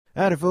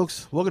Howdy,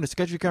 folks. Welcome to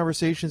Sketchy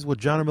Conversations with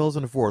John Mills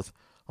and the Fourth.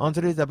 On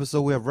today's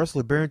episode, we have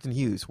wrestler Barrington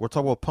Hughes. We're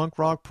talking about punk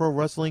rock, pro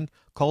wrestling,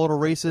 colorado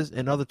races,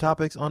 and other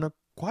topics on a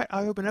quite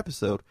eye-opening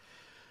episode.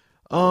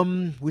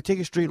 We take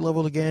a straight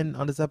level again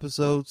on this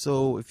episode,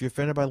 so if you're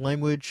offended by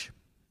language,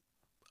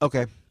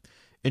 okay,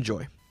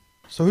 enjoy.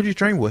 So who did you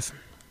train with?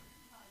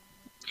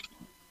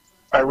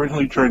 I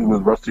originally trained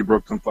with Rusty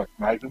Brooks and Flex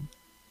Magnum.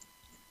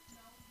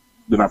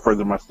 Then I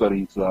furthered my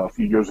studies a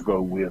few years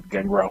ago with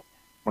Gangrel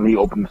when he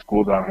opened the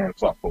school down here in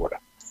South Florida.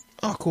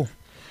 Oh, cool.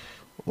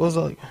 What was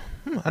it like?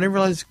 I didn't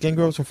realize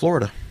Gangrel was from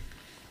Florida.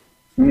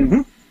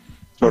 Mm-hmm.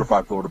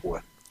 Certified Florida boy.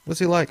 What's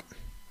he like?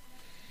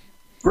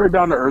 Very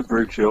down to earth,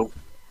 very chill.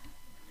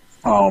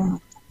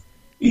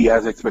 He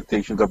has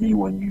expectations of you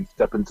when you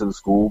step into the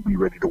school. Be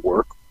ready to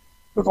work.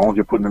 As long as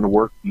you're putting in the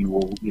work, you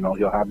will,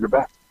 he'll have your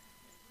back.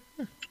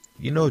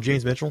 You know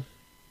James Mitchell?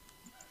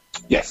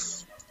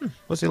 Yes.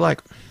 What's he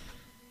like?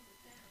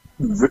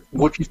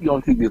 What you see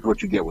on TV is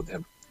what you get with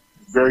him.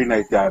 Very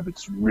nice guy, but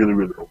it's really,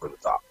 really over the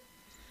top.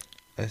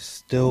 I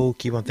still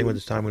keep on thinking about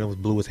this time when he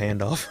almost blew his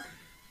hand off.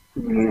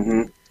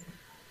 Mm-hmm.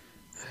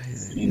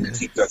 You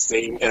keep that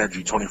same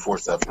energy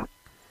 24/7.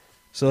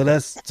 So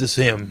that's just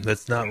him.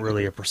 That's not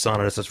really a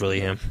persona. That's just really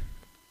him.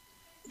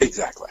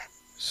 Exactly.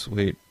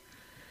 Sweet.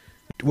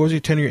 What was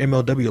your tenure in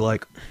MLW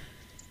like?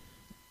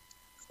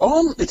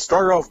 It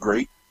started off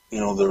great.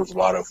 There was a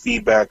lot of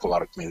feedback, a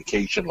lot of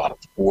communication, a lot of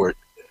support.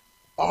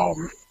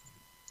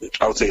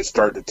 I would say it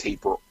started to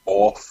taper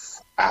off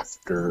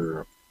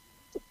after,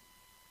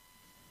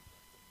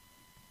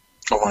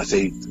 I want to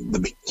say, the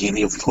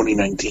beginning of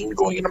 2019,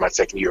 going into my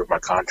second year of my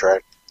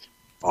contract.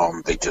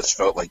 They just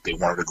felt like they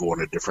wanted to go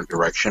in a different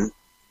direction,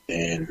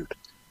 and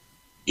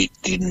it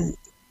didn't.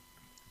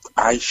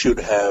 I should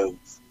have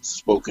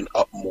spoken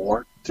up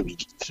more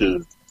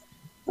to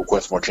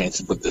request more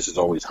chances, but this is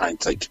always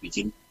hindsight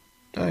speaking.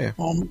 Oh, yeah.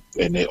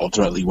 And they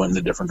ultimately went in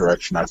a different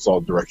direction. I saw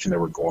the direction they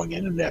were going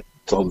in, and that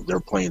so their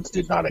plans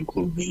did not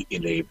include me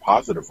in a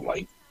positive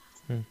light.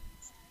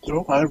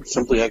 So I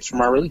simply asked for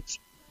my release.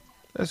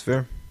 That's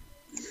fair.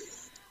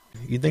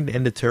 You think the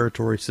ended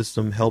territory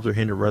system helped or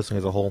hindered wrestling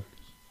as a whole?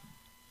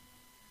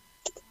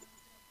 A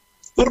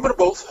little bit of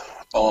both.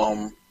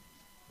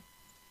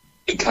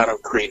 It kind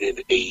of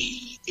created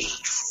a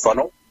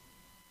funnel,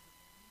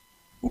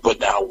 but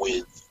now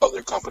with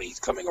other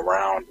companies coming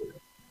around,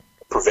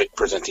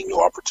 presenting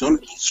new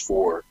opportunities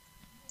for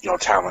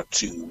talent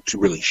to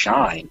really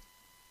shine,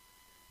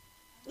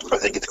 I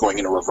think it's going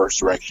in a reverse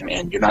direction,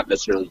 and you're not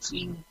necessarily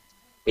seeing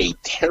a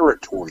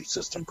territory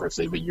system per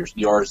se, but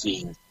you are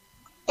seeing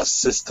a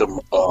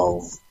system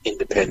of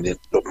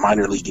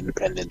minor league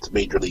independence,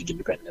 major league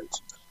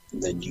independence,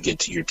 and then you get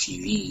to your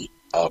TV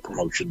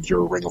promotions,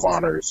 your Ring of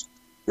Honors,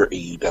 your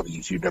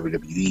AEWs, your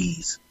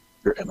WWEs,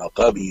 your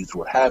MLWs,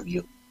 what have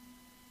you.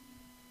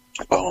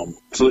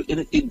 So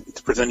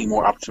it's presenting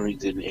more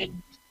opportunities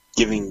and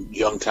giving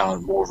young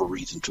talent more of a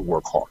reason to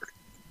work hard.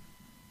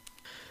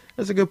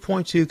 That's a good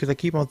point too, because I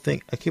keep on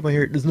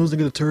hearing there's no thing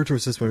in the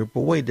territory system, but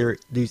wait, there are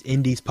these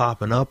indies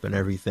popping up and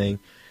everything,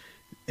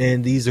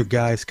 and these are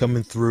guys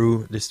coming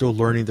through. They're still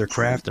learning their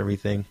craft and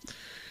everything.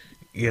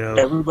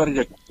 Everybody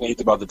that complains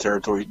about the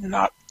territories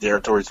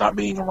not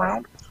being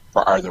around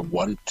are either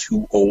one,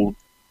 too old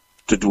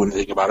to do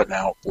anything about it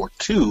now, or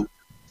two,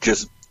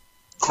 just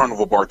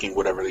carnival barking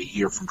whatever they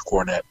hear from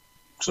Cornette.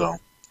 So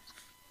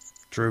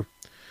true.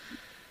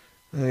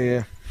 Oh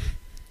yeah.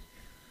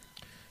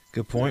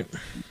 Good point.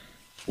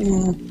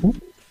 Mm-hmm.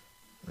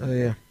 Oh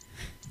yeah.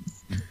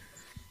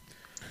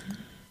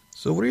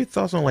 So what are your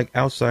thoughts on like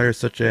outsiders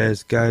such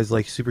as guys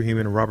like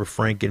Superhuman and Robert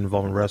Frank getting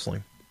involved in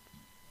wrestling?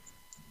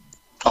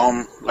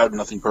 I have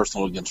nothing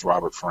personal against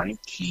Robert Frank.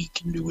 He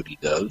can do what he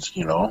does,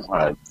 he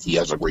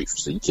has a great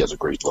physique, he has a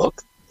great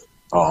look.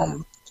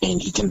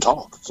 And he can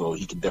talk, so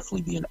he can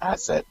definitely be an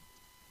asset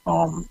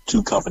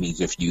to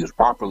companies if used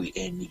properly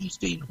and he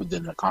stays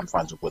within the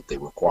confines of what they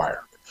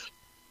require.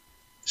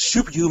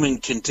 Superhuman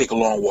can take a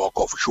long walk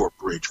off a short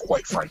bridge,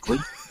 quite frankly.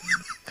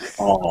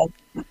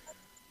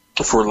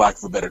 For lack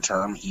of a better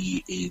term,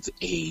 he is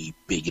a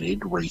bigoted,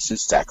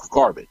 racist sack of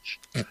garbage.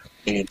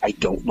 And I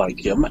don't like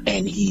him,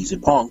 and he's a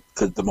punk,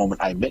 because the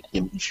moment I met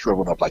him, he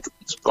shriveled up like a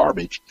piece of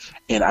garbage,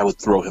 and I would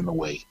throw him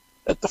away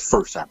at the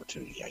first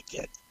opportunity I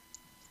get.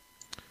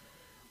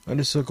 I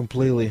just so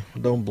completely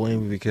don't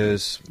blame you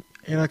because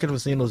I could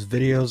have seen those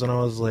videos and I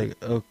was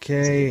like,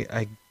 okay,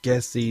 I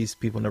guess these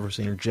people never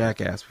seen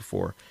Jackass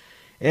before.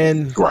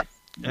 And right.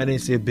 I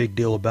didn't see a big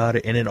deal about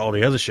it, and then all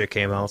the other shit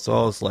came out, so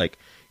I was like,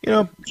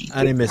 I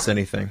didn't miss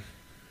anything.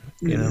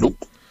 Nope.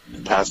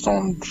 Passed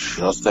on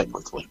just that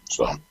quickly.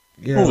 So,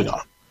 yeah. Moving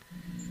on.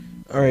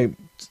 Alright,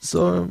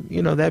 so,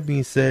 that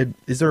being said,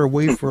 is there a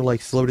way for,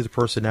 like, celebrities or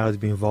personalities to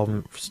be involved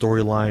in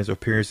storylines or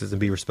appearances and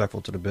be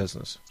respectful to the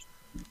business?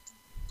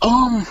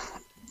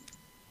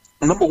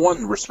 Number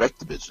one, respect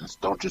the business.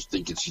 Don't just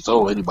think it's just,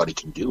 anybody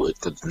can do it,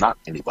 because not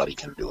anybody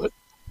can do it.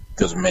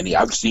 Because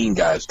I've seen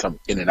guys come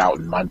in and out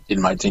in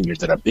my 10 years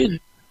that I've been,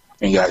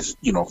 and guys,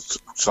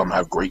 some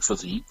have great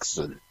physiques,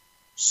 and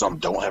some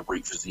don't have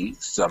great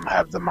physiques, some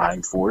have the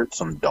mind for it,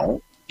 some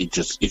don't. It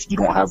just, if you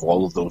don't have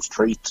all of those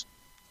traits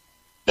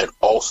and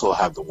also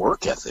have the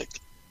work ethic,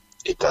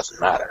 it doesn't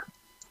matter.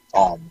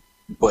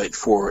 But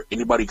for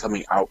anybody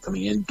coming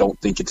in, don't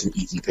think it's an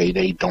easy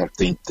payday. Don't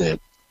think that,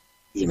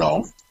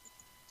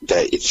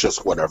 that it's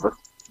just whatever.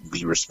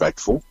 Be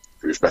respectful.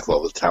 Be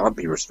respectful of the talent.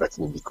 Be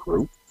respectful of the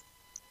crew.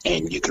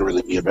 And you can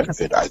really be a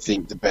benefit. I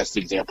think the best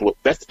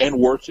and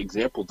worst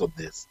examples of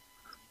this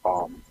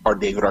are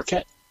David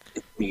Arquette.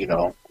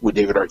 With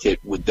David Arquette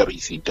with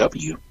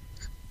WCW,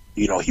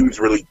 he was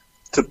really,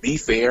 to be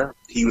fair,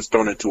 he was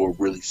thrown into a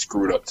really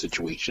screwed up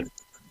situation,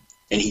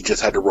 and he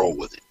just had to roll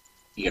with it.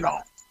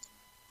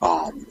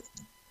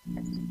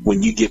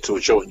 When you get to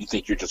a show and you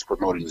think you're just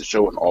promoting the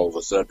show, and all of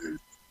a sudden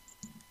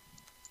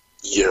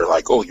you're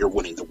like, oh, you're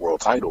winning the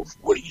world title.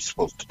 What are you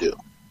supposed to do?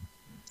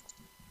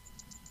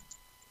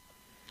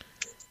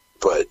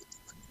 But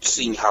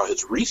seeing how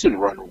his recent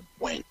run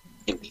went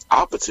in the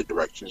opposite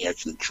direction, he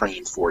actually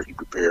trained for it, he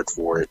prepared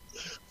for it.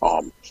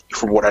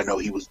 From what I know,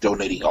 he was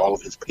donating all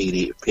of his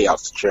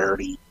payouts to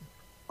charity.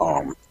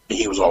 And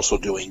he was also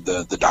doing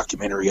the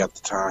documentary at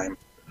the time.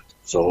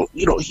 So,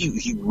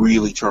 he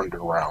really turned it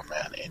around,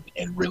 man,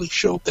 and really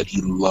showed that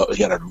he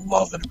had a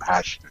love and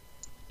passion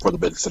for the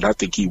business. And I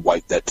think he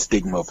wiped that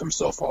stigma of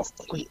himself off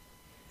clean.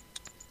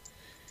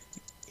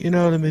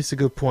 That makes a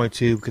good point,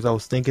 too, because I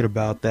was thinking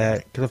about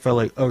that, because I felt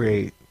like,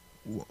 okay,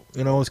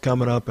 it was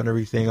coming up and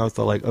everything. I was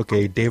like,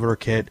 okay, David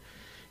Arquette,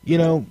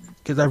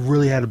 because I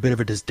really had a bit of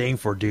a disdain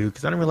for dude,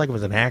 because I didn't really like him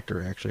as an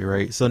actor, actually,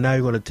 right? So now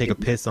you're going to take a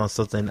piss on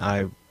something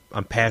I'm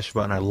passionate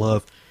about and I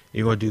love, and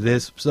you're going to do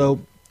this.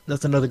 So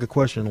that's another good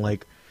question.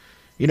 Like,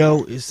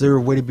 is there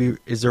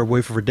a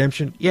way for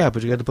redemption? Yeah,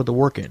 but you got to put the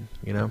work in,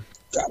 Got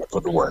to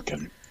put the work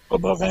in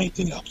above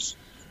anything else.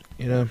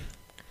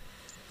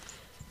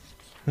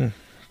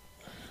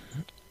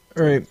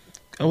 All right.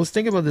 I was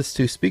thinking about this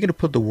too. Speaking of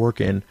put the work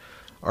in,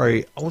 all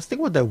right, I was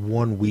thinking about that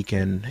one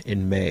weekend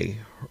in May,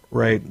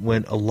 right,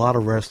 when a lot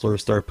of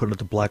wrestlers started putting up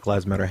the Black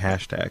Lives Matter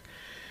hashtag.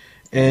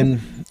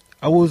 And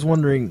I was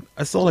wondering,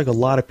 I saw like a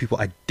lot of people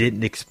I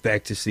didn't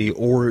expect to see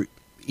or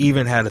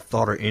even had a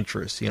thought or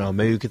interest,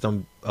 maybe because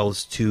I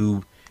was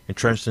too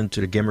entrenched into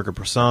the gimmick or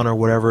persona or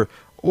whatever,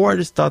 or I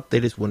just thought they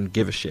just wouldn't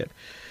give a shit,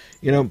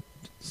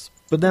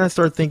 But then I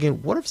started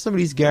thinking, what if some of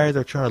these guys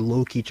are trying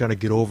to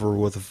get over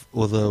with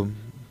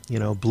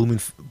a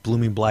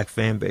blooming black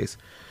fan base?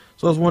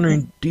 So I was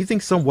wondering, do you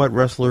think some white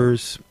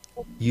wrestlers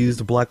use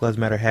the Black Lives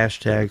Matter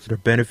hashtag to their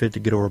benefit to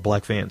get over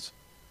black fans?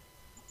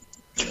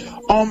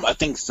 I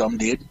think some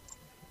did.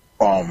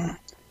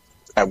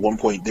 At one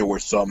point, there were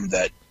some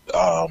that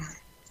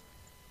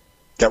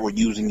were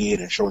using it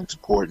and showing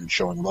support and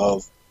showing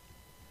love,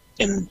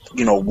 and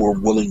were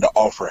willing to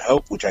offer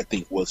help, which I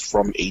think was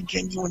from a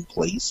genuine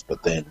place.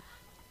 But then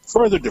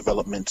further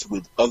developments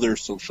with other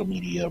social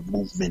media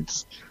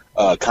movements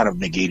kind of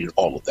negated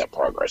all of that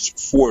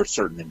progress for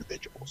certain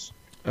individuals.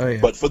 Oh, yeah.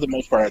 But for the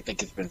most part, I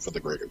think it's been for the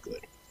greater good.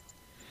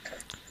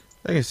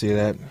 I can see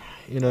that,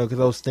 because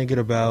I was thinking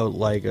about,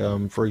 like,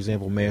 for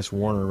example, Mance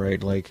Warner,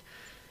 right? Like,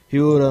 he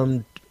would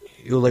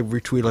like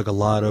retweet like a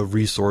lot of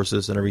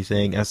resources and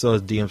everything. I saw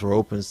his DMs were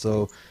open,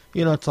 so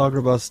talking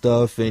about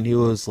stuff, and he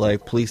was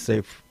like, "Please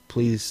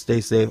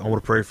stay safe. I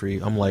want to pray for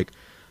you." I'm like,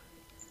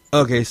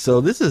 okay,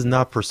 so this is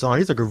not persona.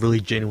 He's like a really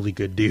genuinely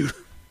good dude.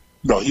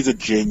 No, he's a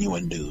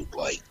genuine dude.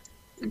 Like,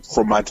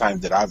 from my time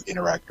that I've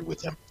interacted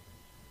with him,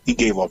 he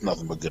gave off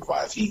nothing but good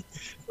vibes.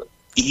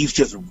 He's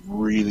just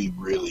really,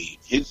 really,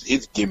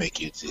 his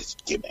gimmick is his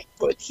gimmick,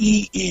 but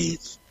he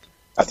is,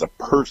 as a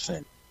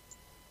person,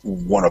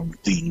 one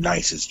of the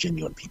nicest,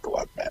 genuine people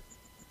I've met.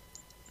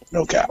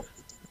 No cap.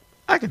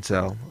 I can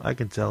tell,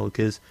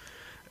 because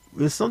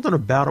there's something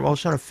about him. I was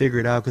trying to figure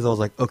it out, because I was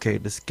like, okay,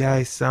 this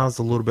guy sounds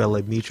a little bit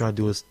like me trying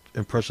to do his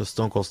impression of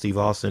Stone Cold Steve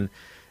Austin,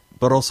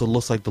 but also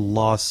looks like the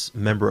lost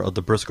member of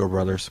the Briscoe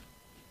brothers.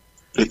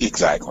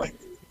 Exactly.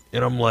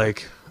 And I'm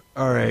like,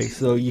 all right,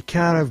 so you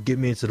kind of get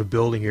me into the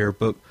building here,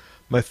 but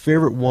my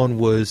favorite one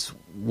was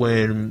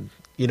when,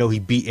 he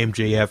beat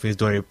MJF and he's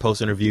doing a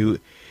post-interview,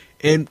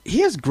 and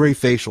he has great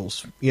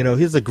facials. He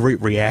has a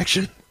great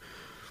reaction.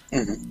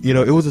 Mm-hmm.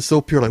 It was just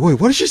so pure, like, wait,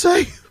 what did she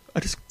say? I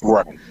just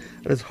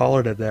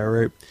hollered at that,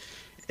 right?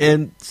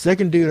 And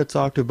second dude I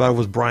talked about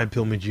was Brian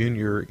Pillman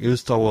Jr. He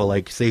was talking about,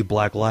 like, save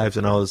black lives,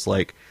 and I was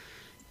like,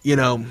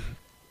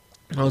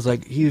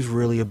 he's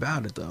really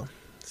about it, though.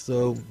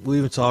 So we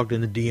even talked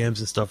in the DMs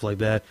and stuff like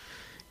that.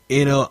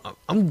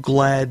 I'm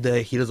glad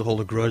that he doesn't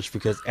hold a grudge,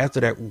 because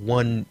after that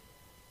one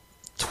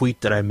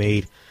tweet that I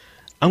made,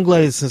 I'm glad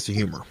he has a sense of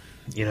humor,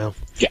 Yeah.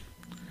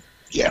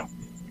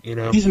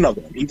 He's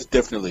another one. He's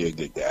definitely a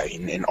good guy,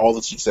 and all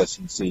the success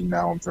he's seeing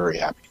now, I'm very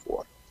happy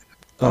for.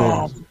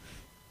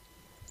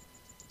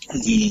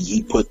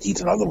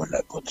 He's another one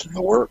that puts in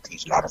the work.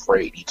 He's not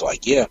afraid. He's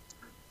like, yeah,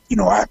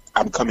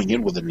 I'm coming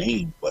in with a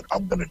name, but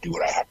I'm going to do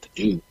what I have to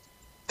do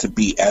to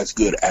be as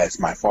good as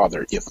my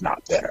father, if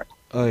not better.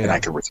 Oh, yeah. And I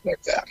can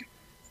respect that.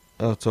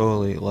 Oh,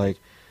 totally. Like,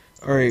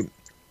 all right,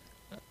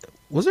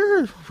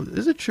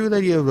 is it true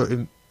that you have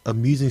an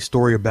amusing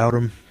story about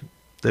him?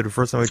 That the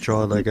first time I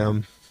tried, like,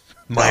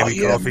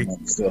 Miami coffee?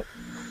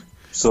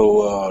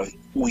 So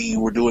we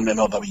were doing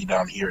MLW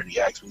down here, and he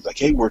asked me, he's like,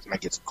 hey, where can I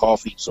get some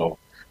coffee? So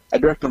I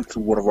direct him to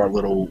one of our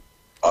little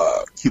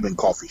Cuban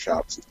coffee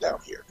shops down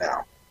here.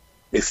 Now,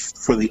 if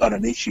for the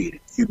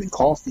uninitiated, Cuban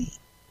coffee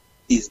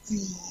is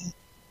the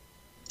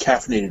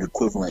caffeinated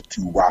equivalent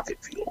to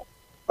Rocket Fuel.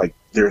 Like,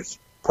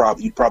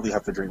 you'd probably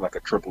have to drink like a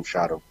triple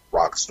shot of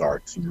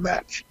Rockstar to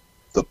match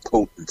the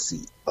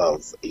potency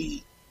of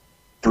a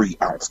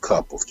 3-ounce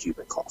cup of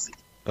Cuban coffee.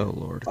 Oh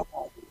Lord.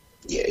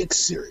 Yeah, it's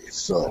serious.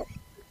 So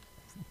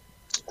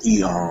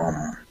he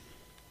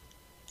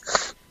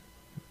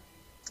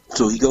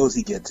goes,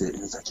 he gets it,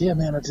 and he's like, yeah,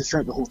 man, I just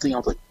drank the whole thing. I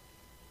was like,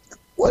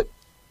 what?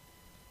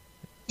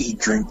 He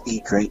drank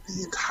the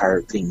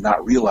entire thing,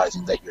 not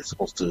realizing that you're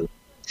supposed to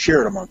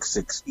share it amongst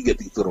 6. You get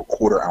these little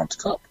 1/4 ounce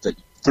cups,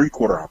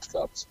 3/4 ounce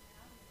cups,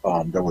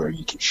 that where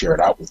you can share it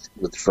out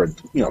with friends,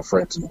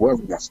 friends and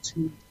whoever wants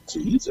to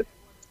use it.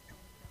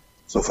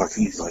 So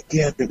he's like,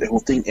 yeah, I drank the whole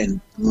thing,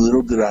 and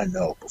little did I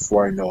know,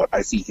 before I know it,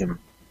 I see him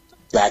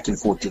back and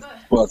forth, just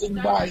buzzing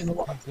by in the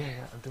water.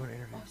 Yeah, I'm doing an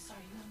interview.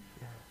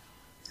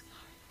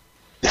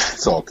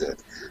 It's all good.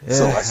 Yeah,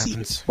 so I see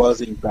him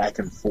buzzing back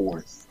and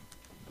forth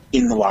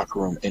in the locker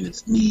room, and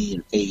it's me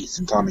and Ace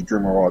and Tommy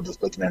Dreamer all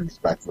just looking at his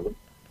back for them.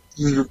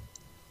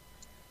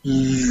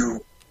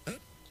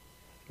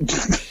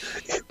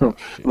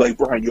 Like,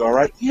 Brian, you all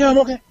right? Yeah, I'm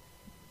okay.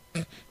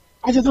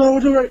 I just thought I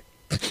was all right.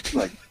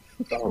 Like,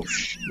 oh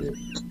shit.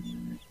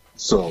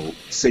 So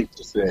safe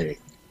to say,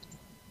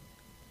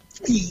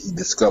 he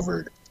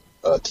discovered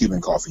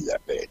Cuban coffee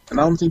that day, and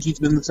I don't think he's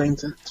been the same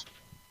since.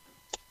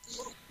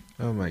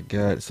 Oh my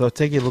god! So I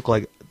take it looked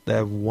like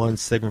that one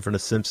segment from The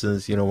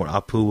Simpsons. When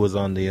Apu was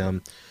on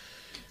the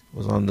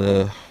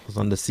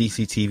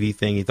CCTV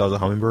thing. He thought it was a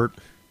hummingbird.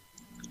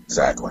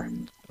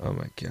 Exactly. Oh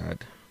my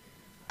god!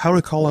 How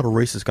did Call Out a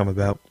Racist come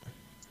about?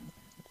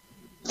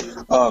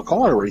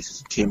 Call Out a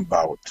Racist came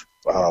about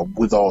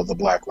with all the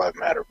Black Lives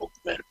Matter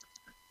movement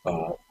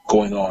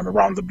going on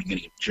around the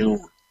beginning of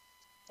June,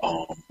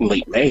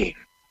 late May.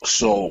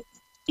 So,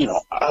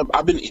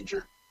 I've been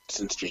injured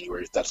since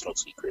January. That's no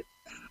secret.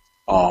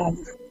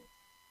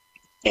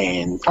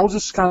 And I was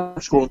just kind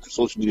of scrolling through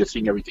social media,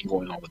 seeing everything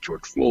going on with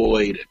George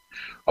Floyd and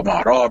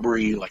Ahmaud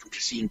Arbery. Like, I'm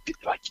just seeing,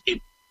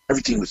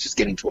 everything was just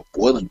getting to a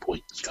boiling point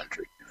in this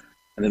country.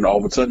 And then all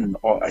of a sudden,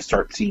 I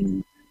start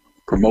seeing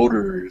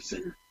promoters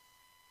and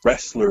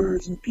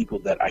wrestlers and people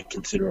that I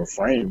consider a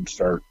friend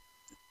start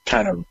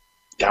kind of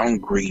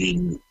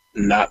downgrading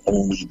not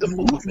only the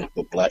movement,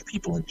 but black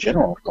people in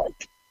general.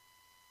 Like,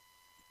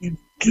 you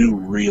do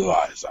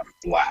realize I'm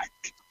black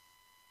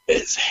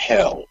as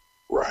hell,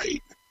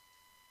 right?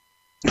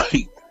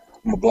 Like,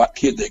 I'm a black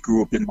kid that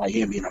grew up in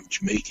Miami, and I'm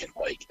Jamaican.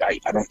 Like, I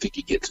don't think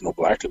it gets no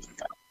blacker than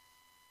that.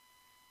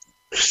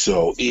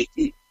 So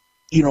it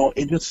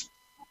just,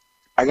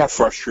 I got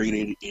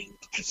frustrated and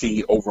just seeing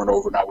it over and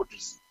over, and I would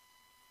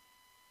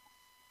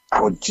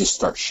just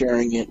start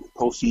sharing it, and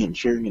posting it, and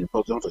sharing it, and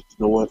posting it. I was like,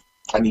 you know what?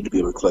 I need to be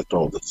able to collect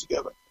all this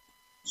together.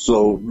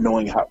 So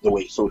knowing the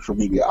way social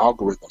media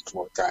algorithms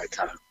work, I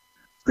kind of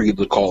figured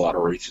the Call Out a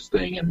Racist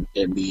thing, and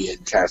me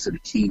and Cassidy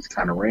Keith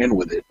kind of ran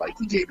with it. Like,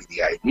 he gave me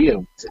the idea.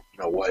 We said,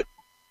 you know what?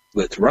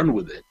 Let's run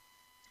with it.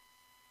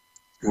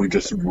 And we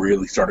just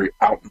really started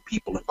outing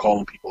people and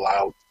calling people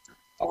out.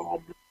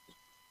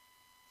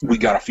 We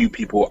got a few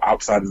people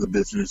outside of the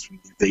business.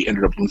 They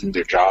ended up losing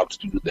their jobs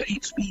due to the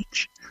hate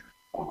speech.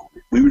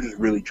 We were just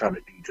really trying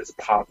to do just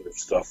positive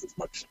stuff as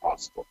much as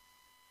possible.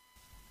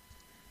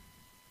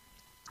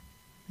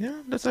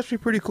 Yeah, that's actually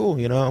pretty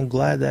cool. I'm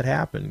glad that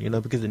happened.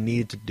 Because it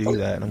needed to do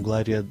that. And I'm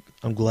glad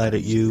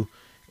that you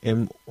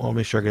and I'll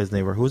make sure I get his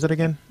name right. Who was it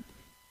again?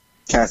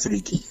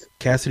 Cassidy Keith.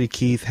 Cassidy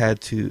Keith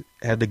had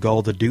the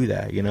gall to do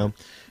that.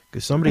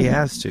 Because somebody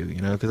has to.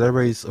 Because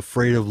everybody's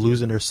afraid of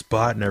losing their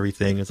spot and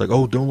everything. It's like,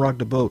 oh, don't rock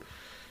the boat.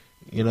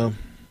 I've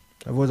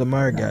always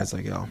admired guys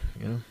like y'all.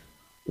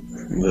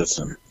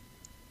 Listen,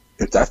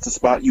 if that's the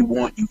spot you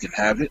want, you can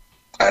have it.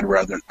 I'd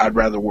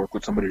rather work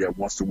with somebody that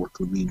wants to work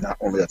with me, not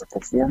only as a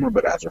performer,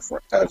 but as a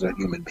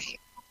human being.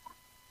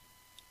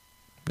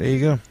 There you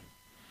go.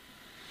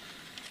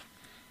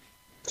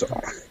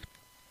 So,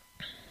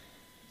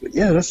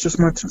 yeah, that's just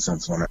my 2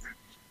 cents on it.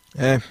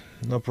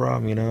 No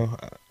problem.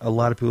 A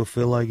lot of people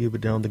feel like you,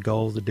 but they don't have the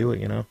goals to do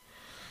it.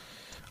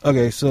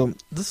 Okay, so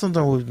this is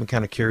something we've been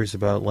kind of curious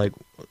about. Like,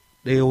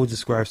 they always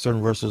describe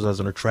certain wrestlers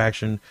as an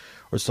attraction,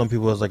 or some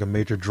people as like a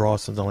major draw,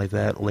 something like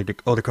that. Or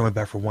like, they're coming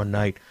back for one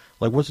night.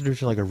 Like, what's the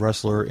difference like a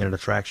wrestler and an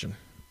attraction?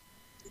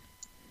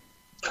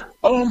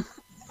 A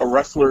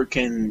wrestler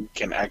can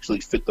actually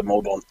fit the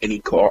mold on any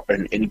card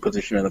and any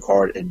position in the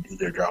card and do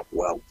their job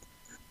well.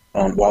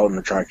 While an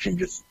attraction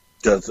just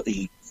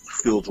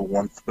fills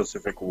one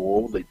specific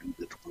role, they do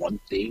this one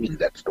thing, and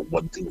that's the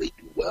one thing they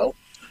do well,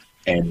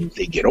 and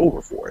they get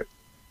over for it.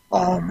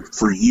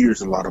 For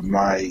years, a lot of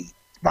my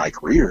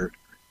career,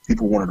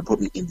 people wanted to put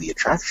me in the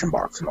attraction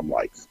box, and I'm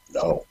like,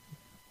 no.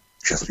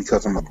 Just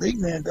because I'm a big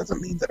man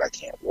doesn't mean that I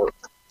can't work.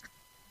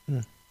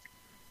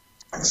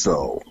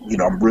 So,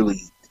 I'm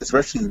really,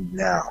 especially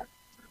now,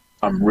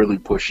 I'm really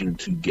pushing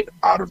to get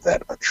out of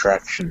that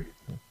attraction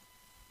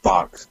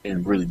box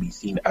and really be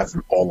seen as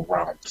an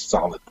all-around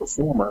solid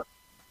performer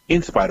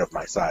in spite of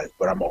my size.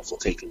 But I'm also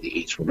taking the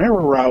Ace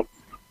Romero route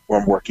where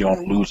I'm working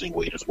on losing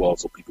weight as well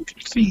so people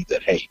can see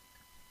that, hey,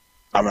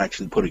 I'm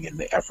actually putting in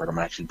the effort. I'm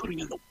actually putting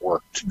in the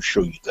work to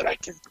show you that I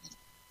can be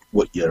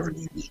whatever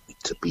you need me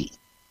to be.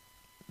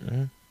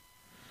 Mm-hmm.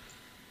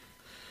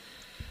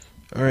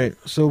 All right.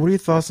 So what are your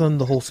thoughts on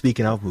the whole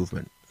speaking out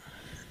movement?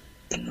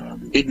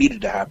 It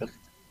needed to happen.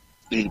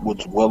 It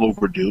was well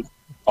overdue.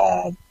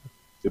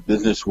 The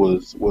business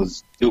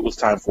was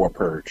time for a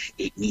purge.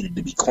 It needed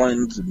to be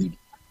cleansed.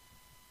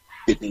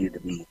 It needed to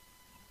be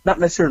not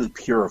necessarily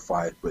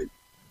purified, but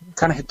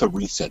kind of hit the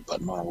reset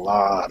button on a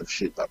lot of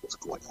shit that was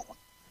going on.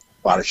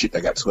 A lot of shit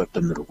that got swept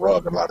under the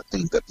rug. A lot of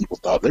things that people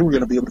thought they were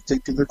going to be able to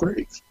take to their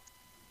graves.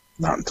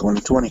 Not in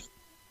 2020.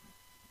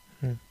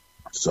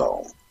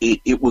 So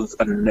it was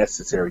a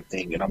necessary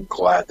thing, and I'm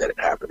glad that it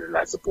happened, and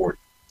I support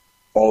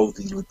all of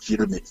the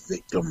legitimate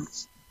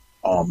victims.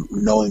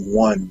 Knowing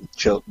one,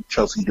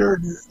 Chelsea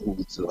Durden, who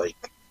was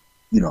like,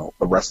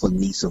 a wrestling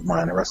niece of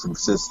mine, a wrestling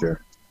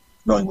sister,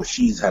 knowing what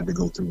she's had to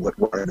go through, what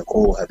Ryan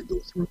Nicole had to go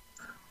through,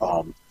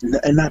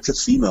 and not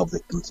just female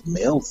victims,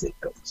 male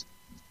victims,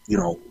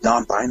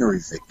 non-binary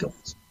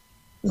victims,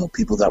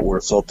 people that were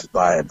assaulted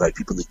by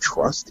people they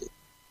trusted.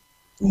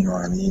 You know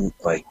what I mean?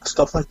 Like,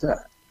 stuff like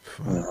that.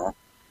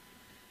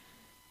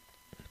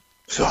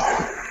 So,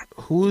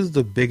 who is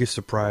the biggest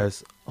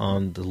surprise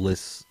on the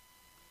list?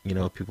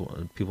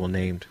 People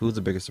named. Who's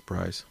the biggest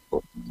surprise?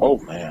 Oh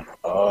man,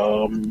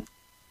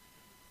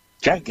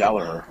 Jack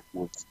Gallagher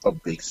was a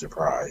big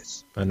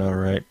surprise. I know,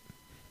 right?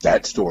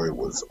 That story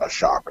was a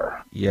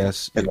shocker.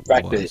 Yes, and the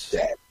fact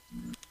that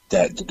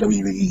the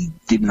WWE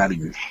did not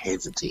even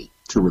hesitate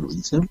to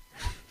release him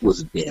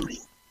was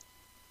damning.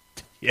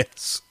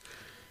 Yes,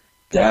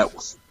 that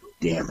was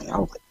damning. I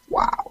was like,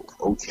 wow,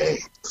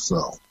 okay,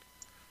 so.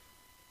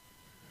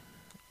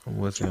 I'm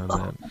with you on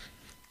that.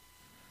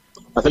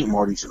 I think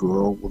Marty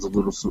Scurll was a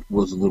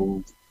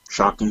little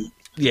shocking.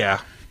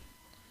 Yeah.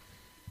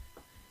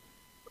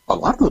 A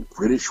lot of the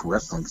British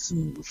wrestling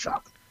scene was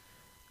shocking.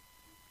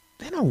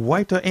 They done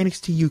wiped out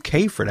NXT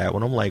UK for that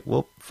one. I'm like,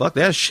 well, fuck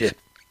that shit.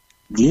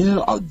 Yeah,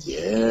 I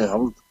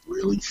was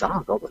really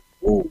shocked. I was like,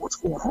 whoa, what's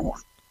going on?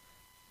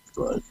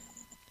 But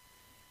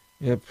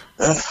yep.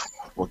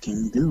 What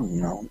can you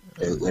do?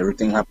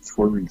 Everything happens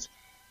for a reason.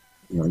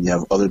 You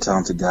have other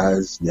talented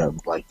guys. You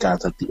have like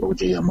guys like the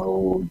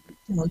OJMO.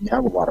 You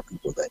have a lot of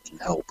people that can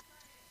help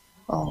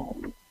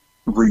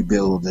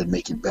rebuild and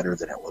make it better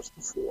than it was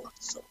before.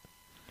 So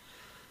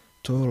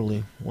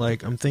totally.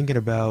 Like I'm thinking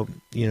about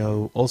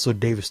also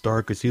David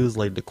Starr because he was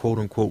like the quote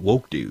unquote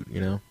woke dude.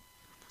 Yeah,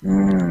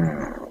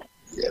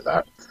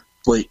 that.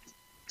 But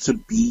to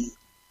be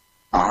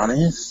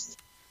honest,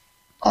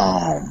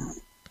 John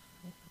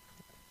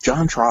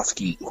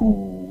Trotsky,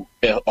 who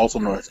also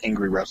known as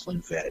Angry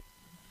Wrestling Vet,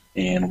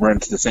 and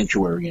runs the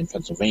Sanctuary in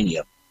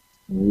Pennsylvania,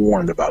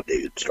 warned about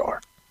David Starr,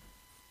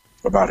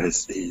 about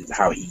his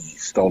how he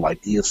stole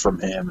ideas from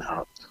him,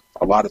 how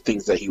a lot of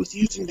things that he was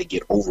using to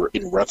get over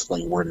in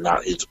wrestling were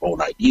not his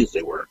own ideas,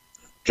 they were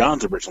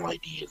John's original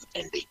ideas,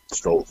 and they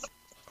stole them.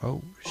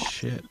 Oh,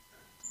 shit.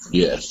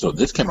 Yeah, so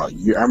this came out,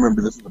 I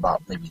remember this was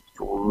about maybe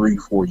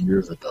 3-4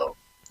 years ago,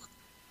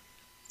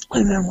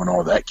 and then when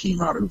all that came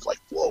out, it was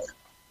like, whoa.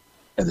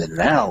 And then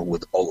now,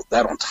 with all of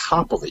that on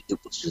top of it, it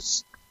was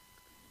just,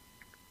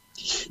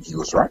 he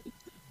was right.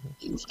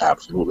 He was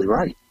absolutely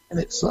right. And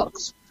it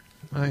sucks.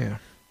 Oh, yeah.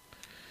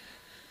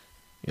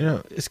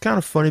 It's kind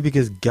of funny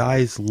because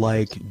guys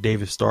like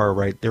David Starr,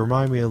 right, they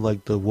remind me of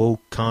like the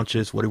woke,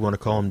 conscious, what do you want to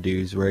call them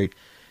dudes, right?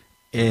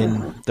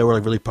 And they were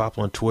like really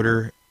popular on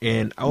Twitter.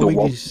 And I would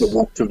make the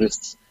woke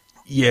activists.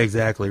 Yeah,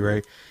 exactly,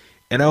 right.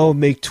 And I would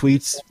make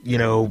tweets,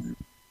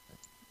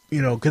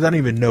 because I don't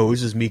even know.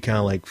 It's just me kind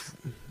of like,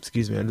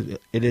 excuse me,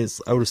 it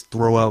is, I would just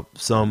throw out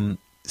some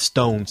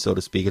stone, so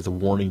to speak, as a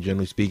warning,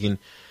 generally speaking.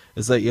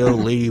 It's like,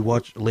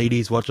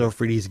 ladies, watch out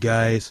for these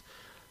guys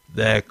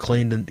that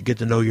claim to get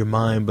to know your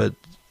mind, but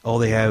all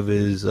they have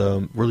is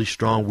really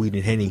strong weed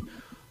and Henny.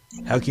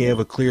 How can you have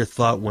a clear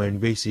thought when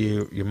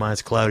basically your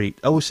mind's cloudy?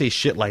 I would say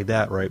shit like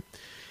that, right?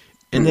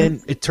 And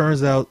then it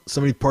turns out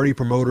some of the party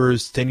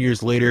promoters, 10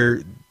 years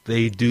later,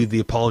 they do the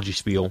apology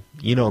spiel.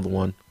 You know the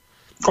one.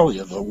 Oh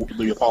yeah,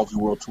 the Apology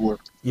World Tour.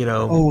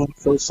 Oh, I'm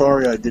so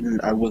sorry.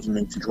 I wasn't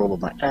in control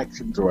of my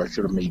actions, or I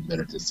should have made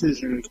better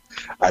decisions.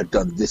 I've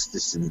done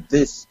this, and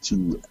this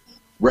to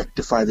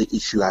rectify the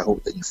issue. I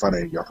hope that you find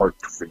it in your heart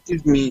to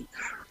forgive me.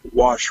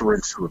 Wash,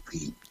 rinse,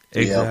 repeat.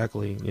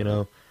 Exactly.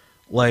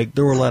 Like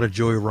there were a lot of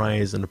Joey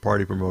Ryans in the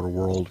party promoter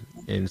world,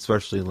 and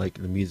especially like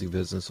in the music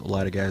business, a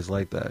lot of guys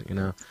like that.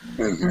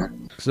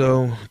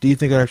 So, do you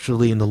think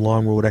actually in the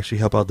long run would actually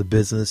help out the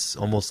business,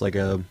 almost like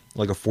a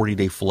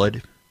 40-day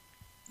flood?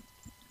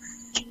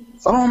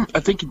 I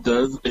think it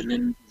does, and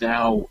then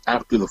now,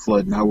 after the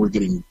flood, now we're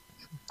getting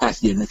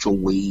past the initial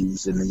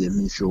waves and the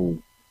initial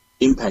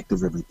impact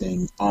of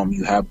everything.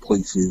 You have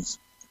places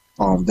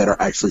that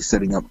are actually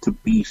setting up to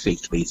be safe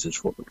spaces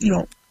for,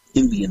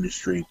 in the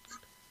industry.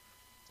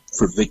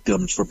 for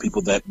victims, for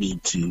people that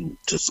need to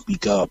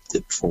speak up,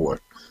 for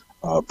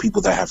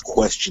people that have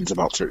questions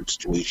about certain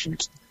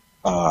situations.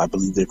 I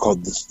believe they're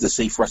called the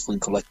Safe Wrestling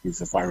Collective,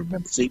 if I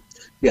remember.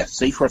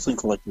 Safe Wrestling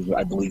Collective,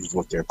 I believe is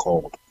what they're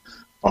called.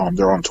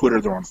 They're on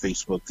Twitter, they're on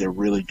Facebook. They're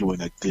really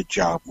doing a good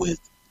job with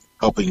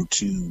helping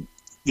to,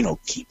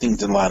 keep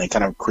things in line and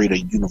kind of create a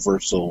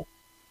universal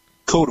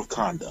code of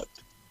conduct.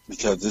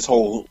 Because this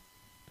whole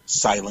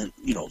silent,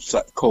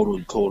 quote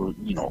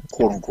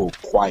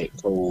unquote quiet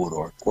code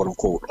or quote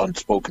unquote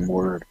unspoken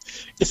word,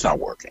 it's not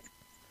working.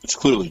 It's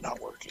clearly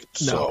not working.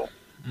 No. So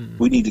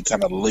we need to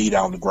kind of lay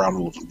down the ground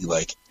rules and be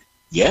like,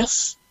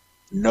 yes,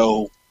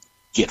 no,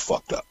 get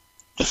fucked up.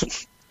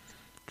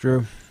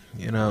 True.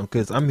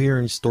 Because I'm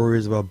hearing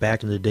stories about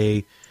back in the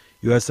day,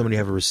 you had somebody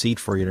have a receipt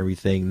for you and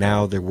everything.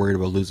 Now they're worried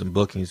about losing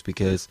bookings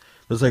because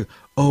it's like,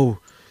 oh,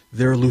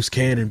 they're a loose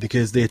cannon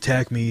because they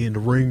attacked me in the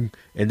ring,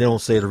 and they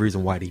don't say the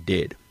reason why they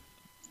did.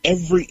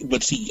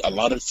 But see, a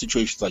lot of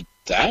situations like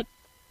that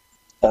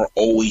are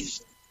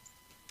always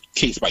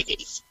case by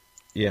case.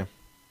 Yeah.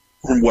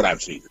 From what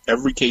I've seen.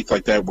 Every case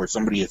like that where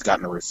somebody has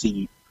gotten a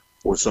receipt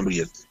or somebody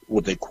is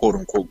what they quote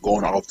unquote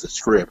going off the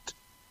script,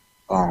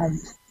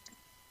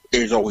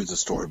 there's always a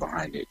story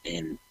behind it.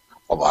 And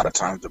a lot of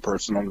times the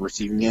person on the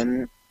receiving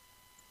end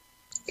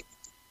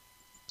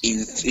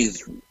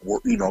is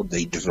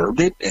they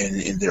deserved it,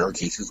 and there are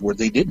cases where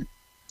they didn't.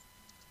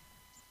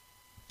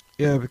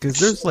 Yeah, because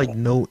there's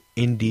no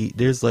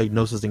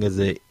such thing as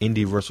an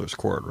indie wrestler's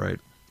court, right?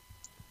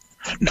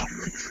 No.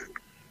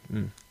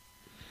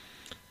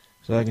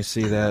 So I can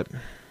see that,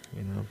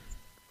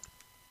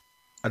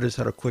 I just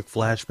had a quick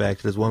flashback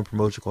to this one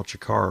promotion called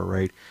Chikara,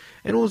 right?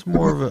 And it was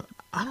more of a,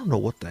 I don't know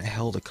what the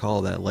hell to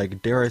call that.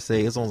 Like, dare I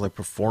say, it's almost like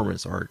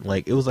performance art.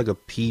 Like, it was like a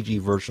PG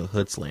version of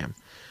Hood Slam.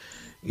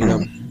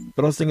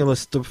 But I was thinking about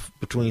stuff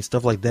between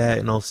stuff like that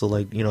and also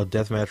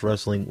deathmatch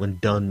wrestling when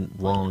done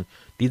wrong.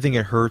 Do you think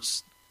it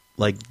hurts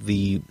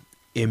the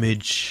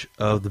image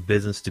of the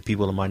business to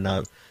people that might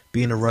not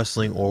be into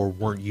wrestling or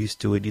weren't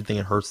used to it? Do you think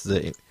it hurts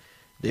the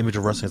image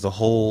of wrestling as a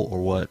whole,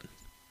 or what?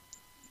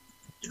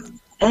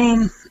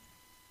 I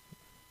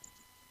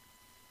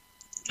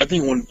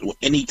think when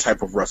any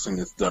type of wrestling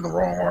is done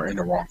wrong or in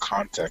the wrong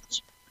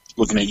context,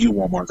 looking at you,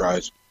 Walmart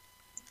guys,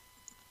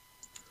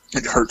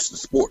 it hurts the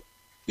sport.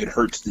 It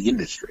hurts the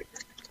industry.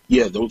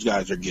 Yeah, those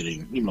guys are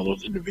getting,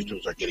 those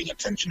individuals are getting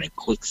attention and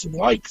clicks and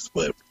likes,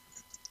 but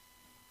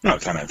not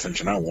the kind of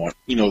attention I want.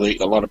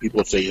 A lot of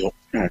people say,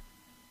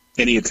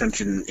 any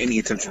attention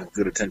is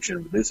good attention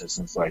in the business.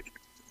 And it's like,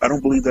 I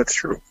don't believe that's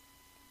true.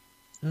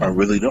 I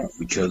really don't,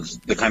 because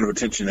the kind of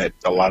attention that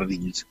a lot of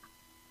these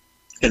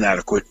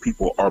inadequate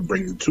people are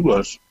bringing to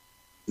us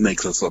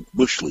makes us look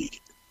bush league.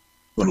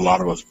 When a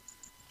lot of us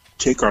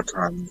take our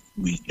time,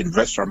 we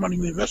invest our money,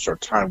 we invest our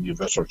time, we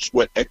invest our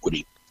sweat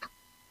equity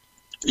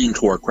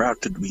into our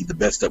craft to be the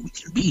best that we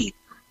can be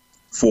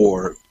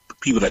for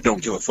people that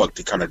don't give a fuck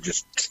to kind of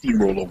just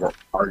steamroll over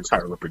our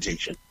entire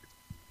reputation.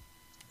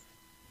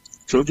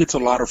 So it gets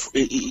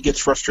it gets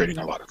frustrating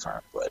a lot of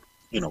times, but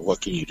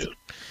what can you do?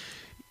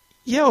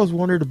 Yeah, I was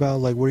wondering about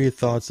what are your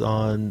thoughts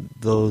on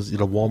those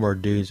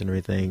Walmart dudes and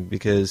everything,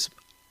 because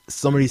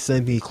somebody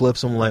sent me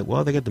clips. I'm like,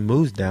 well, they got the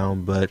moves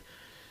down, but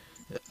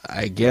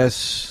I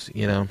guess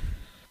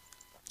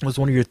what's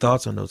one of your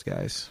thoughts on those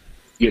guys?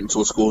 Get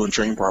into a school and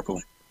train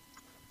properly.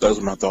 Those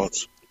are my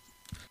thoughts.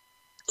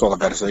 That's all I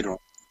gotta say to them.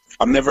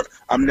 I'm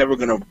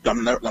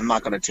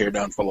not gonna tear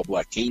down fellow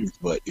Black Kings,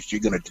 but if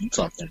you're gonna do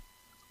something,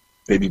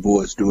 baby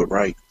boys, do it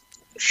right.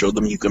 Show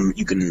them you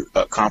can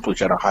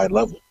accomplish at a high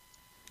level.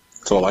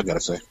 That's all I gotta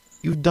say.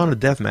 You've done a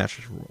death match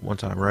one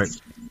time, right?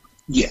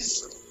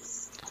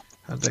 Yes.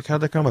 How'd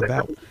that come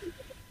about?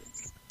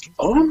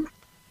 Oh,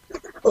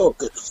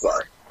 good.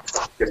 Sorry.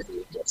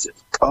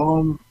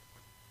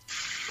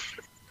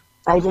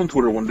 I was on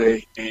Twitter one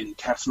day, and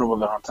Casanova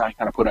Valentine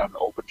kind of put out an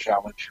open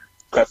challenge.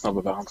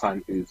 Casanova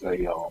Valentine is a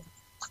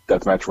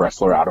deathmatch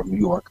wrestler out of New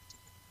York.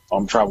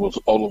 Travels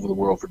all over the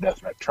world for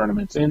deathmatch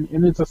tournaments, and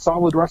is a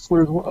solid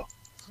wrestler as well.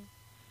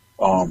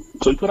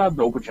 So he put out an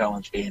open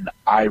challenge, and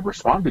I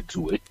responded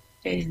to it,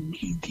 and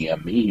he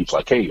DM'd me. He's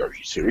like, hey, are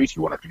you serious?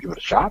 You want to give it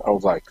a shot? I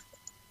was like,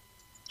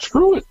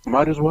 screw it.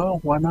 Might as well.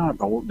 Why not?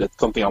 That's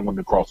something I wanted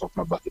to cross off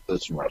my bucket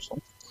list in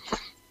wrestling.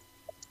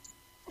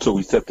 So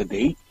we set the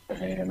date,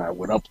 and I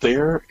went up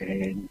there,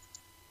 and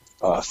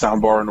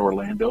Soundbar in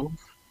Orlando,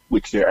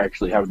 which they're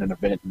actually having an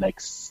event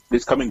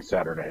this coming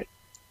Saturday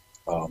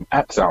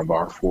at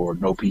Soundbar for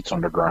No Pete's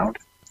Underground.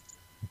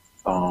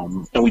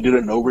 And we did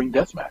a no-ring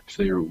death match.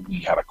 We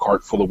had a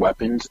cart full of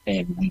weapons,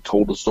 and we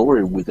told a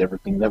story with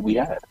everything that we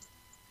had.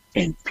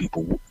 And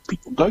people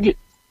dug it.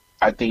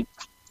 I think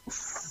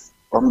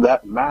from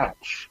that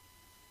match,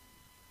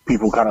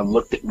 people kind of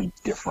looked at me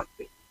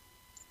differently.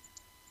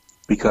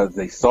 Because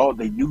they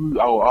knew,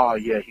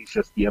 yeah, he's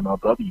just the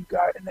MLW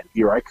guy. And then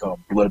here I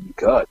come, blood and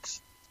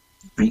guts,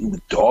 beating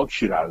the dog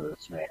shit out of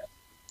this man.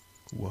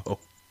 Whoa.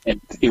 And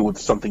it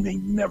was something they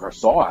never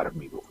saw out of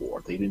me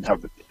before. They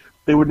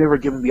were never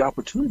given the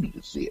opportunity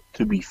to see it,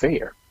 to be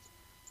fair.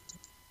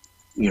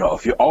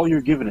 If all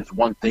you're given is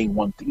one thing,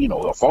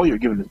 if all you're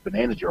given is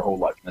bananas your whole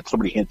life, and then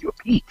somebody hands you a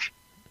peach,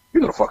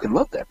 you're gonna fucking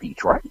love that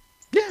peach, right?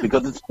 Yeah.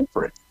 Because it's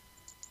different.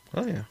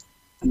 Oh yeah.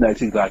 And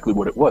that's exactly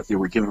what it was. They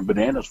were given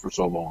bananas for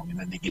so long, and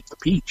then they get the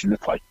peach, and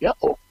it's like, yo,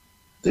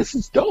 this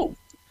is dope.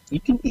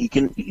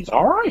 He's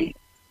all right.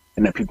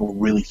 And then people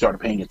really started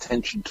paying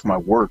attention to my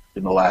work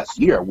in the last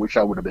year. I wish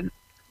I would have been,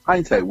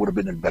 hindsight, would have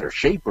been in better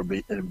shape or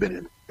been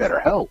in better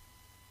health.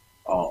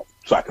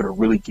 So I could have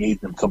really gave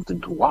them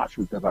something to watch,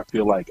 because I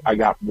feel like I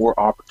got more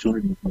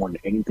opportunities more than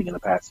anything in the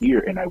past year,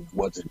 and I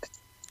wasn't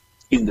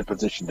in the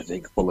position to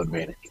take full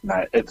advantage.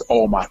 And it's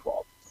all my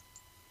fault.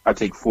 I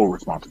take full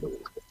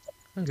responsibility.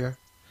 Okay.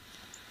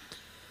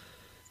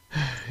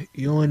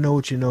 You only know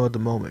what you know at the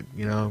moment,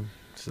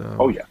 So.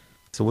 Oh yeah.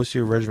 So what's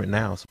your regimen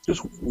now?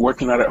 Just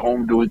working out at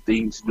home, doing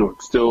things.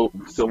 Still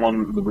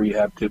on the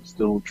rehab tip.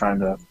 Still trying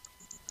to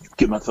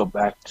get myself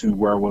back to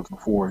where I was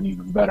before and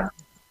even better.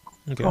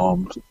 Okay.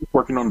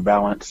 Working on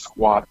balance,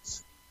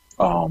 squats,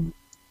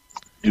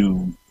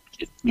 do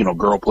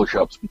girl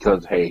push-ups,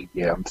 because hey,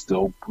 yeah, I'm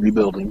still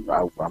rebuilding.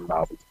 I'm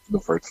not the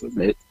first to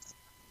admit.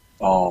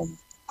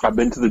 I've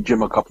been to the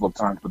gym a couple of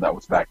times, but that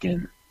was back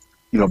in,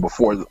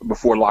 before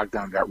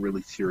lockdown got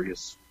really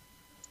serious.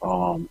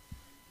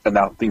 And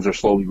now things are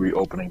slowly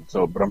reopening.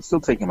 But I'm still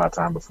taking my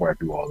time before I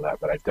do all that.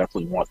 But I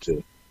definitely want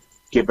to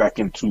get back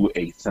into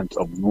a sense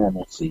of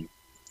normalcy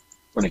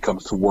when it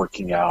comes to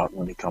working out,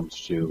 when it comes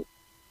to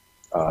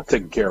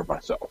taking care of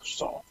myself.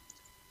 So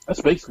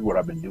that's basically what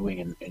I've been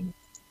doing, and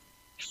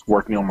just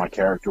working on my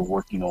character,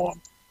 working on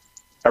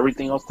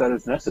everything else that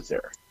is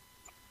necessary.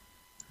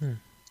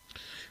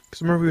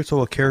 Because remember, we were talking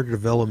about character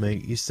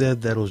development. You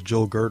said that it was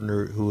Joel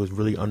Gertner who was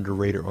really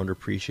underrated or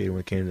underappreciated when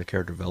it came to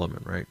character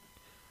development, right?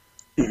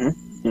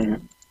 Mm-hmm.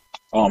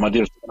 Mm-hmm. I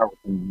did start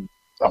in,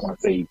 I want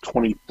to say,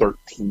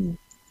 2013,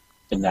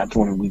 and that's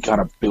when we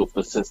kind of built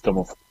the system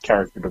of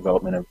character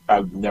development, and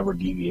I've never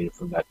deviated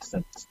from that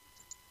since.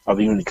 I've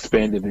even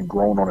expanded and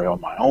grown on it on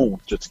my own,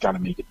 just to kind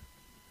of make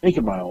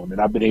it my own, and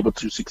I've been able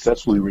to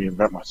successfully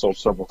reinvent myself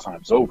several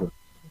times over.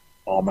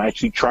 I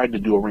actually tried to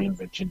do a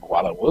reinvention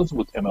while I was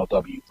with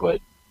MLW,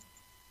 but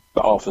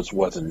the office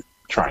wasn't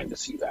trying to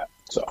see that.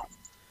 So,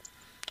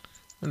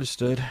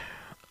 understood.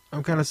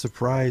 I'm kind of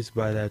surprised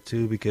by that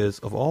too, because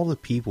of all the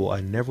people,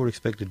 I never would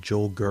expected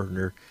Joel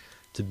Gertner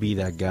to be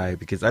that guy,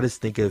 because I just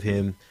think of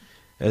him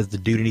as the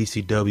dude in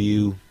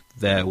ECW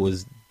that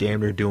was damn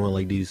near doing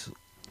like these,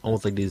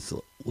 almost like these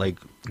like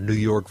New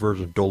York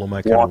version of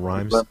Dolomite kind of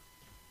rhymes.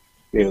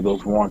 Yeah,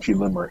 those raunchy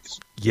limericks.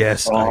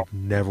 Yes, I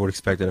never would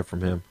expect that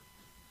from him.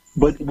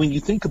 But when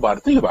you think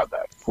about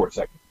that for a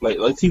second. Like,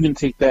 let's even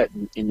take that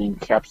and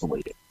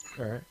encapsulate it.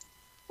 All right.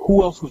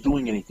 Who else was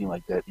doing anything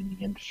like that in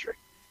the industry?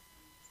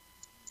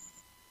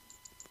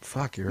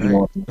 Fuck, you're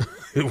right.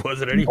 It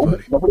wasn't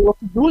anybody. Nobody else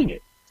was doing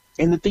it.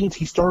 And the thing is,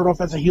 he started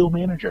off as a heel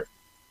manager.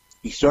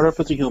 They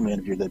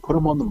put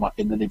him on the mic,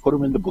 and then they put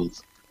him in the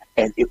booth,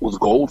 and it was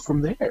gold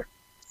from there.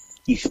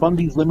 He spun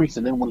these limericks,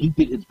 and then when he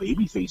did his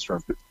babyface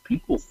turn,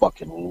 people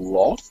fucking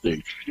lost their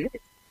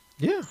shit.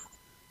 Yeah.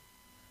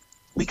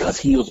 Because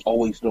he was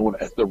always known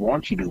as the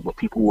raunchy dude, but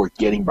people were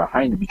getting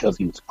behind him because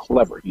he was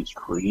clever. He was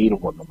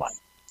creative on the mic.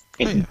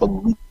 And he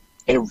believed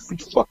every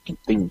fucking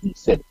thing he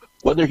said.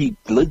 Whether he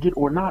lived it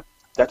or not,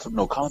 that's of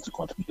no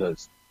consequence,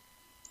 because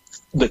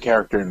the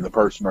character and the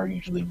person are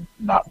usually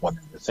not one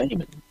and the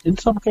same in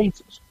some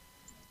cases.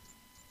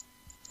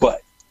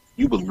 But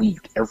you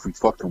believed every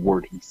fucking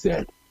word he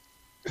said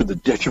to the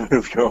detriment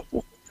of your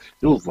own.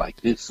 It was like,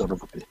 this son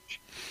of a bitch.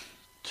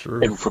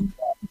 True. And from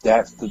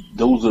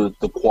those are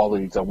the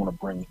qualities I want to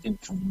bring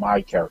into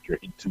my character,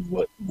 into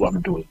what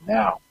I'm doing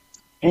now.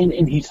 And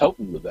he's helped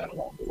me with that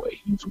along the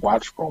way. He's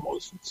watched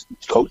promos.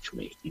 He's coached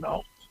me,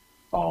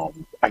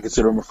 I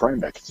consider him a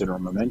friend. I consider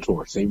him a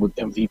mentor. Same with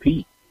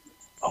MVP.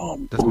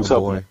 That's my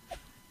boy.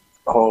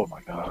 Oh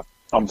my God.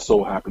 I'm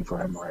so happy for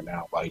him right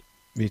now. Like,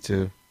 me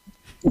too.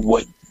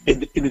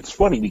 And it's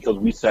funny because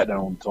we sat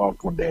down and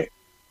talked one day.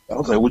 I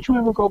was like, would you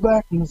ever go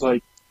back? And he was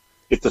like,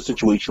 if the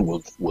situation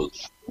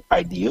was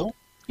ideal,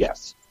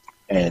 yes.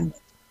 And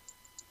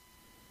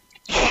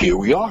here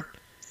we are.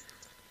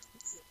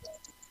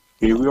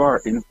 Here we are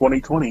in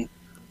 2020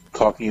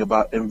 talking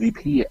about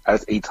MVP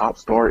as a top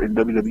star in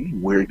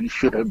WWE, where he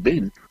should have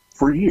been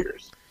for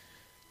years.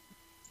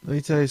 Let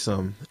me tell you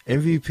something.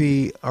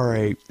 MVP,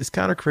 alright, it's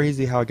kind of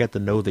crazy how I got to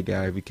know the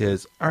guy,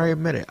 because I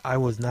admit it, I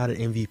was not an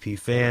MVP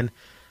fan.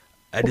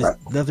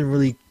 Nothing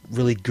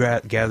really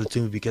gathered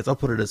to me, because I'll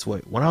put it this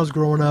way. When I was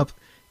growing up,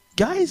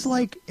 guys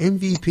like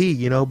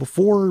MVP,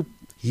 before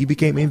he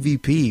became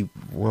MVP,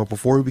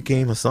 before he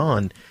became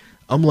Hassan,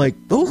 I'm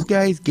like, those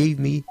guys gave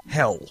me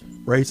hell,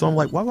 right? So I'm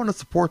like, why would I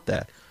support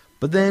that?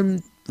 But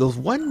then there was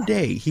one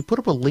day he put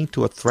up a link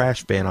to a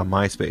thrash band on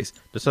MySpace.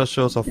 Just to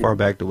show us how far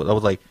back to it. I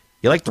was like,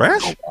 you like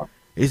thrash?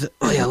 He said,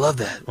 oh yeah, I love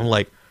that. I'm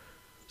like,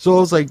 so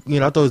I was like, I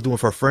thought he was doing it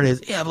for a friend.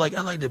 I'm like,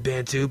 I like the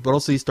band too. But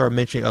also he started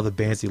mentioning other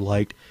bands he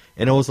liked.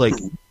 And I was like,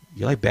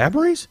 you like Bad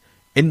Brains?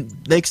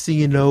 And next thing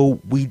you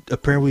know, we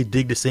apparently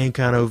dig the same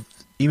kind of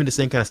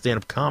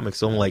stand-up comics.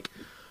 So I'm like,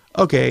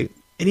 okay.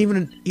 And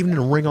even in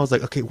the ring, I was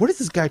like, okay, what is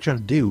this guy trying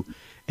to do?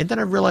 And then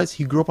I realized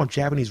he grew up on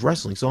Japanese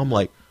wrestling. So I'm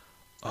like,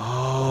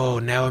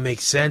 oh, now it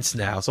makes sense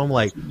now. So I'm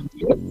like,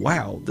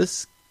 wow,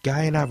 this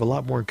guy and I have a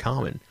lot more in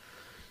common.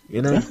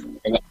 You know?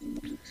 Yeah.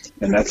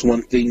 And that's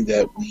one thing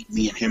that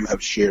me and him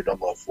have shared a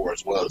love for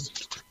as well as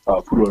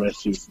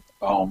Puroresu.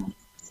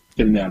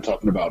 Sitting down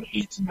talking about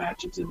Hanson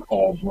matches and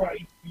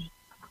Albright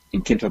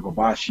and Kenta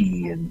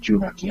Kobashi and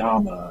Jun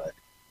Akiyama,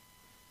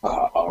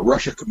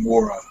 Russia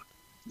Kimura,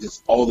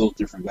 just all those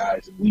different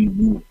guys. And we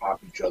would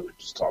pop each other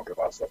just talking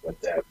about stuff like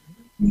that.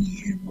 Me,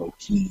 him,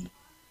 Low-Key,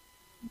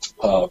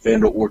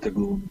 Vandal Ortega,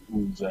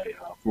 who's a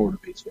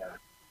Florida-based guy.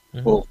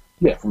 Mm-hmm. Well,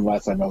 yeah, from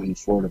last I know,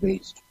 he's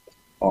Florida-based.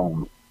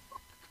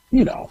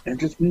 You know,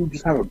 and we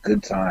just have a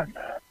good time,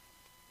 man.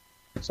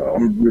 So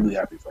I'm really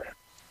happy for him.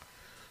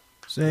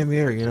 Same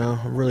here, you know.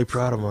 I'm really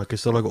proud of him. Like,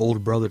 he's still like an older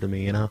brother to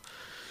me, you know.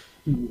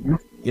 Mm-hmm.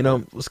 You know,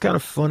 it was kind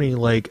of funny.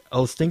 Like, I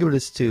was thinking of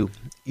this too,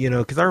 you know,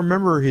 because I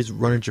remember his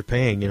run in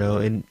Japan, you know,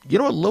 and you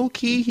know what, low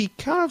key, he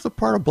kind of is a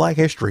part of Black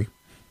history.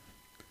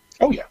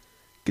 Oh yeah.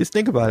 Because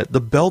think about it,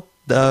 the belt,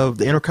 the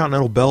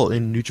Intercontinental belt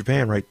in New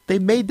Japan, right? They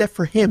made that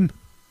for him.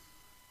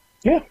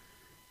 Yeah.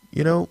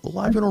 You know, a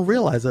lot of people don't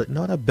realize that.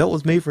 No, that belt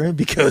was made for him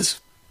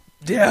because,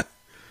 yeah,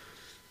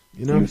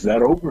 you know, he was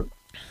that over.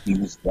 He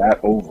was that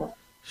over.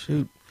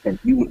 Shoot. And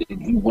he went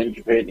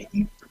to Japan and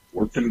he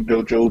worked in the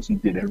dojos. He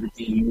did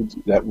everything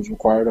that was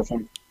required of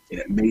him, and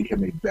it made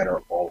him a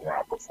better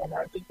all-around performer.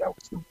 I think that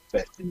was the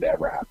best thing that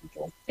ever happened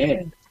to him.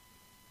 And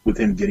with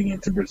him getting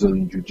into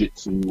Brazilian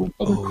Jiu-Jitsu and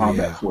other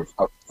combat sports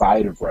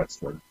outside of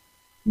wrestling,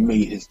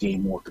 made his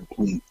game more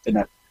complete.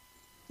 And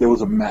there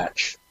was a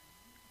match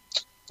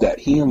that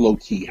he and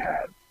Low-Key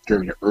had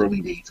during the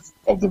early days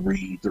of the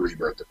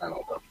rebirth of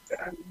MLW. And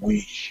I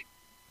wish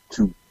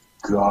to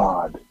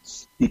God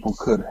people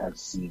could have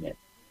seen it.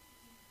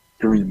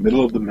 During the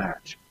middle of the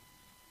match,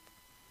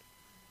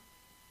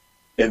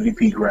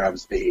 MVP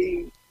grabs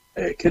a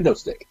kendo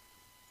stick.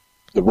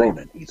 The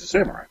Ronin, he's a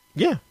samurai.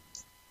 Yeah.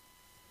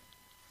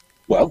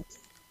 Well,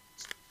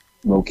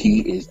 Low-Key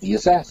is the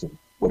assassin.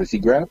 What does he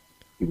grab?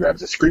 He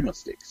grabs the Screamo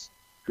sticks.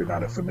 If you're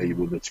not familiar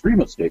with the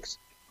Screamo sticks,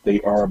 they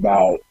are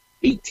about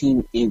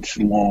 18-inch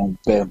long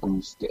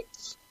bamboo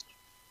sticks.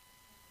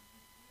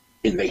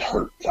 And they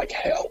hurt like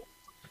hell.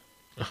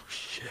 Oh,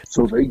 shit.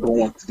 So they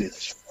go into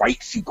this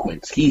fight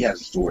sequence. He has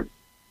a sword.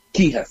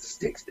 He has the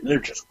sticks. And they're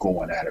just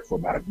going at it for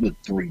about a good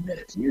 3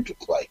 minutes. And you're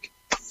just like,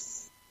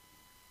 this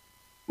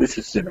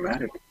is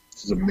cinematic.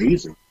 This is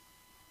amazing.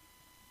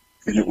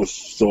 And it was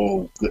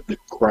so good. The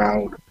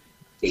crowd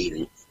ate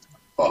it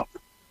up.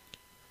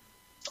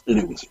 And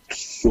it was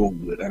so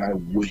good. And I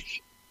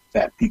wish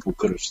that people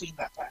could have seen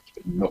that match.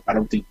 But no, I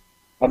don't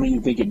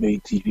even think it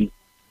made TV.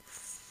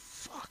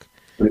 Fuck.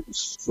 But it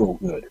was so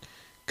good.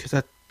 Because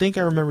I think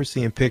I remember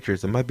seeing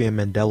pictures. It might be a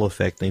Mandela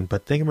effect thing,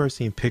 but I think I remember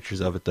seeing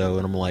pictures of it, though.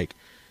 And I'm like,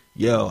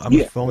 yo, I'm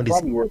following these.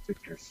 Probably were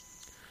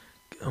pictures.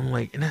 I'm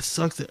like, and that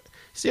sucks.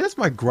 See, that's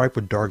my gripe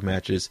with dark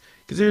matches.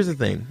 Because here's the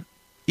thing.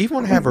 Even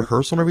when I have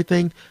rehearsal and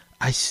everything,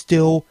 I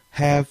still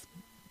have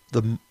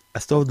the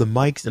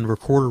mics and the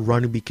recorder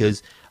running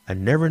because I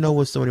never know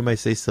when somebody might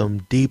say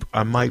something deep.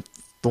 I might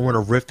throw in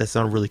a riff that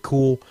sounded really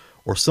cool,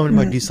 or somebody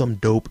might do something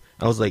dope.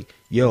 I was like,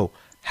 yo,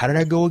 how did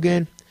I go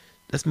again?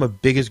 That's my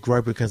biggest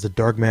gripe when it comes to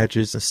dark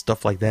matches and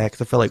stuff like that.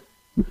 Because I feel like,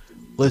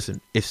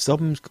 listen, if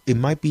it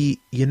might be,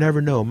 you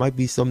never know. It might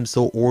be something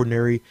so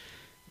ordinary,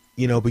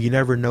 you know, but you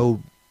never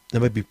know.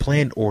 It might be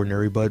planned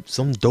ordinary, but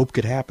something dope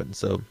could happen.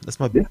 So that's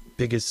my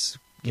biggest,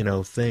 you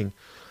know, thing.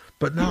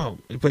 But no,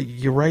 but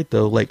you're right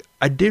though. Like,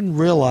 I didn't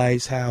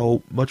realize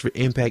how much of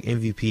an impact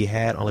MVP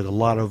had on like a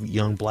lot of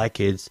young black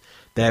kids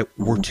that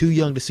were too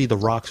young to see the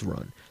Rocks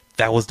run.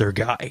 That was their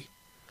guy.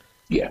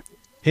 Yeah.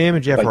 Him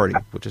and Jeff Hardy,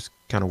 which is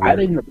kind of weird.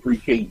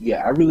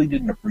 I really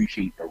didn't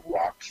appreciate the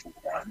Rock's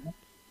run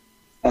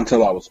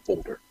until I was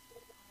older.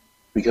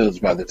 Because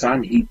by the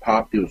time he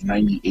popped, it was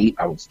 98,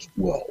 I was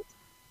 12.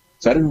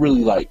 So I didn't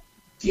really,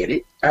 get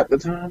it at the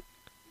time.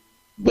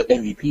 But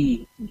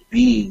MVP,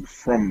 being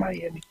from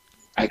Miami,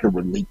 I could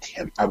relate to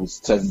him. I was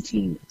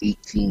 17,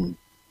 18,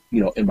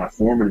 in my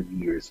formative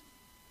years.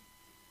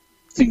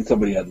 Seeing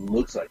somebody that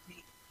looks like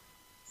me,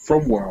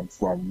 from where I'm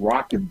from,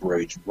 rocking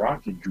braids,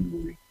 rocking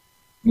jewelry,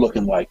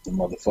 looking like the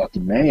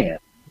motherfucking man.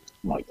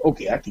 I'm like,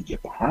 okay, I can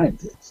get behind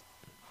this.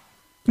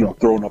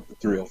 Throwing up the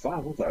 305, I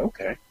was like,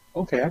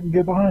 okay, I can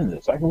get behind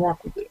this. I can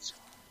rock with this.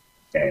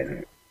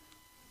 And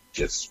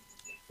just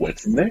went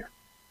from there.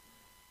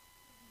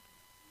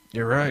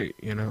 You're right,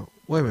 Wait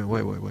a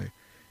minute.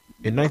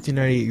 In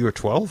 1998, you were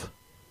 12?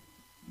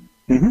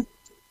 Mm-hmm.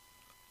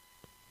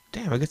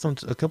 Damn, I guess I'm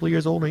a couple of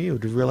years older than you.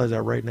 Just realize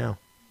that right now.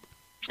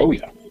 Oh,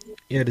 yeah.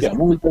 Yeah,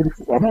 I'm only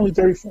 34. I'm only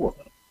 34.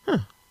 Huh.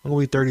 I'm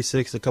going to be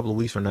 36 a couple of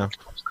weeks from now.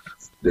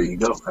 There you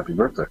go. Happy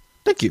birthday.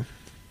 Thank you.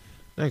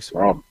 Thanks.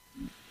 But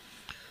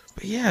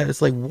yeah,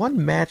 it's like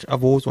one match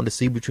I've always wanted to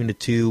see between the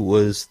two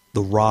was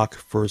The Rock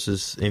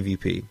versus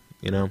MVP,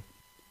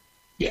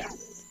 Yeah.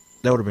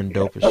 That would have been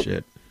dope as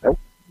shit.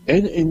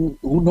 And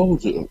who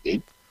knows?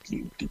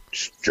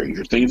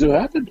 Stranger things have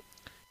happened.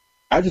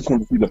 I just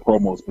want to see the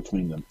promos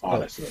between them,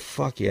 honestly. Oh,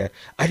 fuck yeah.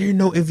 I didn't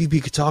know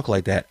MVP could talk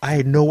like that. I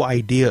had no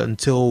idea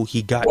until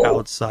he got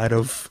outside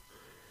of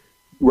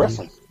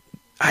wrestling.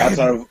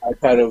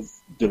 Outside of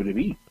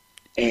WWE.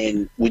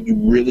 And when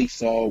you really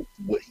saw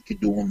what he could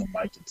do on the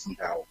mic and see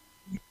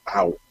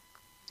how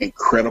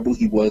incredible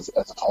he was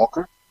as a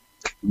talker,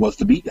 was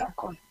the Beatdown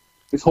Clan.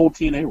 His whole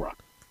TNA run.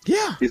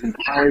 Yeah. His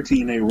entire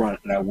TNA run.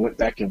 And I went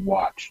back and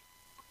watched.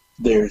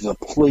 There's a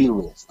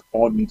playlist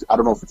on YouTube. I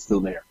don't know if it's still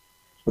there.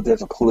 But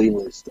there's a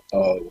playlist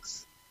of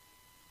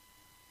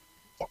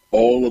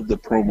all of the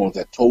promos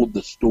that told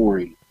the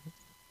story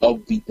of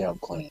Beatdown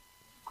Clan.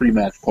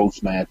 Pre-match,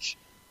 post-match,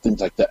 things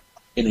like that.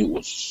 And it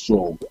was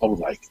so... I was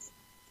like,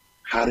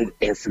 how did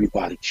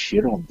everybody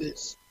shit on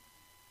this?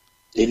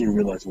 They didn't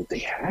realize what they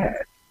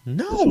had.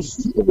 No. This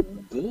was so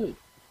good.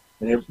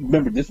 And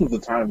remember, this was the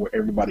time where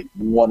everybody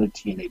wanted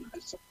TNA to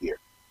disappear.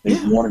 They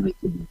wanted it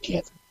to be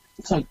canceled.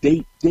 It's like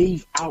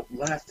they've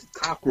outlasted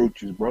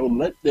cockroaches, bro.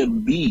 Let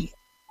them be.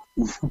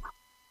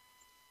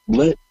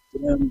 Let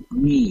them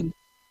be.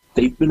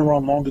 They've been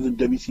around longer than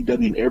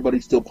WCW, and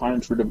everybody still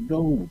pines for them.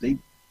 No,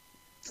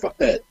 fuck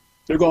that.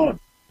 They're gone.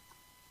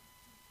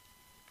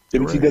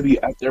 Right. WCW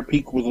at their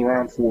peak was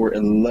around for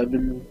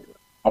 11,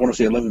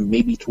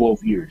 maybe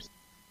 12 years.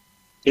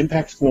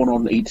 Impact's going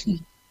on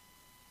 18.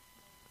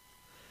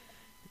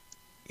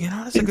 You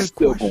know, that's a good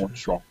still question. Going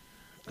strong.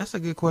 That's a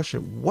good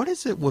question. What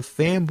is it with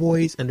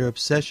fanboys and their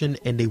obsession,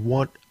 and they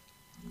want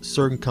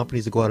certain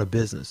companies to go out of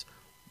business?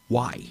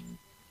 Why?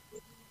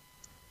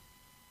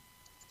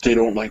 They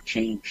don't like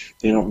change.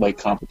 They don't like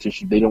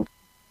competition. They don't,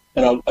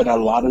 and a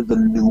lot of the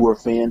newer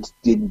fans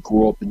didn't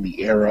grow up in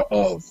the era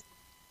of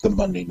the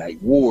Monday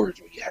Night Wars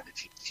where you had to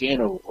change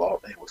channels. Oh,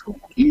 man, what's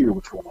going on here?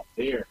 What's going on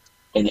there?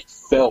 And it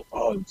felt,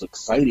 it was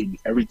exciting.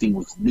 Everything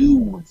was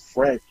new and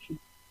fresh.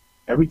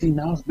 Everything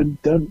now has been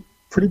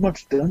pretty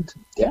much done to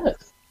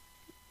death.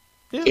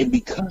 Yeah. And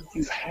because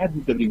you've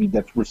had the WWE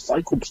that's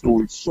recycled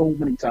stories so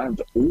many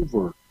times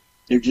over,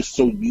 they're just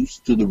so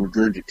used to the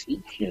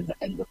regurgitation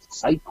and the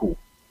cycle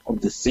of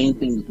the same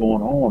things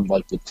going on,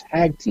 like the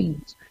tag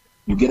teams.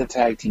 You get a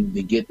tag team,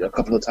 they get a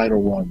couple of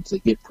title runs, they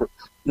get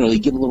they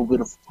get a little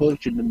bit of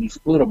push, and then you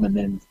split them, and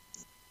then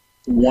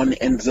one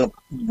ends up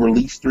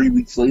released 3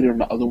 weeks later, and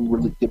the other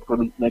one gets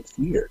released next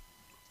year.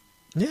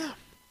 Yeah.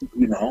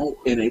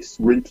 And it's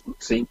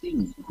same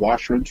thing,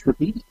 wash, rinse,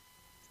 repeat.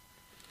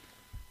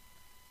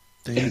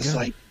 There you it's go.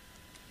 Like,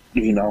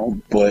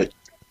 but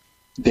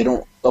they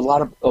don't. A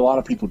lot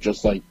of people,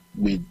 just like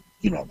with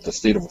the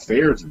state of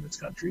affairs in this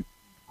country,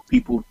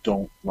 people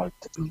don't like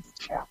to be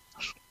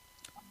challenged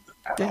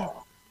at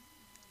all.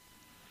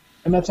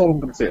 And that's all I'm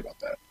going to say about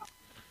that.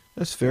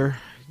 That's fair,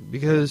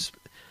 because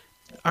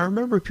I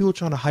remember people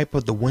trying to hype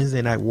up the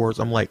Wednesday Night Wars.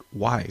 I'm like,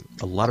 why?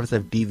 A lot of us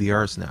have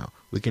DVRs now.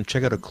 We can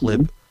check out a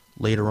clip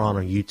later on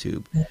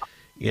YouTube.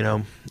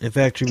 In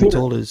fact, truth be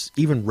told, is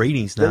even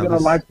ratings now. They're going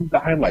to live tweet the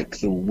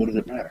highlights, so what does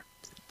it matter?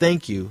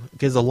 Thank you,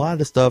 because a lot of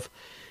the stuff.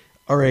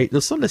 All right,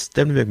 there's something that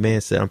Stephanie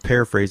McMahon said. I'm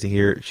paraphrasing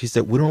here. She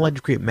said, "We don't like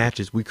to create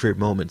matches; we create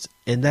moments,"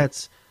 and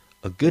that's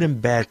a good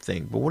and bad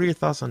thing. But what are your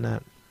thoughts on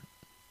that?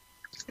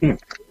 You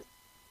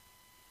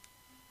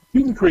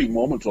can create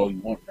moments all you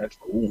want. That's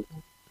cool.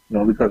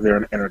 Because they're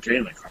an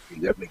entertainment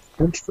company. That makes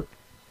sense for them.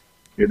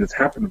 It just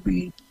happened to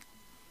be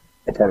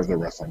a part of the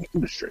wrestling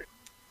industry.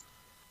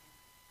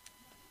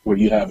 Where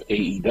you have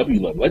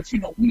AEW that lets you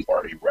know we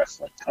are a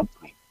wrestling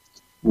company.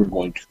 We're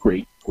going to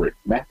create great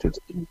matches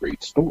and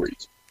great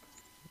stories.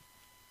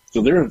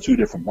 So they're in two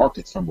different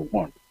markets, number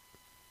one.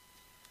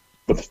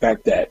 But the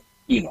fact that,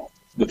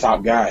 the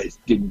top guys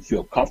didn't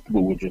feel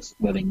comfortable with just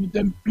letting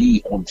them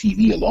be on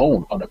TV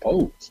alone,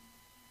 unopposed,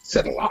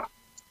 said a lot.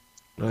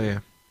 Oh, yeah.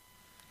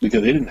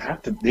 Because they did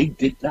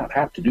not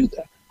have to do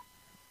that.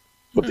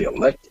 But they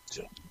elected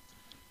to.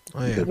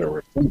 Oh, yeah. Because they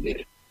were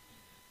intimidated.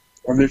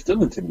 Or they're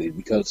still intimidated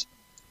because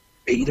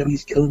AEW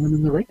is killing them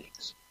in the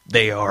ratings.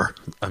 They are.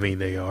 I mean,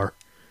 they are.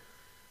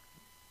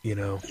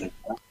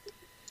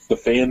 The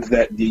fans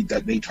that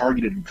they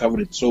targeted and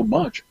coveted so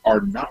much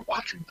are not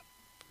watching them.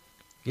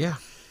 Yeah.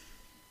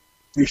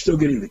 You're still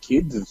getting the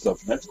kids and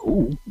stuff, and that's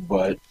cool,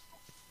 but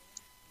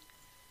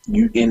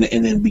and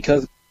then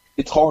because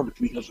it's hard,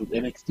 because with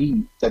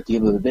NXT, at the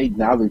end of the day,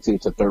 now they say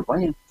it's a third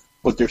brand,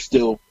 but they're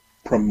still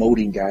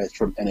promoting guys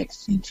from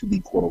NXT to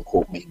the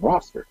quote-unquote main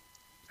roster.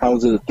 How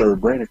is it a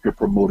third brand if you're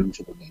promoting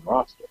to the main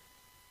roster?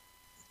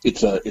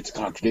 It's a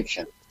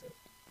contradiction.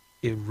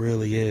 It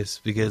really is,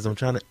 because I'm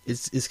trying to.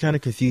 It's kind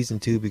of confusing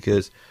too,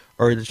 because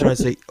they're trying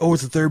to say, "Oh,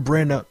 it's a third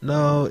brand now."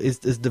 No, it's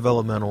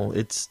developmental.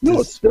 It's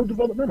still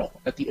developmental.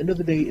 At the end of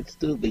the day,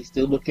 they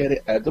still look at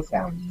it as a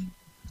farm.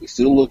 They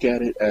still look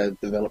at it as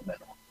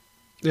developmental.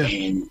 Yeah.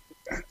 And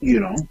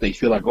they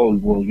feel like, oh,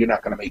 well, you're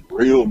not going to make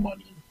real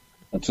money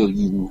until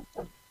you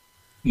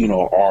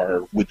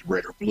are with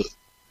red or blue.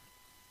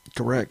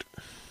 Correct.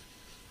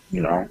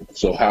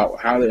 So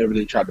however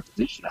they try to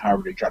position it,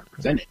 however they try to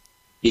present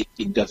it,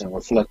 it doesn't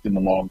reflect in the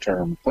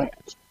long-term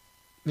plans.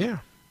 Yeah.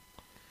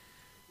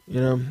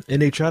 And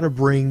they try to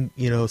bring,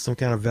 some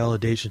kind of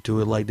validation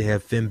to it, like they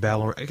have Finn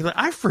Balor. 'Cause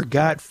I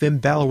forgot Finn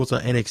Balor was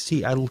on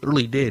NXT. I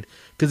literally did.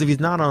 Because if he's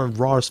not on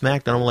Raw or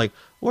SmackDown, I'm like,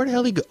 where the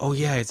hell he go? Oh,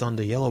 yeah, it's on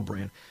the yellow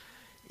brand.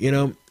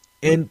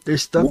 And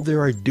there's stuff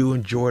there I do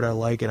enjoy it, I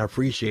like, and I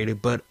appreciate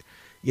it. But,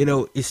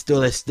 it's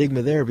still that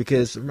stigma there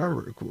because,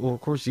 remember, well,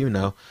 of course,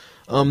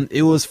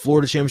 it was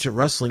Florida Championship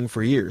Wrestling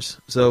for years.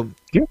 So,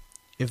 yeah.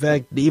 In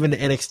fact, even the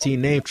NXT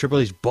name, Triple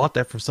H bought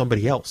that from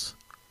somebody else.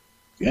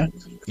 Yeah.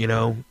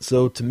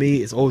 So to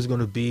me, it's always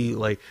going to be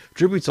like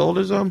Triple H told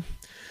us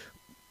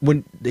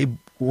when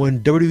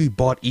WWE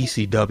bought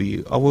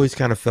ECW, I always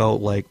kind of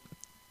felt like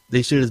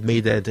they should have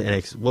made that into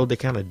NXT. Well, they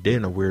kind of did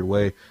in a weird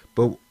way,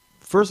 but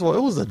first of all,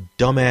 it was a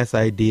dumbass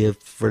idea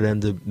for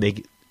them to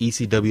make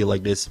ECW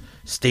like this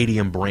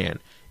stadium brand.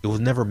 It was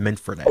never meant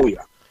for that. Oh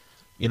yeah.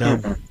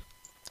 Mm-hmm.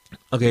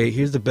 Okay,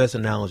 here's the best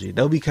analogy.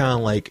 That would be kind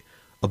of like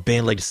a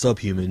band like the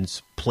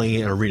Subhumans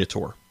playing an arena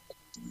tour.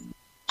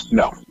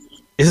 No.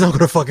 It's not going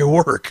to fucking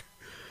work.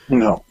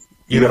 No.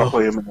 You got to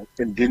play them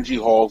in dingy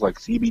halls like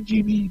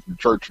CBGBs and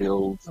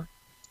Churchills. And,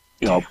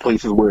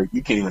 places where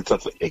you can't even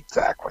touch it.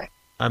 Exactly.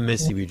 I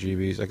miss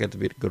CBGBs. I got to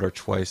go there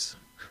twice.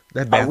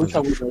 I wish I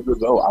was able to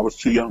go. I was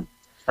too young.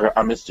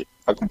 I missed it.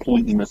 I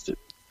completely missed it.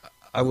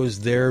 I was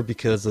there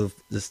because of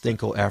this thing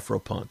called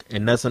Afropunk.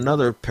 And that's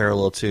another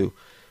parallel, too.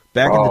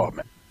 Because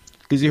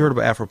you heard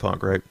about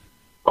Afropunk, right?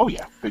 Oh,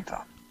 yeah. Big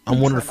time. I'm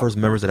one of the first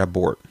members of that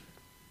board.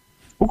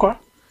 Okay.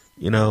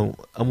 I'm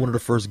one of the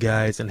first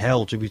guys, and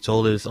hell, to be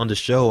told is on the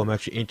show, I'm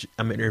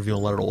interviewing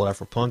a lot of the old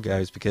Afro-Punk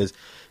guys because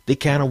they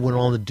kind of went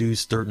on to do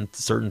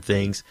certain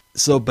things.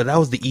 So, but that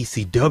was the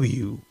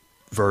ECW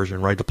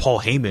version, right? The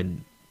Paul Heyman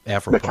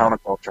Afro-Punk. The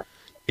counterculture.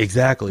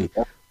 Exactly.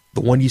 Yeah.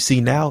 The one you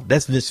see now,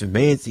 that's Vince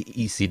McMahon's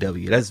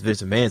ECW. That's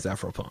Vince McMahon's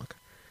Afro-Punk.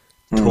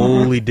 Mm-hmm.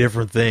 Totally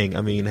different thing.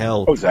 I mean,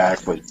 hell.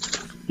 Exactly.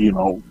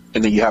 And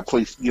then you have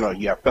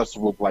you have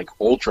festivals like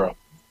Ultra,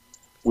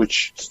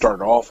 which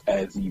started off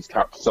as these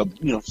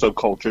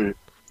subculture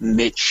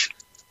niche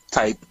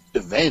type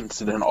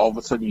events, and then all of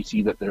a sudden you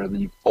see that there are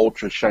these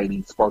ultra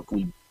shiny,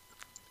 sparkly,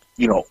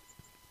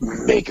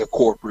 mega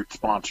corporate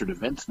sponsored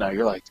events. Now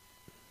you're like,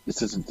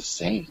 this isn't the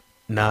same.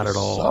 Not at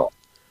all.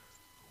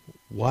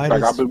 Why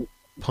does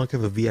Punk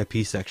have a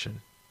VIP section?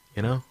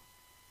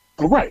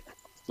 Right.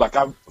 Like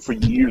for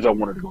years I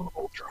wanted to go to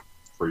Ultra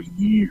for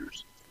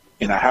years,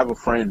 and I have a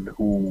friend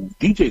who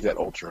DJs at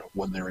Ultra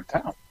when they're in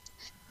town.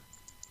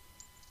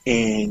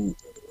 And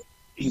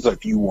he's like,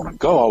 do you want to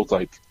go? I was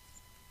like,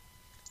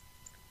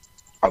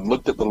 I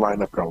looked at the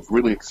lineup and I was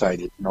really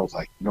excited. And I was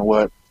like, you know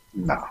what?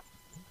 Nah.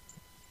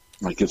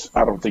 Like,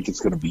 I don't think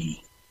it's going to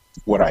be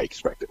what I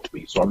expect it to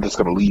be. So I'm just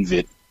going to leave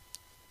it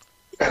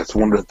as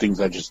one of the things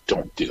I just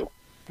don't do.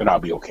 And I'll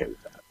be okay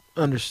with that.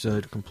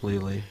 Understood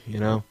completely,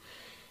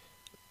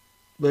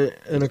 But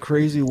in a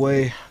crazy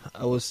way,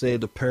 I would say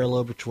the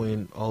parallel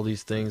between all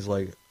these things,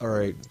 like, all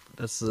right,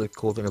 that's the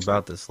cool thing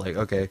about this. Like,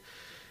 okay,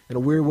 in a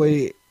weird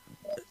way,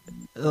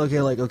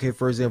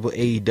 for example,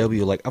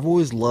 AEW, like, I've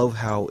always loved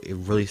how it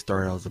really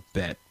started out as a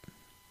bet.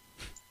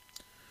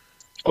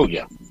 Oh,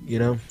 yeah.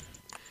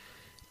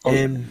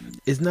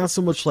 And it's not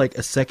so much like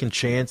a second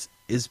chance.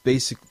 It's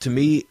to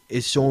me,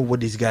 it's showing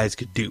what these guys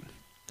could do.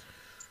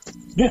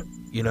 Yeah.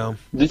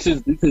 This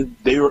is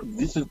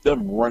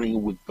them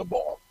running with the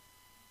ball.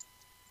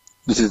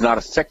 This is not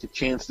a second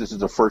chance. This is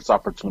the first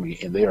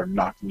opportunity, and they are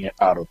knocking it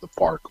out of the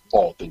park,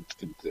 all things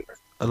considered.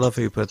 I love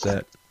how you put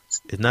that.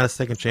 It's not a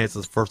second chance,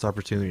 it's the first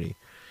opportunity.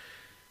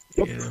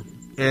 Yep.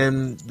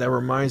 And that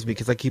reminds me,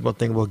 because I keep on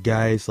thinking about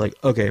guys like,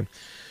 okay,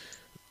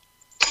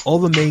 all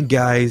the main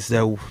guys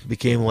that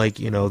became like,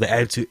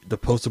 the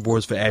poster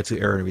boards for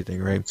Attitude Era and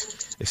everything, right?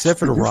 Except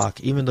for The Rock,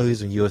 even though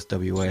he's in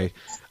USWA.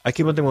 I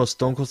keep on thinking about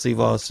Stone Cold Steve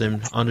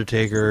Austin,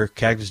 Undertaker,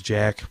 Cactus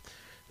Jack.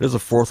 There's a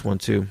fourth one,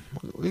 too.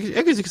 I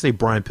guess you could say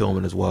Brian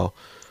Pillman as well.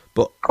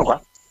 But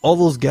all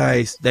those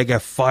guys that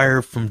got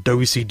fired from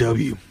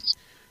WCW,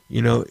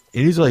 and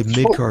these are like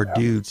mid-card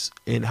dudes,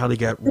 and how they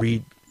got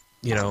they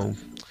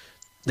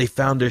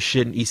found their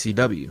shit in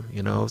ECW,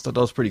 I thought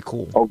that was pretty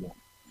cool.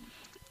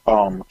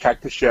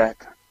 Cactus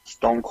Jack,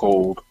 Stone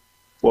Cold,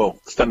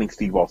 Stunning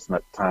Steve Austin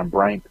at the time,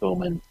 Brian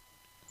Pillman,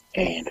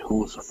 and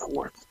who was the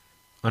fourth?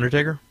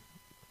 Undertaker?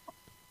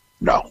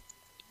 No.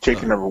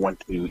 Taker never went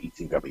to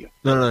ECW.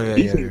 No,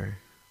 yeah.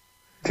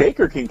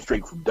 Taker came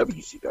straight from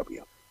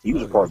WCW. He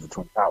was a part of the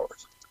Twin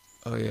Towers.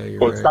 Oh, yeah, you're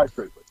right.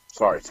 Skyscraper.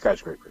 Sorry,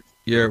 Skyscraper.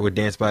 You're with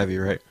Dan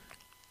Spivey, right?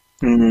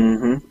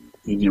 Mm-hmm.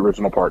 He's the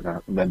original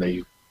partner, and then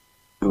they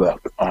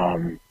left.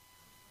 God,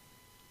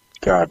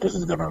 this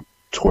is gonna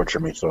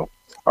torture me. So,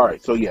 all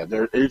right. So yeah,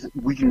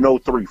 we know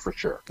 3 for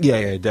sure.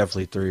 Yeah,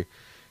 definitely 3.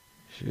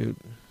 Shoot,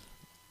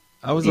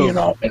 I was. You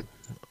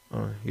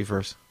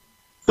first.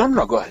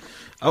 No, go ahead.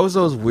 I was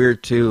always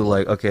weird too.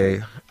 Like,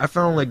 okay, I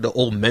found like the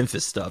old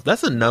Memphis stuff.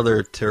 That's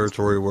another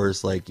territory where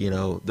it's like,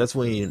 that's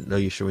when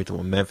you show me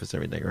to Memphis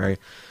and everything, right?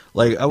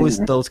 Like, I always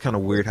thought it was kind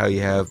of weird how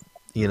you have,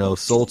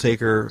 Soul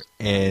Taker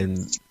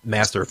and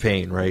Master of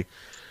Pain, right?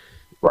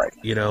 Right.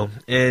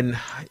 And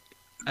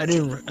I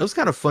didn't. It was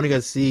kind of funny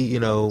to see,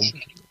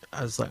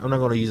 I was like, I'm not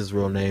going to use his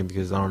real name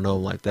because I don't know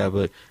him like that,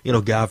 but, you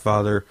know,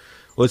 Godfather,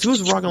 was he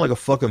was rocking like a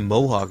fucking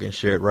mohawk and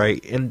shit,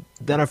 right? And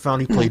then I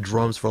found he played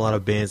drums for a lot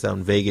of bands out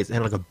in Vegas and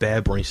had like a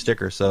Bad Brain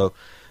sticker, so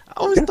I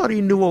always thought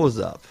he knew what was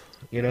up,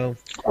 you know?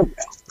 Oh,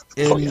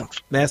 yeah. In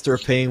Master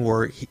of Pain,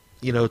 where,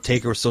 you know,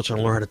 Taker was still trying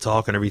to learn how to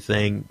talk and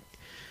everything,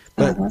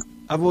 but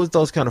I've always thought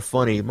it was kind of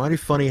funny. It might be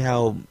funny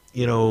how,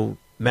 you know,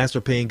 Master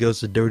of Pain goes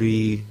to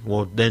WWE,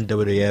 well, then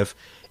WWF,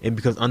 and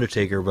becomes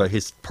Undertaker, but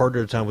his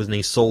partner at the time was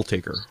named Soul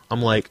Taker.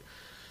 I'm like,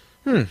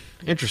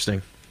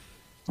 interesting.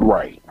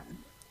 Right.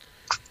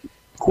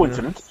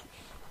 Coincidence.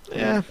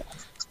 Yeah.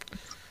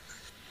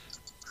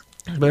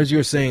 But as you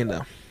were saying,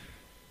 though.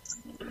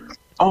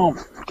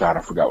 God,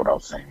 I forgot what I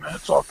was saying, man.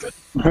 It's all good.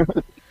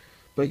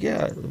 But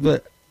yeah,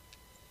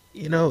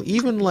 you know,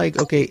 even like,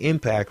 okay,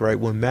 Impact, right?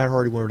 When Matt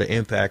Hardy went over to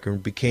Impact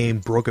and became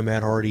Broken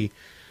Matt Hardy,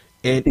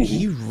 and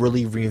he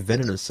really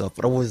reinvented himself.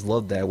 But I always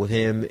loved that with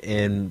him,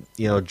 and,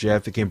 you know,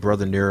 Jeff became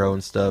Brother Nero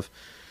and stuff.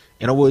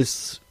 And I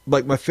was,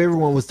 like, my favorite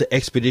one was the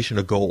Expedition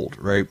of Gold,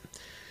 right?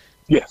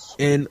 Yes.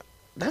 And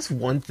that's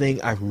one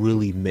thing I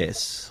really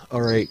miss,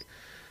 all right?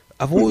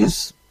 I've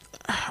always,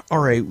 all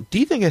right, do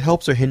you think it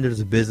helps or hinders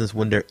the business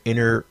when they're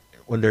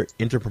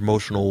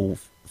interpromotional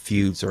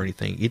feuds or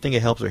anything? You think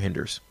it helps or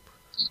hinders?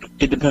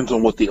 It depends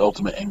on what the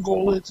ultimate end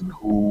goal is and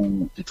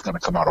who it's going to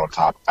come out on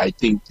top. I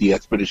think the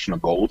Expedition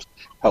of Gold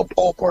helped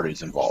all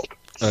parties involved.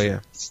 Oh,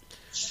 yeah.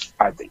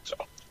 I think so.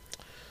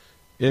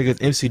 Yeah, because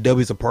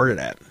MCW's a part of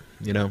that,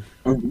 you know?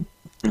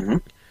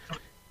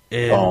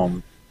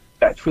 And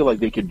I feel like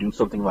they could do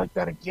something like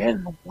that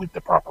again with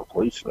the proper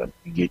placement.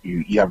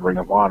 You have Ring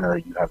of Honor,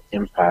 you have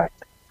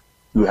Impact,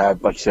 you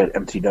have, like you said,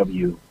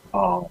 MTW,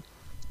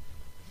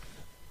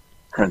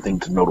 trying to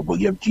think of notable.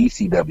 You have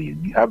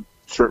GCW, you have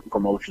certain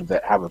promotions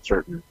that have a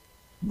certain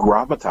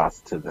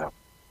gravitas to them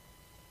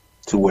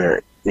to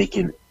where they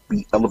can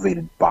be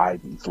elevated by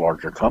these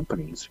larger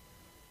companies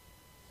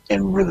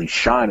and really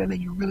shine, and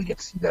then you really get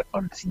to see that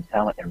unseen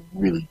talent and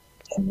really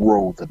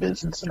grow the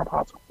business in a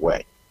positive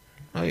way.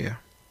 Oh, yeah.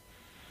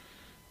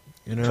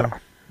 You know,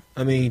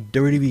 I mean,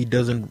 WWE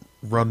doesn't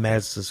run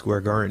Madison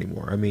Square Garden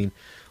anymore. I mean,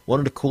 one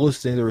of the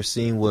coolest things I were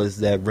seeing was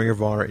that Ring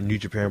of Honor and New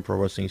Japan Pro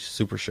Wrestling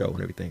Super Show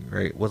and everything,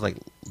 right? It was like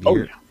weird.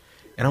 Oh, yeah.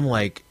 And I'm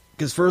like,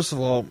 because first of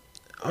all,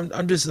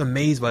 I'm just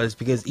amazed by this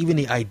because even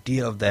the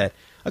idea of that,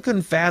 I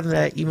couldn't fathom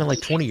that even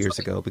like 20 years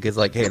ago because,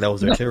 like, hey, that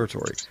was their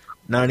territory.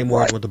 Not anymore.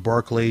 Right. I went to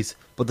Barclays,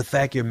 but the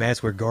fact you're Madison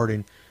Square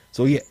Garden.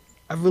 So, yeah,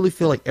 I really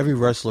feel like every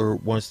wrestler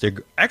wants their,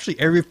 actually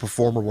every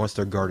performer wants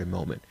their Garden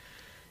moment.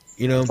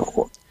 You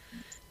know?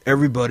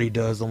 Everybody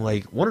does. I'm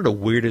like, one of the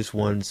weirdest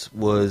ones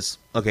was,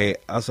 okay,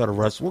 outside of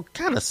wrestling, well,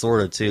 kind of,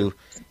 sort of, too.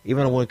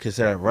 Even I wouldn't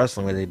consider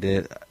wrestling what they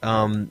did.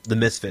 The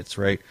Misfits,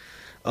 right?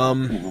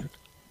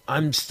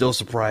 I'm still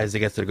surprised they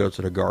get to go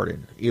to the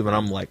Garden. Even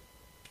I'm like,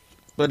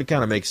 but it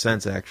kind of makes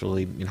sense,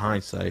 actually, in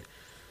hindsight.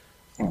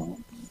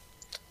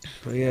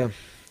 But, yeah.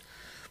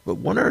 But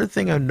one other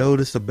thing I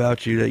noticed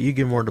about you, that you're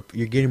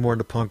getting more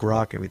into punk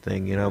rock and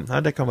everything, you know.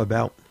 How'd that come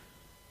about?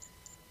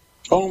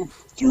 Through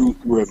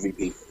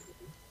MVP.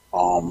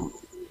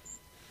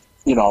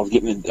 You know,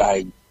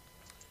 I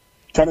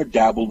kind of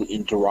dabbled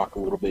into rock a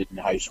little bit in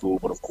high school,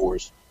 but of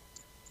course,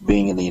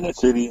 being in the inner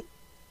city,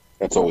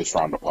 that's always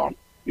frowned upon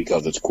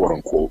because it's quote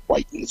unquote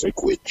white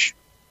music, which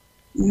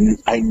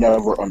I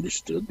never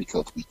understood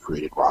because we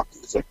created rock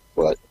music,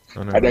 but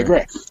I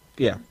digress.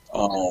 Yeah.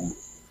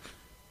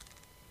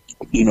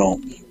 You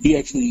know, he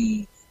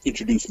actually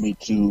introduced me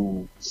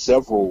to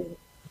several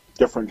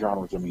different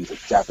genres of music,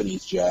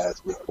 Japanese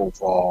jazz with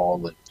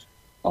Oval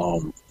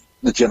and,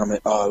 the gentleman,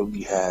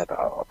 we had,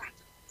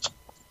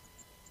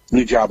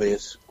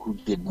 Nujabes, who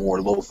did more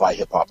lo-fi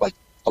hip-hop. Like,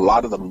 a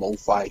lot of the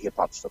lo-fi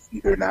hip-hop stuff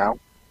you hear now,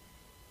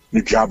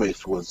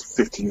 Nujabes was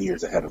 15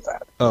 years ahead of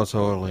that. Oh,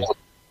 totally.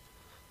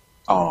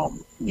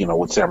 You know,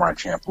 with Samurai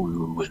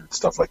Champloo and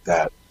stuff like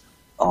that.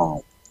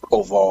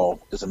 Oval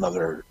is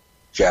another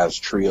jazz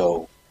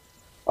trio,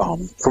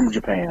 from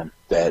Japan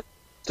that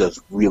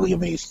does really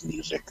amazing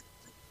music.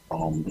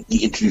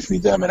 He introduced me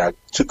to them, and I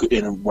took it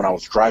in when I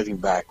was driving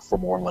back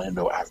from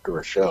Orlando after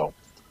a show.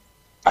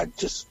 I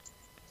just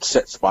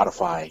set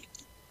Spotify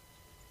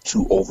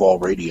to Oval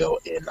Radio,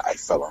 and I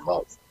fell in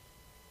love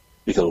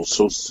because it was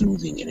so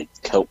soothing, and it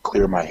helped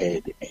clear my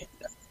head, and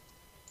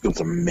it was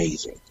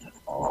amazing.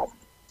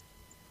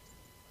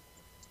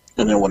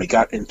 And then when it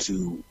got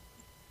into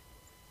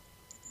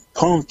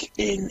punk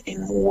and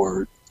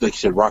more, like you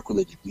said,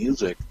 rock-related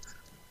music,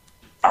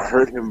 I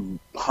heard him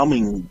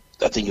humming.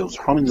 I think it was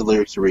humming the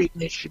lyrics to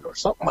Reignition or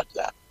something like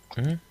that.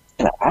 And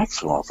I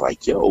asked him, I was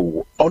like,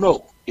 yo, oh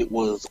no, it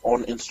was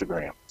on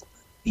Instagram.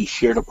 He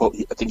shared I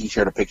think he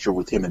shared a picture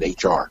with him in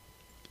HR.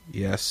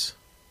 Yes.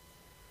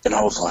 And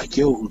I was like,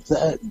 yo, who's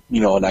that?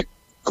 You know, and I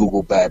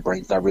Googled Bad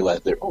Brains and I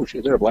realized they're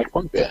a black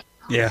punk band.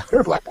 Yeah.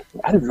 They're a black punk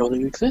band. I didn't know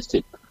they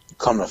existed.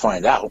 Come to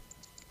find out,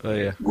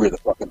 we're the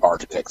fucking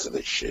architects of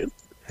this shit.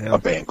 Hell. A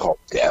band called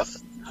Death.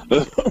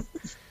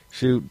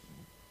 Shoot.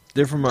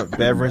 They're from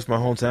Bad Brains, my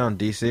hometown,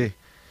 D.C.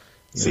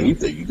 See,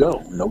 there you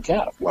go. No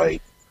cap.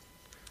 Like,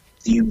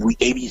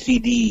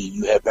 ABCD,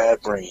 you had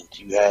Bad Brains,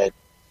 you had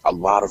a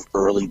lot of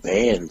early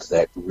bands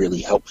that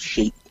really helped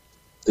shape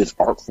this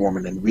art form,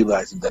 and then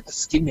realizing that the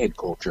skinhead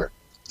culture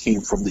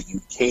came from the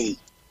UK,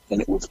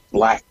 and it was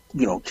black,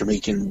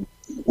 Jamaican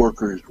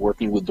workers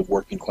working with the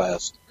working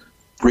class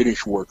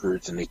British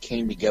workers, and they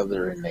came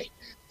together and they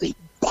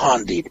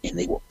bonded and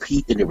they were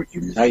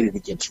united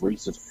against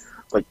racism.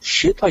 Like,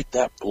 shit like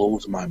that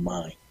blows my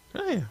mind.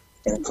 Oh, yeah.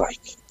 And it's like,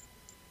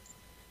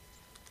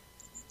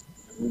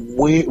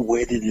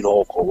 where did it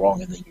all go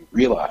wrong? And then you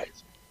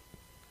realize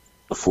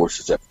the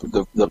forces that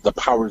the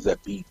powers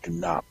that be do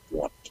not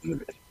want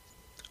unity.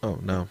 Oh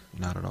no,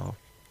 not at all.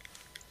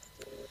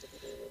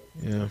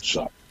 Yeah.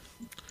 So.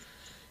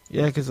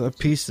 Yeah, because I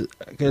pieced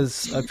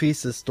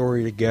the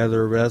story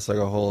together, but that's like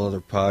a whole other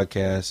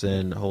podcast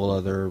and a whole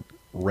other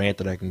rant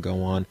that I can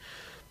go on.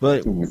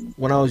 But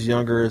when I was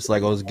younger, it's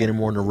like I was getting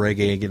more into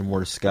reggae and getting more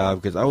into ska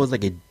because I was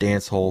like a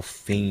dance hall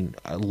fiend.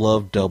 I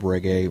love dub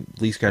reggae.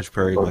 Lee Scratch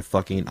Perry, my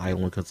fucking idol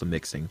when it comes to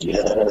mixing.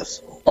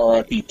 Yes.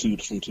 R.I.P.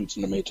 Toots from Toots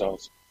and the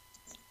Maytals.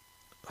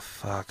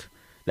 Fuck.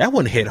 That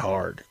one hit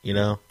hard, Dude.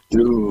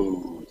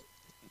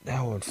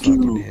 That one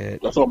fucking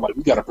hit. That's all I'm like,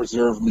 we gotta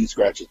preserve Lee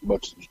Scratch as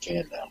much as we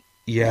can now.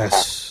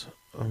 Yes.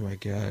 Oh my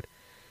god.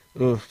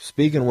 Ugh.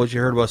 Speaking of what,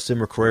 you heard about Sid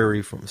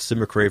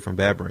McRae from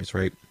Bad Brains,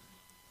 right?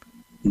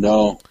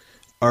 No.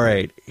 All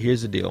right,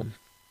 here's the deal.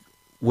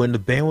 When the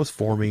band was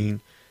forming,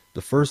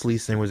 the first lead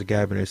singer was a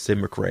guy named Sid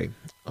McRae.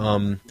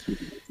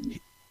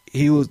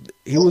 He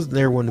was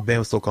there when the band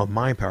was still called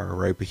Mind Power,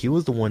 right? But he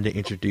was the one that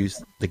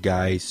introduced the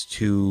guys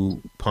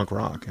to punk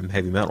rock and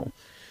heavy metal.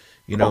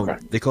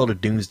 They called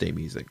it doomsday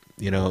music.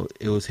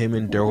 It was him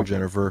and Daryl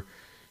Jennifer,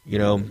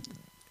 and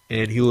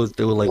they would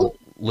like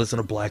listen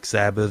to Black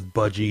Sabbath,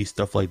 Budgie,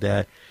 stuff like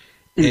that.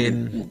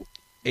 And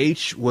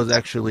H was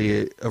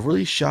actually a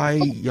really shy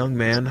young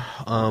man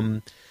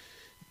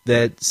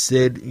that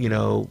Sid,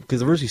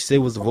 because originally Sid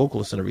was the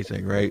vocalist and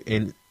everything, right?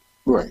 And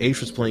H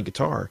was playing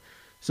guitar.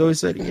 So he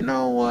said, you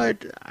know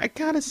what, I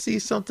kind of see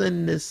something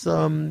in this,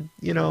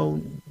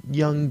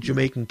 young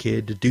Jamaican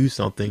kid to do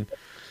something,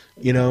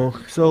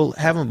 so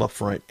have him up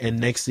front. And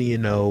next thing you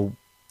know,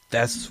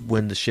 that's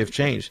when the shift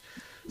changed.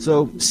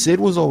 So Sid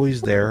was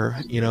always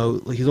there,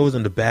 he's always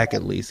in the back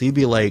at least. He'd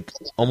be like,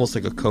 almost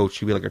like a coach,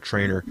 he'd be like a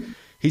trainer.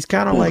 He's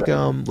kind of like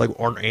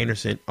Arn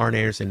Anderson. Arn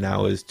Anderson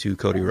now is to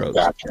Cody Rhodes.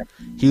 Gotcha.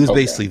 He was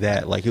basically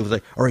that. Like, he was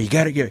like, all right, you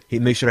got to get. He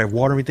make sure I have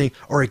water and everything.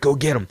 All right, go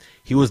get him.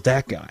 He was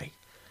that guy.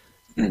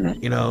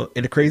 And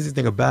the crazy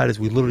thing about it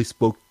is we literally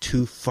spoke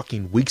 2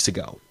 fucking weeks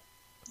ago.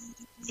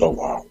 Oh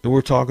wow. And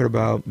we're talking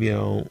about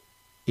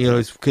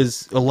it's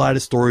because a lot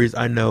of stories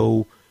I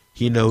know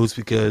he knows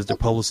because they're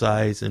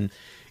publicized, and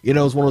it's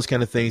one of those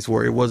kind of things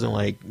where it wasn't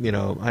like I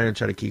didn't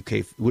try to keep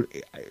it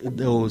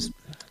was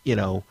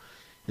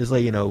it's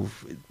like,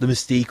 the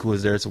mystique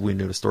was there, so we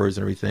knew the stories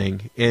and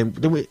everything. And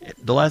then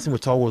the last thing we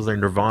talked was like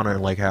Nirvana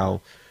and like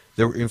how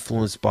they were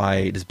influenced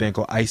by this band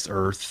called Iced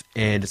Earth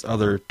and this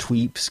other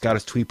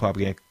Scottish tweet pop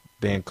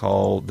band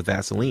called the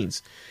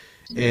Vaselines.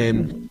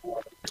 And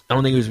I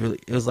don't think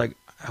it was like,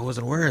 I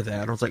wasn't aware of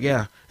that. I was like,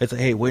 yeah. It's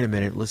like, hey, wait a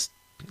minute, let's,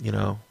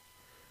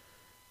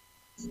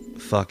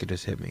 fuck, it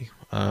just hit me.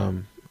 I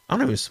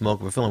don't even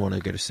smoke, but I feel like I want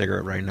to get a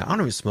cigarette right now. I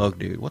don't even smoke,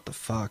 dude. What the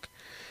fuck?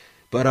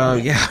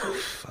 But, yeah,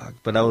 fuck.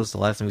 But that was the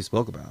last thing we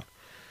spoke about.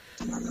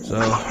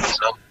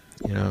 So,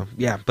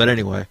 yeah, but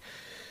anyway.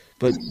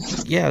 But,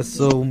 yeah,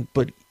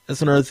 but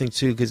that's another thing,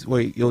 too, because,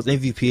 wait, it was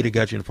MVP that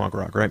got you into punk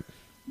rock, right?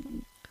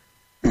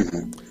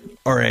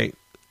 All right.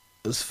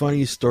 It's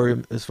funny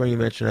story. It's funny you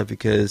mention that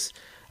because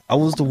I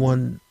was the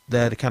one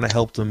that kind of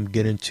helped him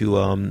get into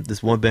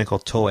this one band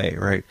called Toei,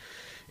 right?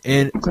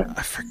 And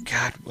I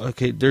forgot.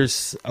 Okay,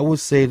 I would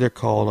say they're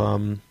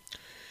called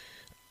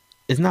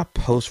it's not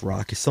post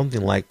rock, it's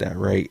something like that,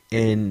 right?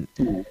 And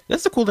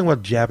that's the cool thing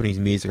about Japanese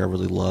music I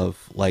really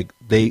love. Like,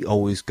 they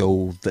always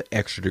go the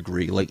extra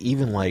degree. Like,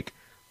 even like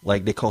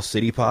they call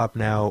city pop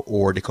now,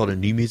 or they called it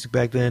new music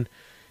back then.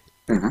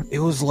 It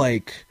was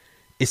like,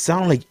 it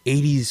sounded like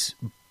 80s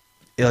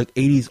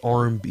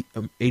R&B,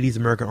 80s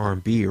American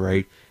R&B,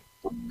 right?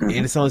 And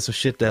it sounded like some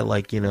shit that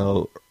like,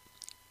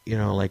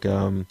 like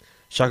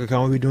Shaka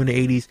Khan would be doing in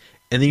the 80s.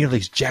 And then you have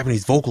like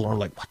Japanese vocal, and I'm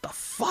like, what the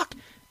fuck?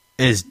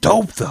 And it's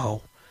dope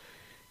though.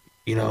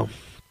 And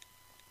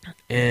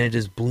it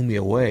just blew me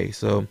away.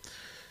 So, and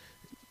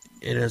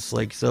it's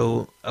like,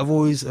 so I've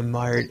always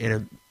admired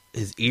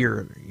his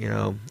ear,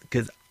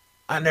 because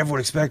I never would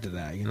have expected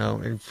that,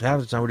 and half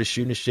the time we're just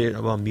shooting the shit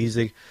about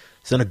music,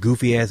 send a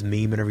goofy ass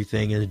meme and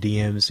everything in the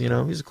DMs,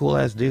 he's a cool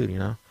ass dude,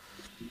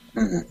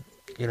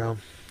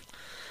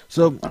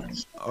 So,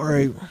 all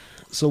right.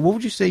 So what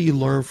would you say you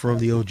learned from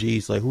the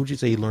OGs? Like, who would you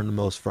say you learned the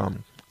most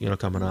from,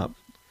 coming up?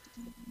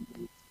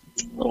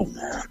 Oh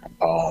man.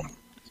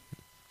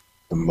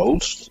 The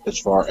most as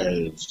far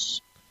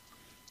as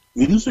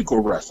music or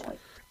wrestling?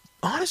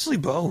 Honestly,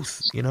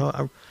 both.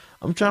 I'm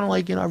trying to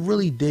like, I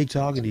really dig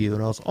talking to you,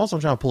 and also I'm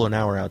trying to pull an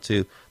hour out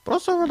too. But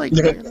also we're like,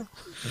 shit.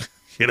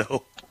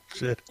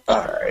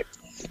 All right.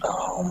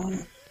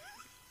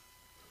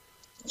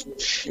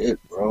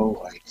 Shit, bro.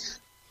 Like,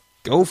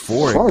 Go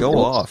for it. Go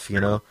off, you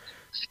know.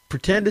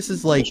 Pretend this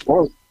is like,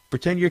 All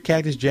pretend you're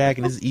Cactus Jack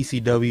and this is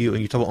ECW and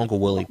you're talking about Uncle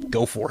Willie.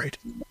 Go for it.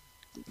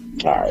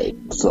 right.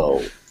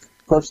 So,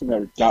 person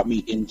that got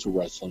me into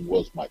wrestling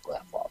was my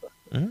grandfather.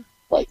 Mhm.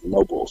 Like,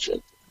 no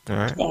bullshit. All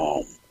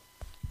right.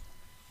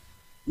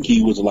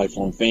 He was a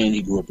lifelong fan.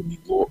 He grew up in New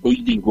York. Well,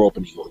 he didn't grow up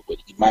in New York, but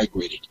he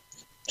migrated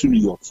to New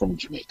York from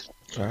Jamaica.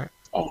 All right.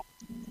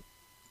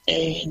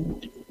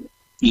 And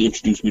he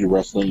introduced me to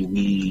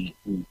wrestling.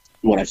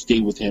 When I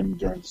stayed with him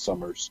during the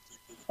summers,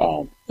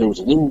 there was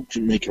a little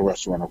Jamaican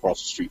restaurant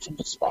across the street from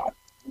the spot.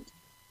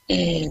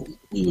 And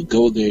we would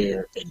go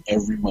there, and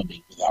every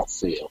Monday, without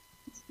fail,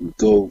 we would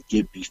go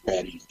get beef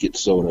patties, get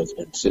sodas,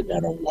 and sit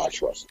down and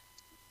watch wrestling.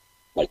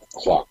 Like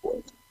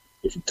clockwork.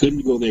 If he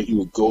couldn't go there, he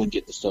would go and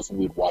get the stuff, and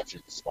we would watch it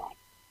at the spot.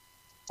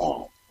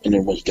 And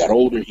then when he got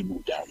older, he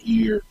moved down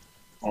here.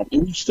 And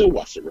we still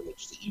watched it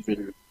religiously,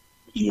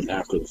 even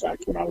after the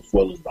fact, when I was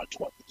well in my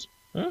 20s.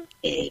 Huh?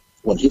 And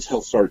when his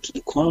health started to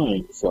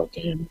decline,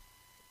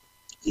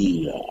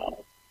 he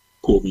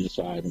pulled me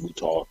aside and we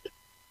talked.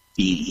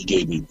 He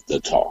gave me the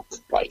talk.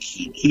 Like,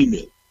 he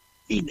knew.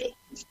 He knew.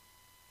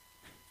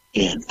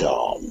 And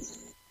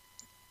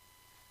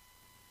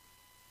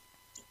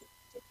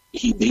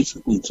he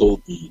basically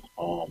told me,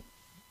 I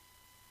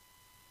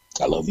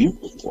love you,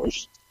 of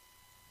course,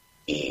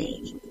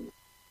 and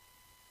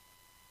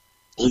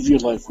live your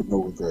life with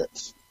no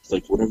regrets. It's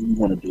like, whatever you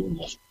want to do in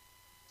life,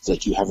 it's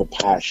like you have a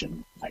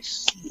passion. I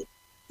see it.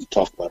 You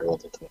talk about it all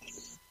the time.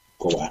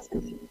 Go after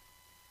it.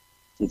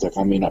 It's like,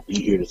 I may not be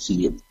here to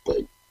see it, but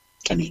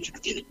I need you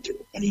to get it done.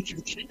 I need you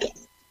to get it done.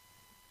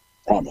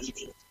 Promise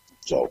me.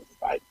 So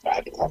I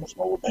had to promise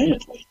my old man,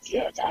 like,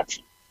 yeah, I got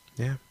you.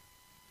 Yeah.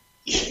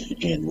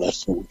 And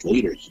less than a week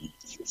later, he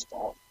was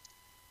gone.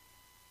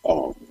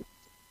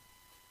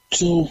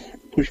 So,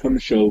 push on the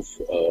shove.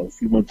 A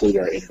few months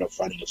later, I ended up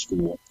finding a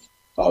school.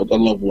 A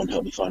loved one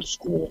helped me find a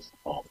school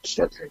to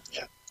start training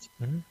at.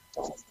 Mm-hmm.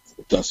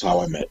 That's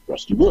how I met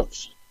Rusty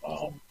Brooks.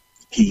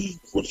 He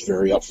was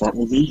very upfront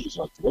with me. He's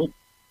like, look,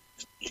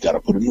 you got to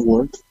put in the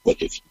work,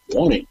 but if you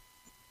want it,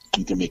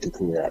 you can make a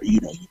career out. You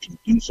can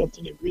do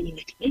something and really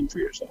make a name for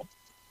yourself.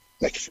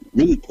 Like, if you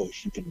really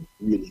push, you can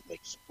really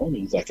make some money.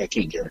 He's like, I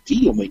can't guarantee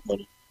you'll make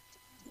money,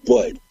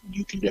 but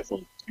you can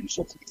definitely do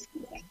something if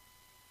you want.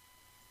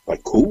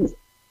 Like, cool.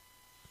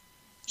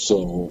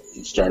 So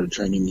he started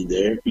training me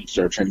there. He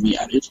started training me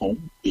at his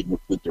home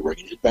with the ring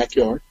in his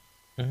backyard.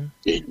 Mm-hmm.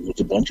 It was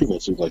a bunch of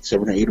us. It was like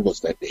 7 or 8 of us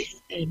that day.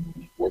 And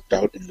we worked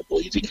out in the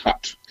blazing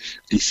hot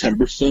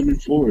December sun in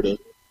Florida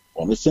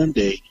on a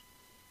Sunday.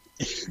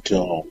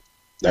 And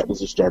that was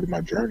the start of my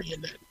journey.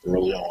 And then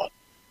early on,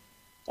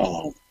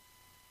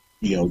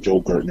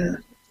 Joe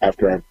Gertner,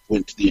 after I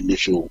went to the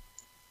initial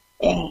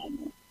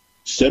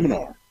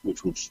seminar,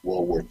 which was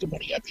well worth the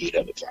money I paid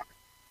at the time.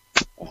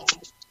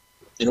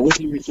 And it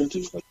wasn't even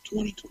expensive. It was like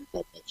 $20, $25,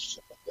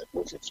 something like that. It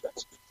wasn't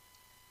expensive.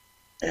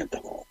 And,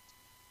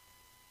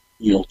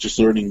 just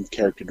learning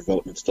character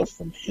development stuff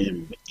from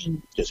him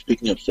and just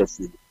picking up stuff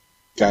from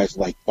guys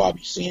like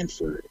Bobby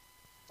Sanford,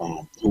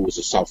 who was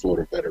a South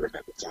Florida veteran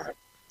at the time.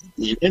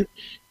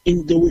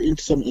 And there were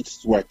some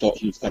instances where I thought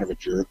he was kind of a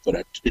jerk,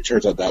 but it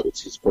turns out that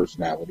was his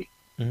personality.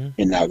 Mm-hmm.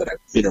 And now that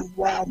I've been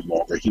around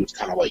longer, he was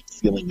kind of like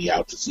feeling me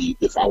out to see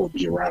if I would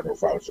be around or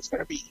if I was just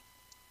going to be,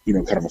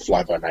 kind of a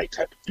fly-by-night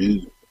type of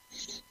dude.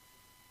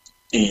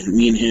 And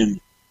me and him,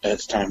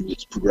 as time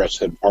has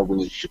progressed, our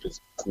relationship has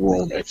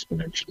grown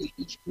exponentially.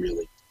 He's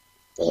really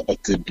a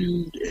good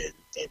dude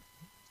and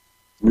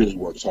really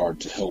works hard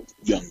to help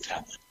young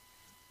talent.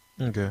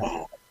 Okay.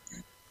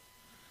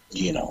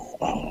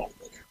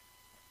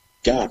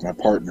 God, my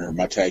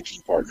tag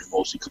team partner,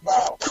 Mosi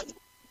Kamal,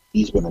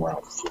 he's been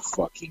around for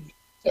fucking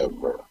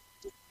ever.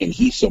 And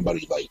he's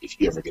somebody, like, if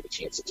you ever get a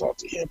chance to talk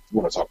to him, you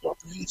want to talk about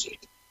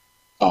music,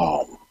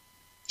 what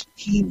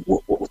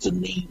was the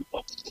name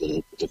of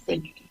the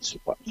venue he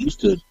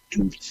used to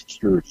do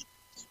security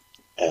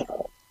at?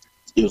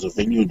 It was a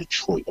venue in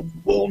Detroit, a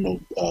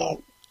well-known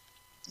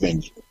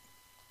venue.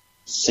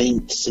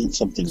 St.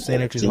 something.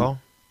 St. Andrews Hall?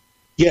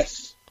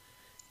 Yes.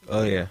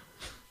 Oh, yeah.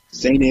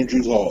 St.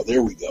 Andrews Hall.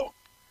 There we go.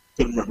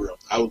 Couldn't remember.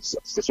 For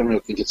some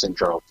reason I think it's St.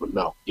 Charles, but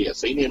no. Yeah,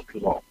 St.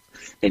 Andrews Hall.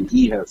 And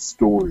he has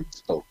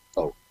stories of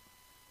the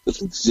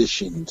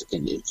musicians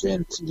and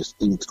events and just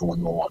things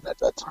going on at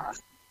that time.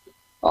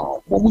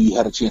 When we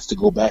had a chance to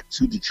go back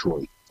to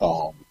Detroit,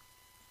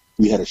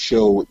 we had a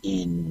show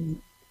in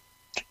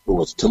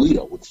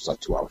Toledo, which was like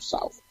 2 hours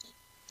south.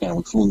 And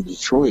we flew into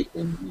Detroit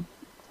and we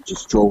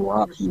just drove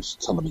around and he was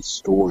telling me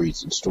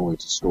stories and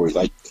stories and stories.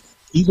 Like,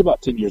 he's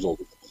about 10 years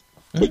older than me,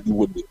 but you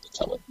wouldn't be able to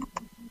tell it.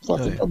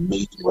 Fucking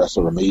amazing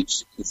wrestler,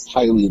 amazing,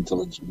 highly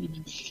intelligent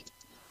human being.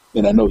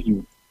 And I know he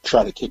would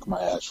try to kick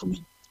my ass for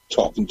me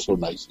talking so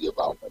nicely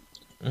about him.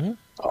 Mm-hmm.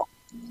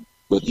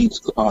 But he's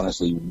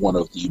honestly one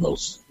of the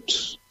most,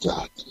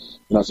 God,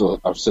 and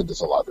I've said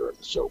this a lot during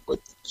the show, but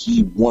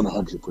he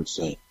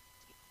 100%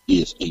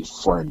 is a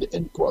friend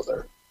and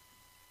brother,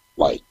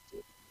 like,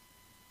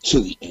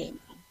 to the end,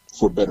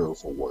 for better or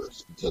for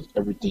worse, because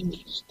everything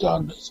he's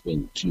done has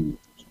been to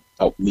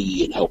help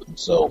me and help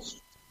himself,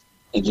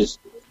 and just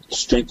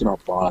strengthen our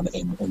bond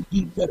and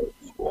be better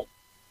people.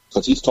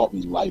 Because he's taught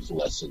me life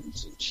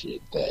lessons and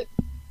shit that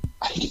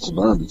I had to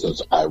learn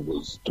because I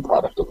was the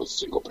product of a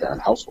single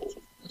parent household.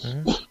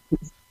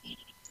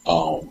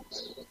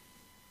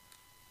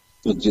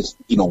 But just,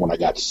 when I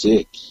got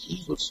sick,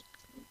 he was,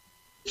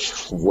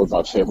 what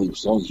my family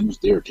was doing, he was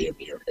there damn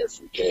near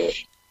every day,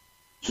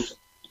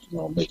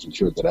 making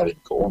sure that I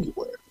didn't go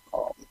anywhere,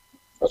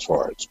 as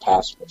far as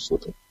passing or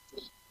slipping.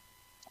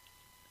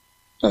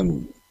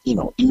 And,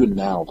 even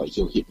now, like,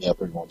 he'll hit me up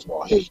every once in a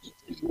while, hey,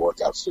 did you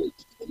work out sick?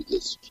 Did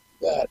this,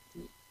 that.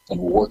 And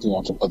we're working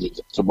on some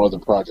other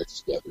projects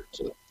together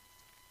to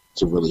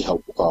really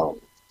help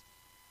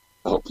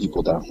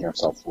people down here in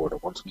South Florida.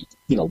 Once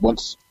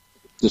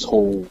this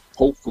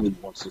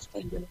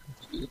pandemic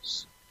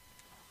is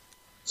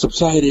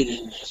subsided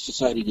and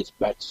society gets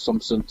back to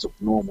some sense of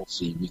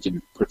normalcy, we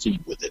can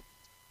proceed with it.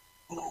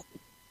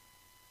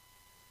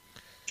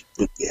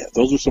 But yeah,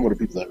 those are some of the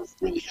people that have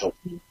really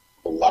helped me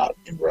a lot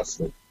in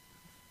wrestling.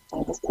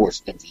 Of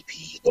course,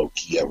 MVP,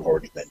 low-key, I've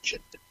already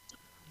mentioned.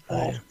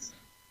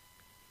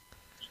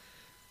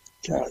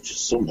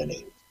 Just so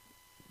many.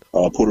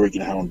 Puerto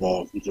Rican Hound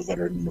Dog, who's a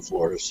veteran in the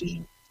Florida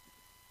scene.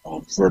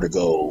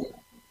 Vertigo.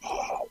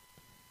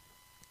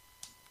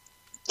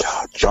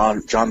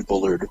 John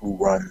Bullard, who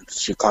runs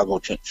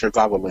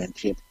Chicagoland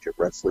Championship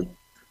Wrestling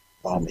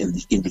in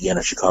the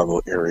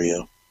Indiana-Chicago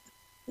area.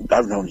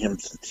 I've known him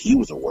since he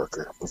was a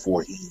worker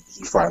before he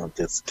finally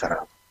just kind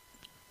of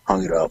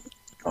hung it up.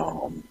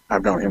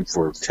 I've known him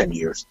for 10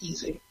 years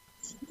easy.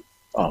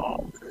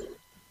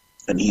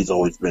 And he's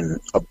always been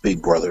a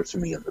big brother to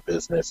me in the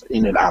business,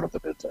 in and out of the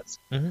business.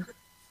 Mm-hmm.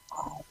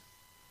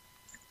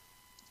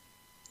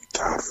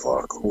 God,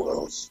 fuck, who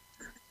else?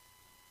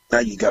 Now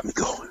you got me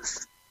going.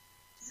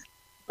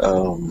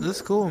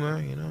 That's cool,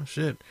 man.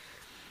 Shit.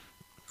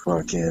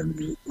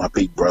 Fucking my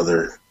big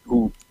brother,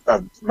 one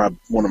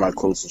of my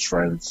closest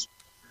friends.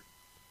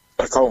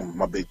 I call him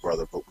my big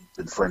brother, but we've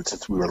been friends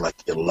since we were like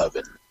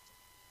 11.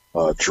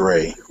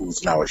 Dre,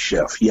 who's now a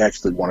chef, he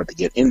actually wanted to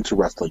get into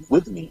wrestling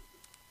with me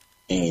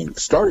and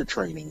started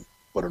training,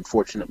 but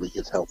unfortunately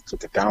his health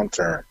took a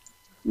downturn.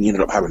 He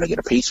ended up having to get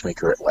a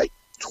pacemaker at like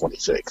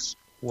 26.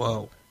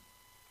 Whoa.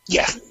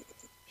 Yeah.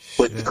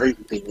 But the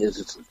crazy thing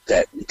is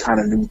that we kind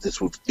of knew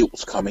it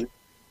was coming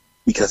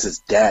because his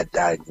dad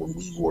died when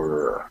we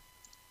were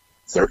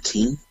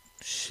 13.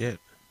 Shit.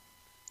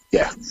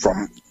 Yeah,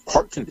 from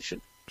heart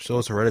condition. So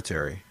it's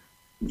hereditary.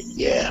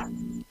 Yeah.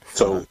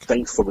 So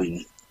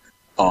thankfully,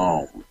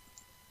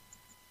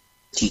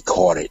 he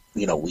caught it.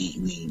 We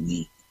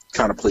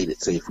kind of played it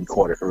safe. We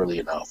caught it early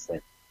enough.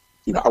 And,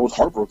 I was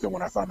heartbroken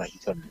when I found out he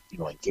couldn't,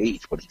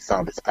 engage, but he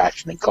found his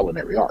passion in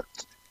culinary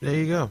arts. There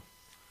you go.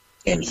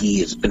 And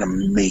he is an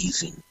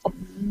amazing,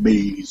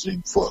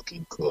 amazing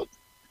fucking cook.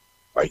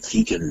 Like,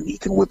 he can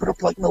whip it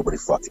up like nobody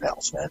fucking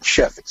else, man.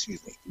 Chef,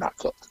 excuse me. Not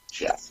cook.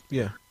 Chef.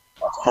 Yeah.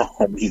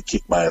 He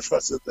kicked my ass if I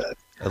said that.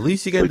 At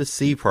least you got the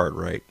C part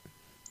right.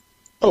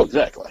 Oh,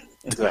 exactly.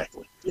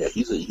 Exactly. Yeah,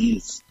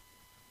 he's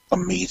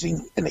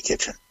amazing in the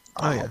kitchen.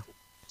 Oh, yeah.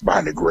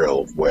 Behind the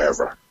grill,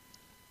 wherever.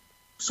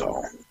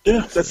 So,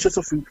 yeah, that's just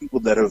a few people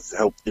that have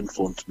helped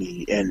influence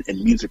me. And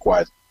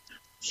music-wise,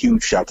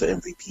 huge shout to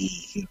MVP,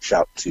 huge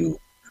shout to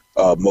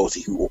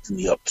Mosey, who opened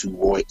me up to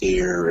Roy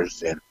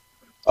Ayers and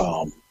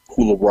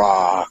Hula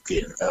Rock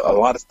and a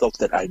lot of stuff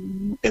that I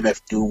knew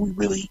MF Doom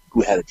we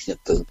had a chance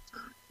to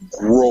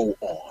grow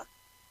on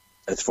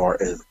as far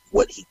as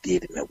what he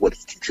did and what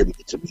he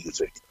contributed to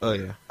music. Oh,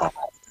 yeah.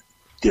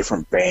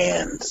 Different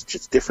bands,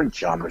 just different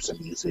genres of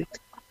music.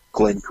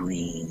 Glenn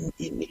Green,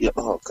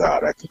 oh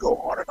God, I can go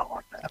on and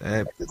on,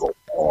 man. I can go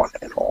on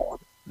and on.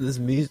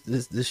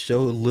 This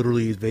show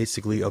literally is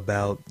basically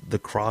about the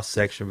cross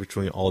section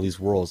between all these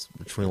worlds,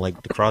 between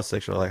like the cross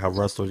section, like how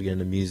wrestlers get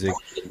into music,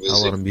 how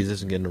a lot of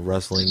musicians get into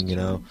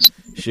wrestling.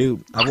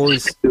 Shoot, I've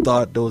always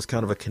thought there was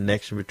kind of a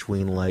connection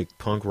between like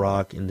punk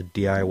rock and the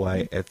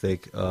DIY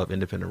ethic of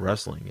independent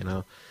wrestling.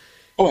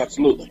 Oh,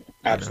 absolutely,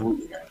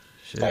 absolutely, man.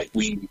 Like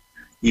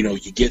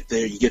you get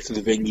there, you get to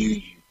the venue,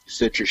 you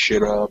set your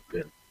shit up,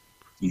 and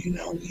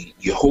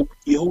you hope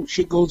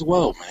shit goes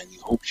well, man. You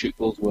hope shit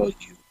goes well.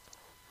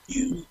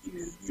 You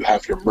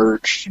have your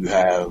merch, you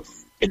have,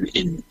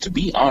 and to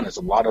be honest,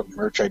 a lot of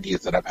merch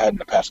ideas that I've had in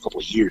the past couple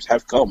of years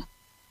have come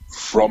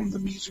from the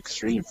music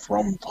stream,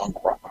 from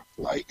punk rock.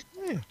 Like,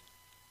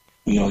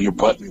 your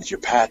buttons, your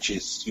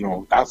patches,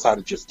 outside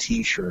of just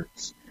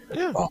T-shirts.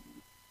 Yeah.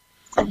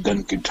 I've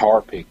done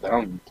guitar picks. I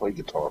don't even play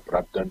guitar, but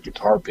I've done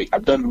guitar picks.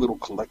 I've done little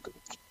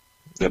collectibles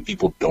that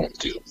people don't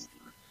do.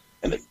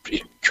 And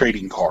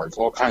trading cards,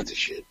 all kinds of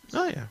shit.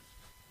 Oh, yeah.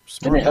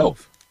 And it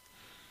helps.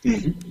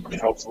 Mm-hmm.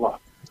 It helps a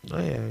lot. Oh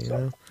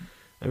yeah,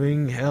 I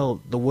mean,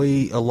 hell, the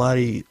way a lot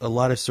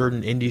of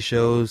certain indie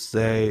shows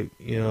say,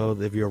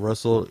 if you're a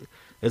wrestler,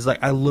 it's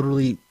like I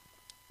literally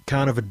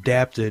kind of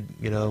adapted.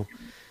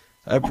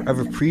 I've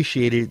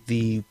appreciated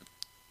the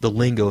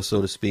lingo,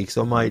 so to speak.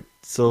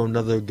 So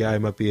another guy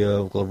might be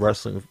a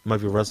wrestling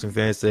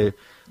fan, say,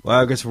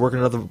 "Well, I guess we're working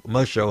another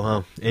mud show,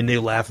 huh?" And they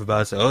laugh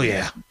about it, say, "Oh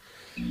yeah,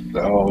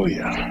 Oh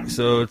yeah.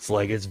 So it's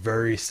like it's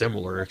very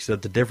similar,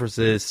 except the difference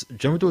is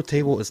jumping to a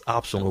table is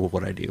optional with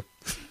what I do.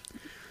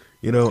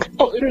 You know,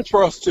 Oh, it is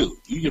for us too.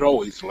 You can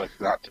always select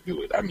not to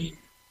do it. I mean,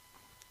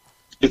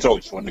 it's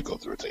always fun to go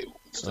through a table.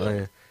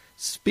 yeah.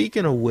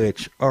 Speaking of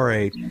which, all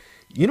right,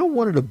 you know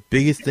one of the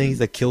biggest things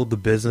that killed the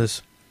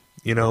business,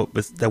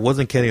 that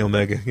wasn't Kenny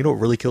Omega. You know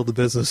what really killed the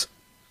business?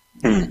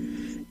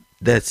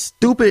 That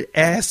stupid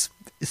ass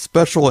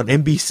special on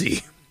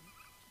NBC.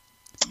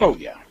 Oh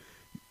yeah.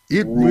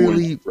 It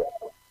really,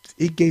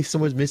 it gave so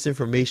much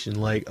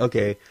misinformation. Like,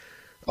 okay,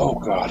 oh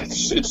god,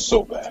 it's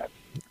so bad.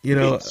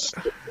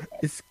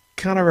 It's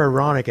kind of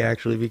ironic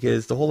actually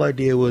because the whole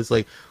idea was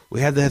like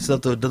we had to have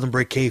stuff that doesn't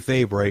break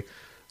kayfabe, right?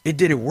 It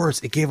did it worse.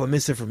 It gave up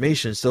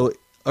misinformation. So,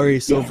 all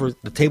right, so for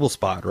the table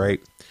spot,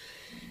 right?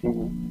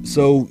 Mm-hmm.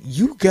 So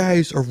you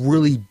guys are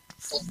really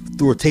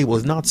through a table.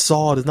 It's not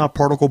sawed. It's not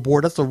particle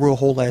board. That's a real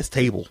whole ass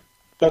table.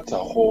 That's a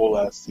whole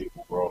ass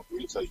table, bro. Let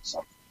me tell you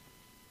something.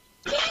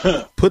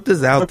 Put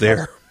this out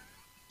there.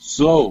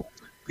 So,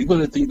 people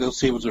that think those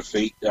tables are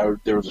fake, there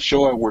was a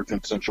show I worked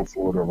in Central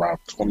Florida around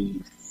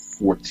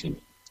 2014.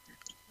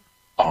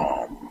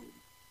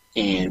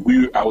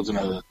 And I was in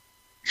a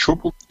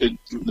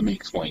let me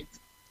explain,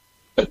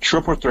 a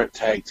triple threat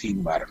tag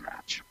team ladder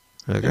match.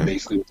 Okay. And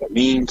basically what that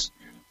means,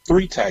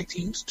 3 tag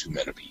teams, 2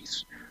 men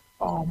apiece,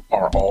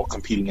 are all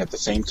competing at the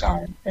same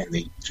time,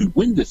 and to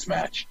win this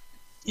match,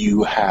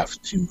 you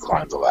have to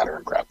climb the ladder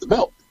and grab the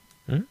belt.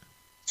 Mm-hmm.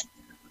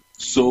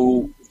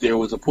 So there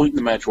was a point in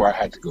the match where I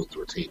had to go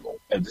through a table,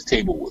 and the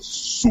table was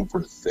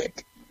super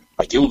thick.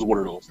 Like, it was one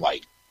of those,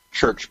 like,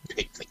 church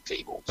picnic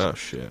tables. Oh,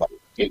 shit. Like,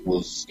 it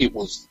was,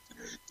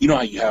 you know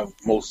how you have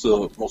most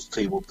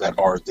tables that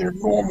are their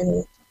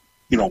normal,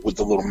 with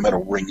the little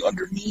metal ring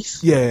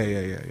underneath? Yeah.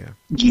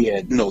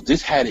 Yeah, no,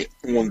 this had it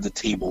on the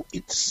table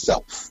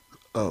itself.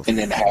 Oh, and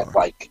then it had,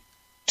 like,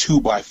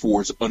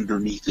 2x4s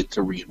underneath it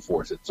to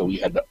reinforce it. So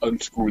you had to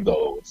unscrew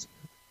those.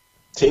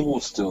 Table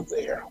was still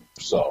there,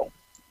 so...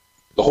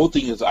 The whole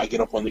thing is I get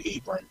up on the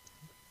apron,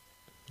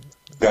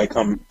 guy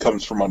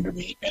comes from under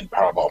me and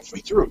powerbombs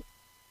me through.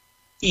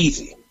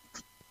 Easy.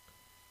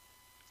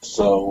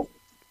 So,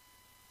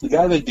 the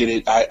guy that did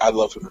it, I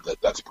love him.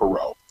 That's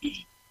Perot.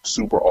 He's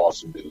super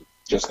awesome dude.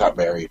 Just got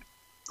married.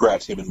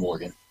 Congrats him and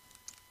Morgan.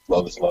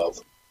 Love is love.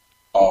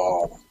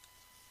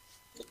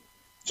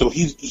 So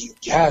he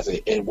has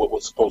it, and what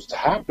was supposed to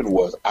happen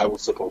was I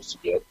was supposed to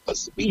get a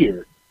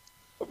spear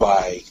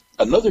by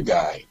another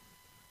guy,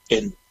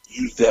 and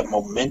use that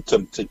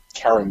momentum to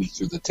carry me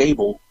through the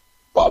table.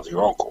 Bob's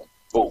your uncle.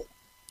 Boom.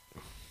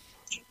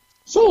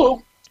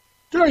 So,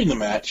 during the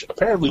match,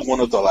 apparently one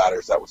of the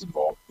ladders that was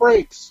involved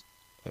breaks.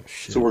 Oh,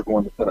 shit. So we're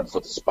going to set up for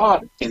the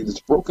spot, and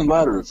this broken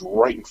ladder is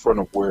right in front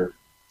of where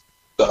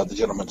the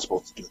gentleman's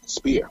supposed to do the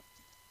spear.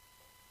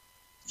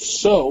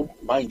 So,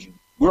 mind you,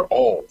 we're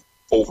all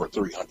over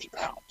 300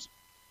 pounds.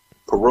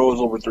 Perot is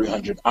over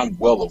 300, I'm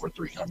well over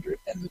 300,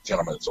 and the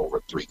gentleman is over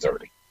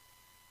 330.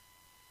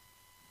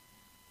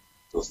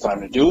 So it's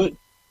time to do it,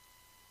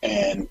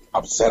 and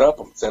I'm set up,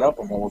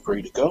 I'm almost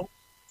ready to go.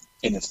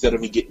 And instead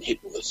of me getting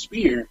hit with a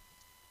spear,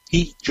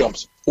 he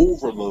jumps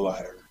over the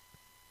ladder,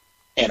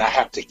 and I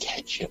have to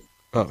catch him.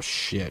 Oh,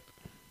 shit.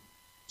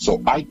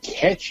 So I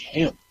catch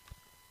him,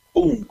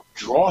 boom,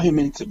 draw him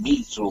into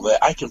me so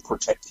that I can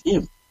protect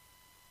him.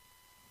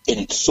 And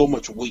it's so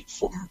much weight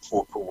for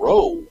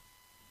Perot,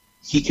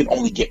 he can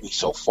only get me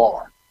so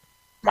far.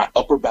 My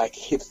upper back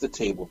hits the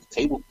table. The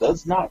table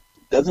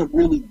doesn't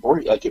really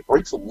break, like it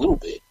breaks a little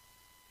bit,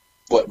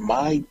 but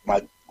my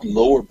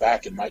lower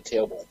back and my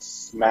tailbone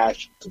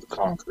smashed to the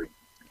concrete.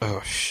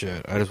 Oh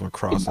shit! I just went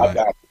cross-eyed.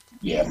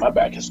 My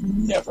back has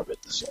never been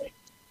the same.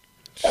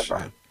 Ever.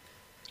 Shit.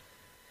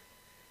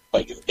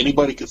 Like, if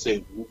anybody could say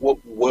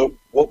what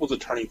was a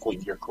turning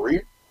point in your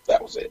career,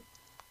 that was it.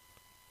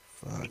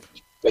 Fuck.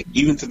 Like,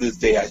 even to this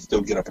day, I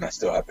still get up and I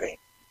still have pain.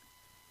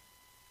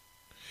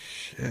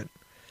 Shit.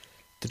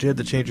 Did you have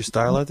to change your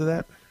style after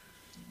that?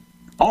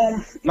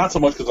 Not so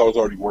much because I was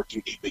already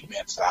working a big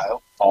man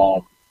style. I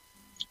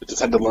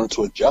just had to learn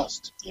to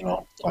adjust,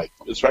 like,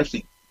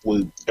 especially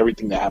with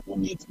everything that happened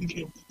with me at the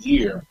beginning of the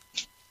year.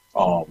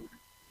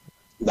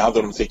 Now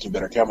that I'm taking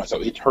better care of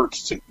myself, it hurts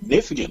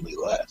significantly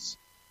less.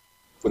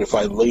 But if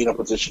I lay in a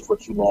position for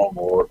too long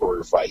or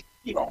if I,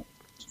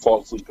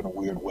 fall asleep in a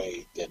weird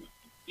way, then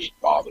it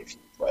bothers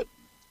me. But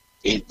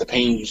the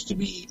pain used to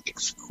be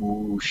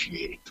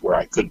excruciating to where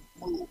I couldn't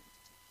move.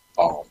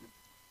 A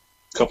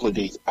couple of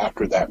days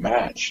after that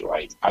match,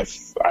 like,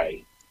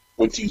 I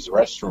went to use the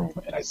restroom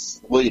and I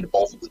slid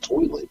off of the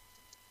toilet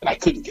and I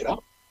couldn't get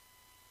up.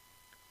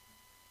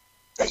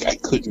 Like, I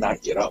could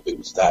not get up. It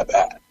was that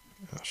bad.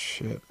 Oh,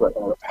 shit. But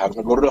having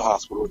to go to the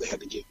hospital, they had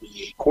to give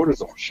me a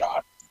cortisone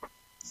shot.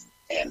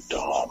 And,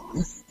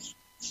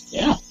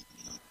 yeah.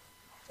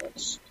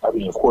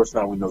 Of course,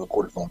 now we know the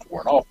cortisone's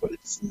worn off, but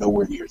it's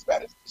nowhere near as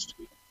bad as it used to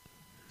be.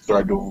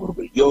 Started doing a little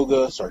bit of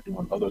yoga, started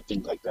doing other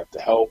things like that to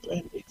help,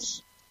 and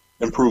it's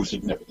improved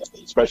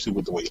significantly, especially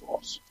with the weight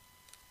loss.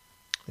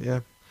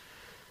 Yeah.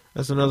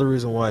 That's another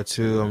reason why,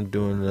 too, I'm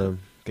doing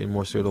getting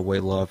more serious with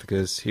weight loss,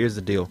 because here's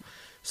the deal.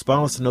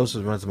 Spinal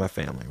stenosis runs in my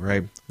family,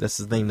 right? That's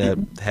the thing that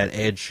had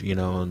Edge,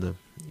 on the,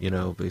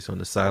 based on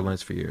the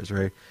sidelines for years,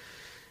 right?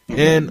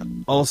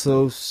 And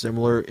also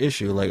similar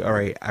issue, like, all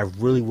right, I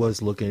really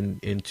was looking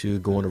into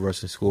going to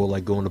wrestling school,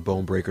 like going to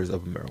Bone Breakers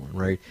up in Maryland,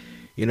 right?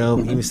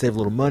 Even save a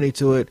little money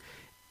to it.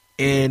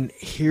 And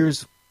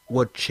here's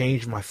what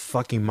changed my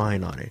fucking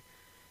mind on it.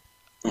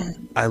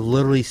 I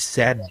literally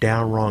sat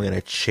down wrong in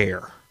a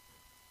chair.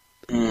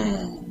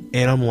 And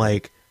I'm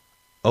like,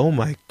 oh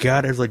my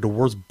God, it's like the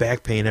worst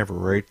back pain ever,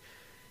 right?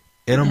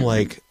 And I'm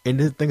like, and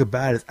the thing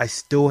about it is I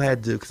still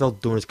had to, because I was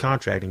doing this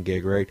contracting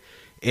gig, right?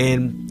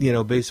 And,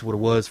 basically what it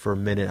was for a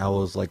minute, I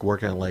was like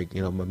working at like,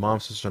 my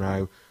mom's sister and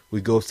I,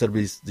 we go set up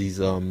these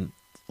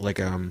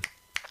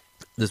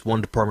this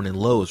one department in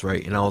Lowe's,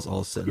 right? And I was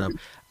all setting up.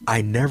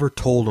 I never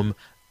told him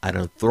I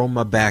done thrown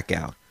my back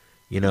out.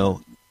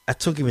 I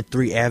took even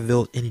 3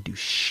 Advil and he do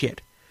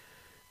shit.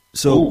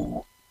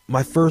 So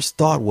my first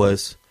thought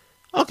was,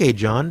 okay,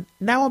 John,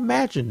 now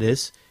imagine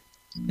this.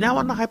 Now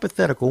on the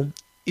hypothetical,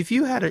 if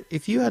you were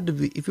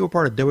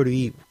part of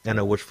WWE, I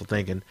know wishful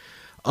thinking,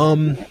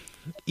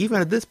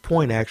 even at this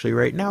point actually,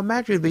 right? Now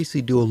imagine you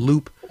basically do a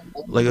loop,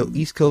 like a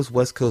East Coast,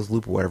 West Coast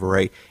loop or whatever,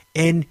 right?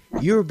 And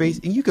you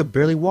could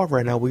barely walk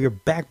right now with your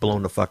back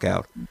blown the fuck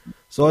out.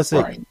 So I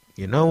said, right.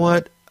 You know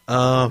what?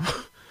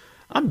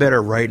 I'm better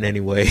at writing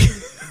anyway.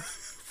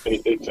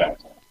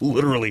 Exactly.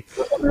 Literally.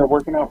 They're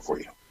working out for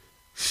you.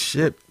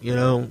 Shit,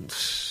 let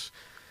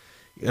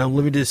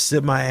me just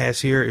sit my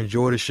ass here,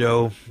 enjoy the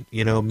show,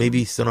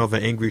 maybe send off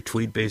an angry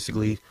tweet,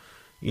 basically,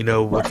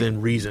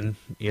 within reason,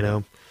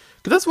 because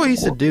that's what I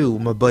used to do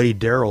with my buddy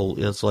Daryl.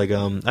 It's like,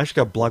 I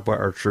actually got blocked by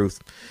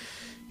R-Truth.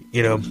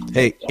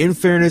 Hey, in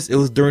fairness, it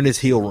was during his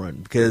heel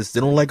run, because they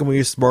don't like him when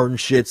you're smart and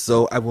shit,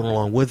 so I went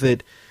along with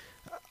it.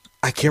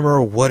 I can't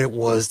remember what it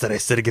was that I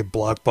said to get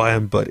blocked by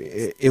him, but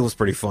it was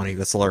pretty funny.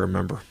 That's all I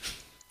remember.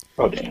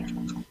 Oh,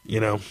 damn.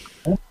 It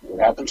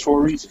happens for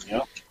a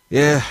reason,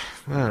 Yeah,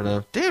 I don't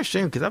know. Damn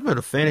shame, because I've been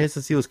a fan of his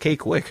since he was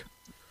K-Quick.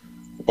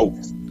 Oh,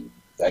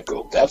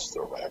 that's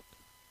throwback.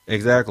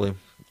 Exactly.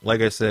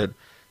 Like I said,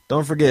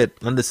 don't forget,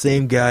 I'm the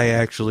same guy,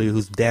 actually,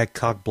 whose dad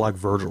cock-blocked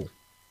Virgil.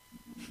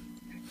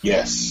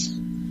 Yes,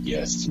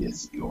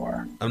 you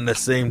are. I'm the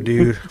same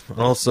dude.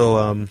 Also,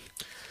 I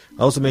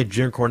also made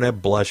Jim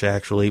Cornette blush,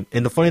 actually.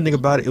 And the funny thing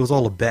about it, it was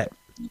all a bet.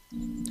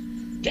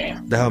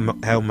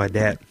 Damn. How my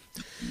dad.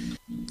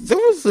 There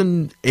was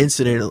an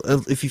incident,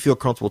 if you feel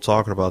comfortable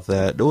talking about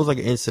that, there was like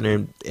an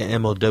incident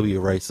in MLW,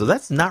 right? So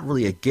that's not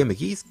really a gimmick.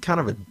 He's kind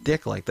of a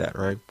dick like that,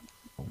 right?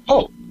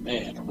 Oh,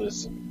 man,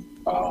 listen.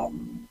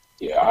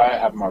 Yeah, I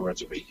have my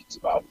reservations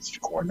about Mr.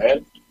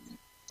 Cornette.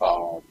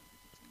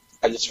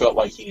 I just felt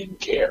like he didn't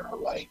care.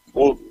 Like,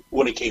 well,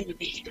 when it came to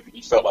me,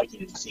 he felt like he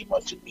didn't see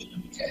much in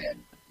me.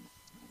 And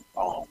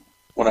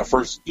when I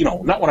first,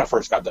 not when I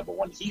first got there, but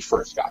when he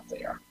first got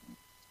there,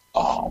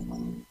 I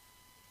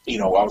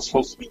was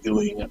supposed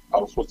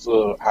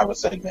to have a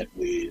segment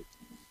with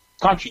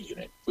Country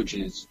Unit, which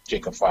is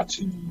Jacob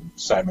Fatu,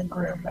 Simon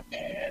Grimm,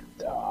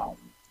 and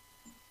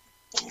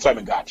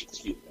Simon Gotch,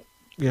 excuse me.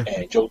 Yeah.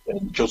 And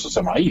Joseph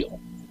Samael.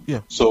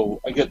 Yeah. So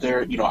I get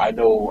there,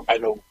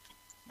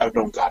 I've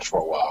known Gotch for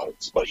a while.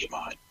 It's a buddy of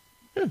mine.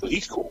 Yeah. So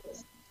he's cool.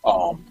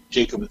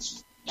 Jacob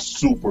is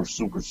super,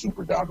 super,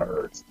 super down to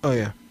earth. Oh,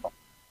 yeah.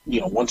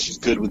 Once he's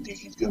good with you,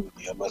 he's good with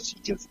you, unless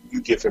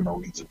you give him a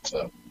reason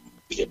to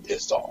get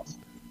pissed off.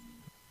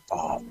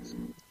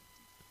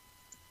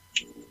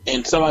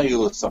 And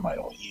Samael is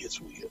Samael. He is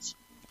who he is.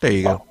 There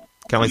you go.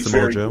 Kind of like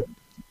Samoa Joe.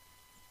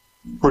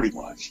 Pretty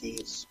much.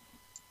 He's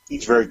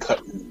very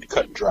cut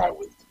and dry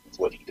with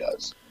what he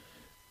does.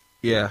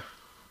 Yeah.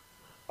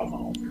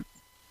 And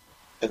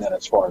then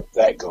as far as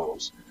that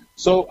goes,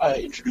 so I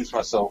introduced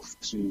myself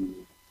to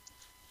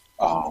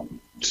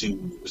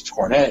Mr.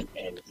 Cornette,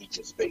 and he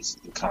just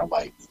basically kind of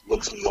like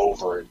looks me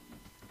over and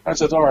I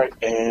says, "All right,"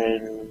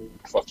 and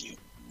fuck you.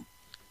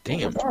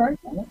 Damn. All right,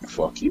 well,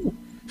 fuck you.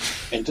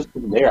 And just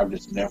from there, I've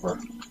just never,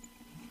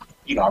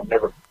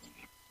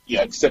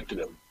 accepted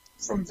him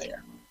from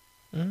there.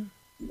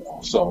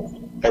 Mm-hmm.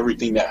 So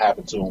everything that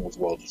happened to him was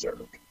well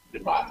deserved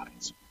in my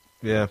eyes.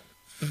 Yeah.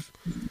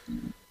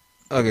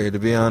 Okay, to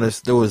be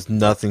honest, there was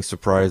nothing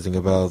surprising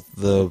about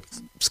the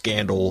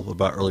scandal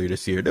about earlier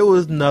this year. There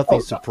was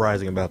nothing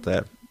surprising about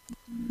that.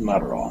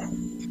 Not at all.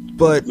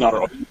 But not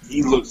at all.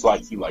 He looks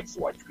like he likes to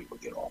watch people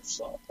get off,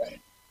 so okay.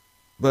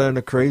 But in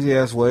a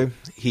crazy-ass way,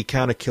 he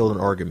kind of killed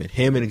an argument.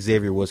 Him and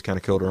Xavier Woods kind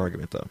of killed an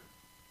argument, though.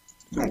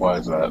 Why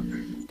is that?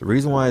 The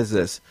reason why is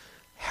this.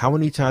 How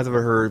many times have I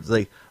heard,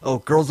 like, oh,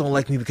 girls don't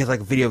like me because I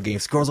like video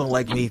games. Girls don't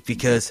like me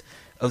because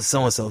of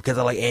so-and-so, because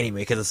I like anime,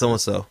 because of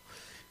so-and-so.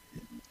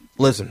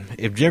 Listen,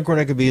 if Jim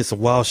Cornette could be in some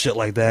wild shit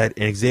like that,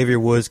 and Xavier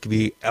Woods could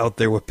be out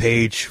there with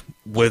Paige,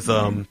 with,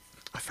 I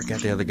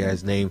forgot the other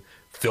guy's name,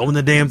 filming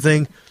the damn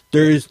thing,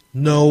 there is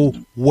no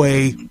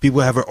way people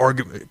have an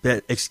argument,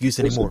 that excuse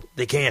anymore.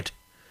 They can't.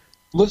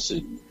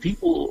 Listen,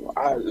 people,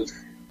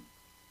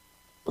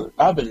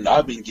 I've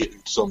been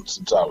getting some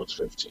since I was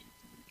 15.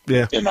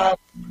 Yeah. And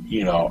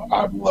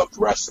I've loved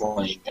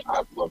wrestling.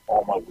 I've loved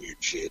all my weird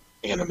shit,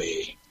 anime,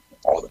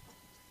 all that.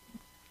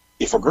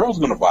 If a girl's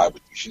gonna vibe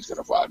with you, she's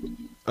gonna vibe with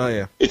you. Oh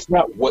yeah. It's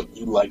not what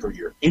you like or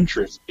your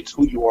interests; it's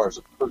who you are as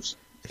a person.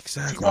 If you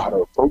Exactly. know how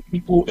to approach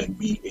people and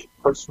be a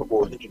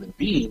personable and human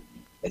being,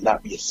 and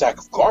not be a sack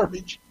of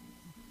garbage,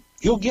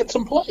 you'll get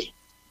some play.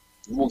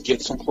 You will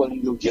get some play.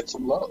 You'll get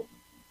some love.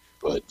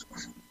 But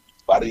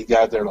a lot of these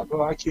guys, they're like,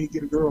 "Oh, I can't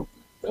get a girl."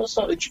 That's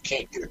not that you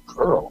can't get a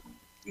girl.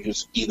 You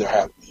just either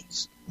have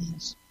these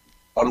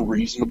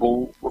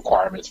unreasonable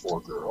requirements for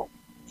a girl,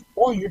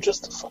 or you're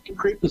just a fucking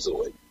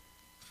creepazoid.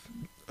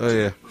 Oh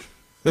yeah.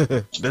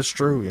 That's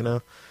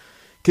true.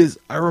 Because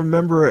I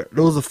remember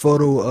there was a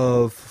photo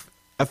of.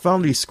 I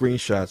found these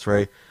screenshots,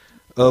 right?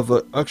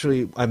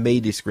 Actually, I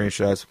made these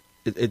screenshots.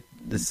 It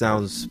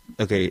sounds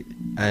okay.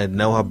 I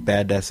know how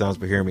bad that sounds,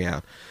 but hear me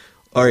out.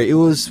 All right, it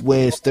was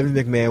when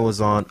Stephanie McMahon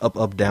was on Up,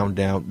 Up, Down,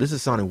 Down. This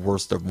is sounding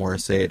worse the more I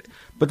say it.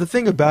 But the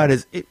thing about it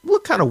is, it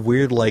looked kind of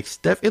weird. Like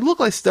Steph, it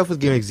looked like Steph was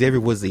giving Xavier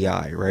Woods the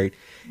eye, right?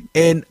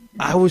 And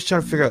I was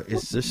trying to figure out,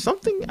 is there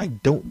something I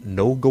don't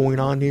know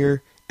going on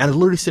here? And I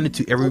literally sent it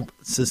to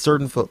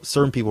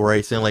certain people,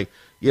 right, saying like,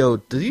 "Yo,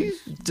 did you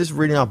just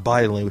reading out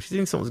body language? You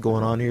think something's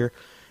going on here?"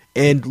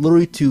 And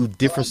literally to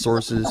different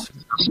sources,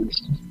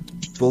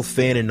 both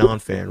fan and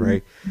non-fan,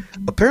 right?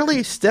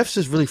 Apparently, Steph's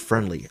just really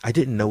friendly. I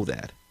didn't know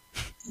that.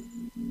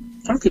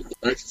 I can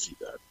see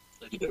that.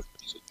 I can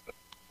definitely see that.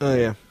 Oh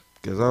yeah,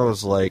 because I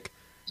was like,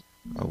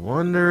 I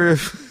wonder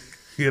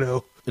if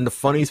And the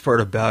funniest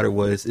part about it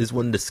is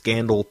when the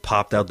scandal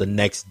popped out the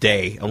next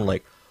day. I'm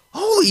like,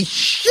 holy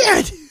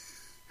shit!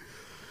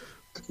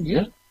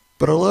 Yeah.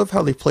 But I love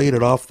how they played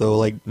it off though.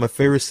 Like my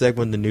favorite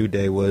segment in the New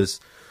Day was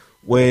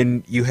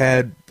when you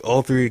had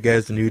all three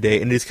guys in the New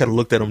Day and they just kind of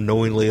looked at them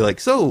knowingly,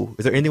 like, "So,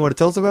 is there anything you want to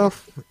tell us about?"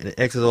 And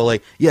X is all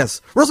like,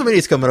 "Yes,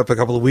 WrestleMania's coming up in a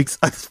couple of weeks."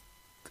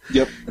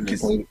 Yep.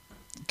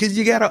 Because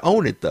you gotta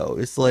own it though.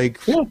 It's like,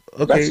 yeah,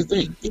 okay, that's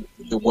the thing.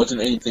 It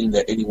wasn't anything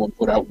that anyone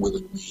put out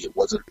willingly. It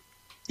wasn't,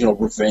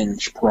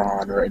 revenge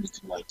prawn or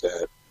anything like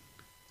that.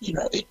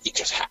 It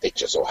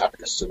just so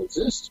happened to still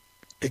exist.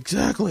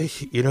 exactly.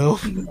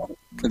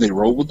 They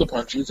rolled with the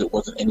punches. It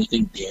wasn't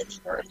anything damning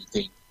or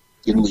anything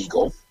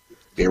illegal.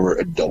 They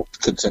were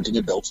consenting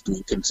adults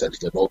doing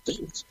consenting adult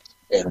things.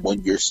 And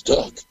when you're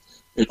stuck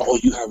and all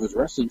you have is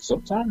wrestling,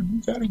 sometimes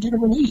you gotta get a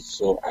release.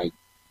 So I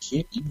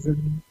can't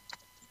even,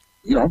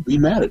 be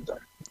mad at them.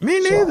 Me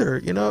neither.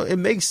 It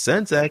makes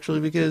sense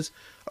actually because,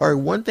 all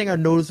right, one thing I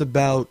noticed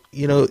about,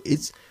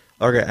 it's,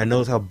 okay, I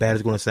know how bad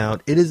it's going to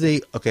sound. It is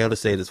I'll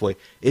just say it this way.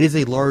 It is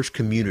a large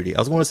community. I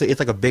was going to say it's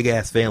like a big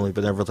ass family,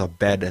 but I never realized how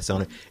bad that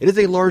sounded. It is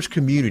a large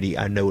community,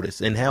 I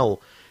noticed. And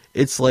hell,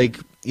 it's like,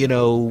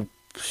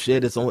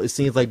 shit, it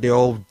seems like they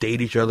all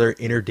date each other,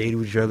 interdate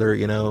with each other,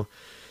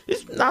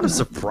 It's not a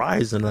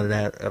surprise in none of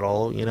that at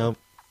all,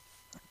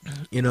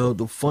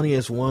 The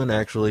funniest one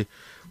actually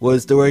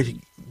was the way,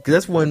 cause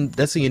that's when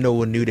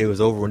New Day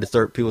was over, when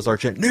people start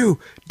chanting, "New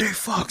Day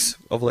fucks."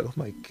 I was like, oh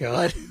my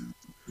god.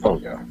 Oh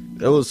yeah.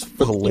 That was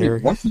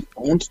hilarious. Once you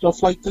own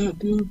stuff like that,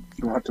 dude,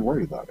 you don't have to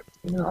worry about it.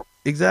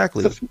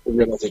 Exactly. Because people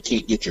realize they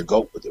can't get your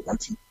goat with it.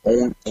 Once you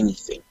own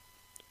anything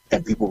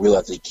and people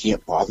realize they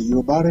can't bother you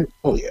about it,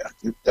 oh yeah,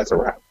 that's a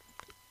wrap.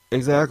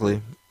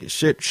 Exactly.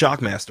 Shit,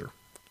 Shockmaster.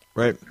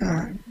 Right?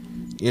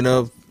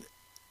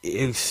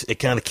 It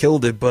kind of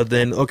killed it, but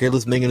then, okay,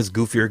 let's make it this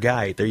goofier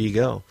guy. There you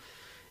go.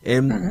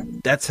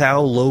 And that's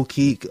how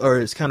low-key, or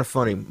it's kind of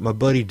funny. My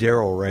buddy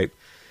Daryl, right?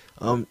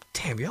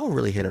 Damn, y'all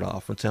really hit it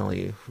off, I'm telling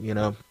you,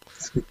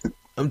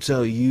 I'm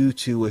telling you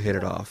two would hit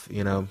it off,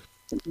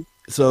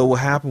 So what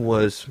happened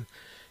was,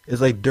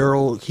 is like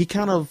Daryl, he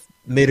kind of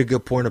made a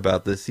good point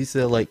about this. He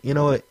said, like,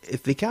 what,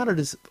 if they kind of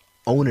just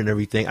own and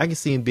everything, I can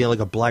see him being like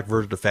a black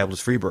version of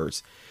Fabulous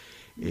Freebirds.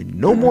 And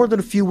no more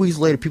than a few weeks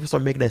later, people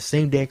start making that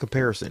same damn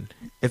comparison.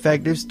 In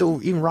fact, they're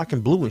still even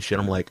rocking blue and shit.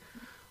 I'm like,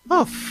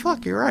 oh,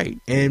 fuck, you're right.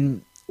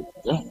 And,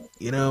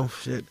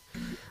 shit.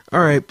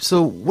 All right,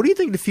 so what do you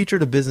think the future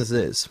of the business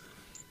is?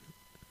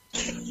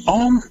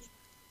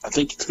 I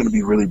think it's going to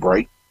be really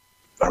bright.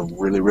 I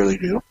really, really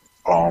do.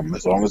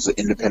 As long as the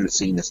independent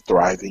scene is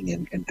thriving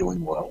and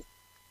doing well,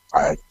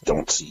 I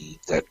don't see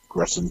that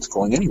wrestling's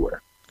going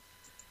anywhere.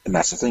 And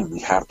that's the thing. We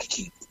have to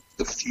keep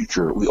the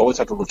future. We always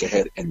have to look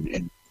ahead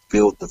and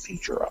build the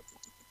future up.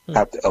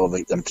 Have to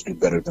elevate them to do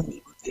better than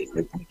we did.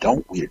 If we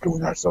don't, we are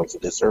doing ourselves a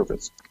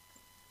disservice.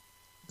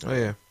 Oh,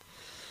 yeah.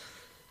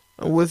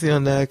 I'm with you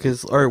on that,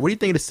 because, all right, what do you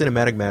think of the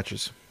cinematic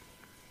matches?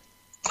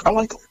 I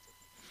like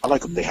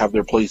them. They have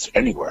their place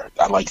anywhere.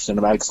 I like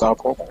cinematic style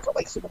promos. I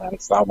like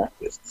cinematic style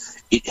matches.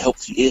 It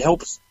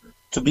helps,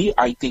 to me,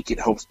 I think it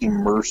helps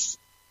immerse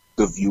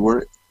the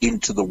viewer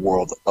into the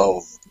world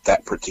of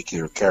that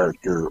particular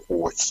character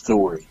or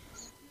story.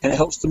 And it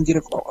helps them get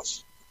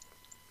across.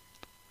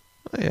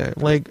 Oh, yeah,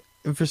 like,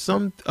 for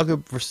some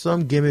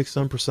gimmicks,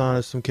 some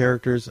personas, some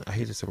characters, I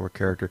hate to say the word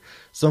character,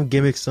 some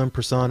gimmicks, some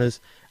personas,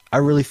 I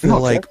really feel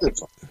like...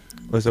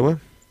 What's that, what?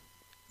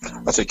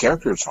 I said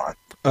character is fine.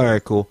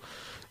 Alright, cool.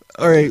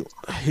 Alright,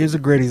 here's a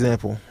great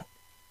example.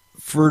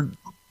 For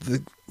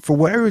for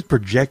whatever is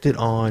projected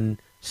on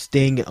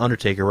Sting and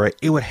Undertaker, right?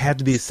 It would have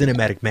to be a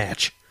cinematic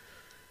match.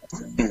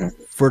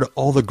 For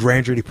all the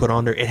grandeur he put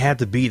on there, it had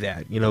to be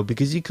that,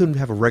 because you couldn't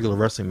have a regular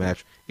wrestling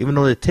match. Even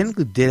though they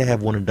technically did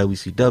have one in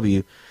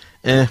WCW,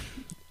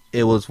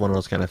 it was one of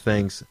those kind of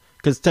things.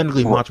 Because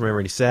technically Macho Man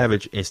Randy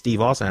Savage and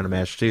Steve Austin had a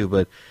match too,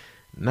 but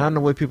not in the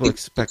way people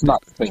expect. It's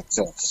not the same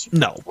sense.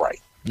 No. Right.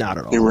 Not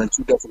at all. They were in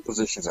two different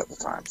positions at the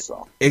time,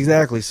 so.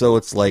 Exactly, so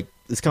it's kind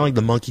of like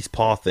the monkey's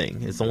paw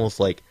thing. It's almost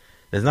like,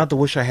 it's not the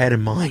wish I had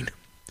in mind.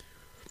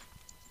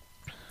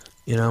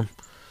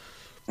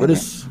 But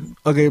it's,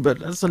 okay, but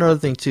that's another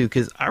thing too,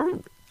 because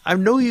I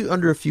know you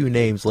under a few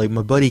names, like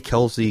my buddy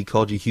Kelsey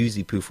called you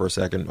Husey Poo for a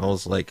second. I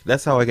was like,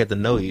 that's how I got to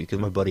know you, because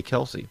my buddy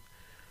Kelsey.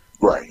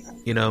 Right.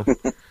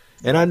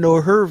 And I know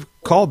her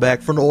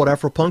callback from the old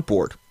Afro Punk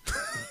board.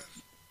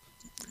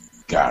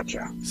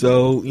 Gotcha.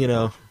 So,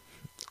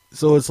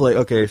 so it's like,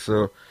 okay,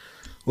 so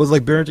was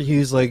Barrington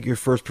Hughes your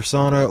first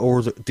persona,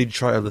 or did you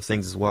try other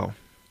things as well?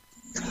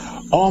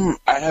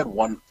 I had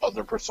one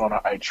other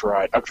persona I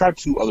tried. I've tried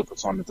two other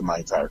personas in my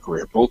entire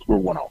career. Both were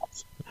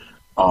one-offs.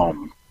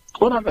 Well,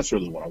 not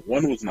necessarily one-off.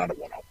 One was not a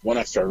one-off. When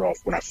I started off,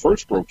 when I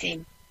first broke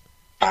in,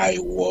 I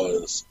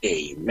was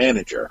a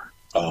manager.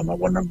 I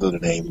went under the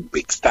name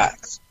Big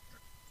Stacks.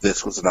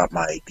 This was not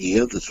my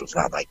idea. This was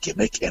not my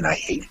gimmick, and I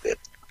hated it.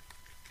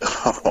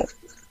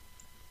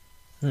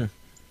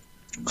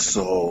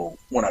 So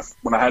when I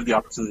had the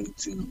opportunity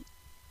to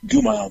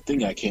do my own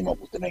thing, I came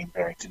up with the name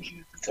Barrington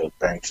Hughes because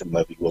Barrington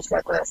Levy was my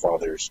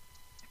grandfather's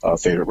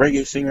favorite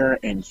reggae singer,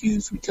 and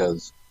Hughes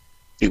because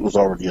it was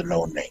already a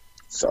known name.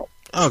 So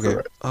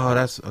okay,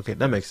 that's okay.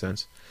 That makes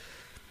sense.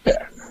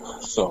 Yeah.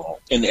 So,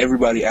 and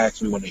everybody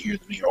asks me when they hear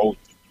the name, "Oh, you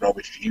know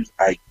Mr. Hughes?"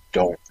 I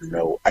don't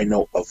know. I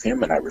know of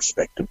him and I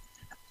respect him.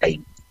 I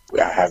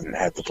haven't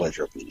had the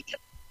pleasure of meeting him.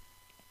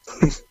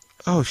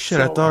 Oh shit!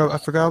 I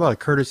forgot about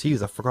Curtis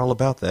Hughes. I forgot all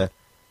about that.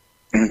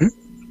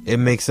 Mm-hmm. It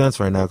makes sense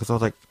right now because I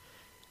was like,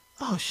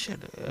 oh shit.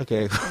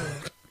 Okay.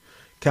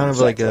 kind of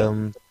like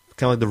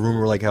the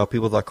rumor how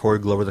people thought Corey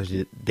Glover was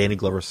Danny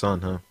Glover's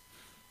son, huh?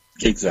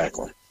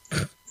 Exactly.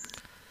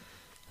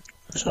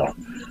 So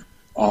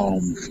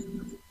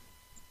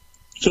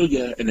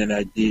yeah, and then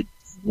I did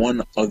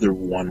one other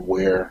one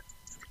where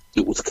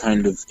it was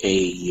kind of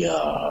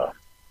a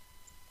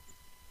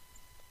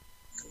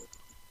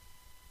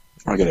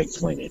I gotta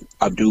explain it.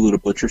 Abdullah the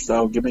Butcher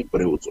style gimmick,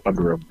 but it was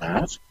under a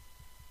mask.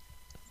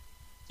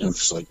 And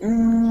it's just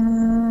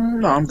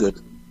no, I'm good.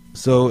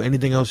 So,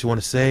 anything else you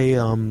want to say?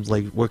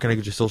 Where can I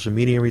get your social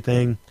media and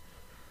everything?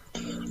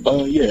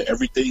 Yeah,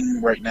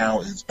 everything right now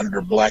is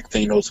under Black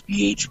Thanos,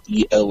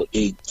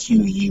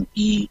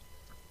 BlaqueThanosBH.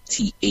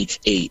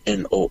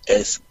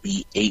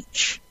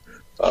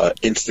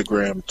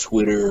 Instagram,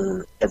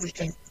 Twitter,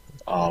 everything.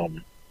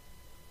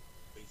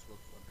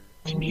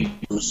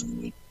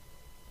 Facebook,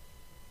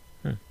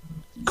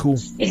 Cool.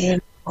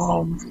 And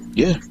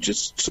yeah,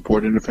 just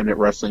support independent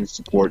wrestling,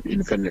 support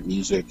independent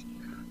music.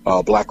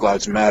 Black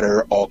Lives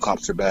Matter, all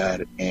cops are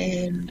bad,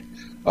 and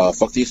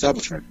fuck the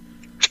establishment.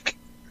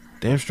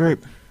 Damn straight.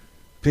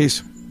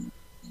 Peace.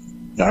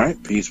 All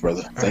right, peace,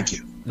 brother. Thank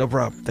you. No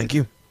problem. Thank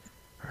you.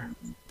 All right,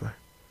 bye.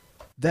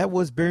 That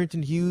was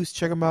Barrington Hughes.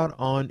 Check him out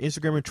on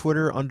Instagram and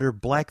Twitter under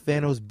Black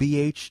Thanos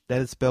BH.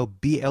 That is spelled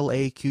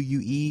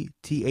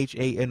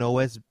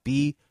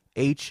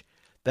BlaqueThanosBH.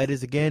 That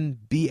is again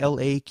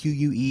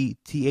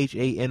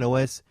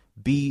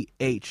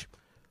BlaqueThanosBH.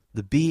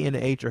 The B and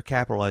the H are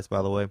capitalized,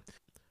 by the way.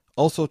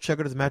 Also, check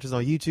out his matches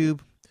on YouTube.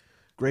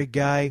 Great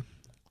guy.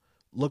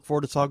 Look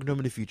forward to talking to him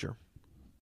in the future.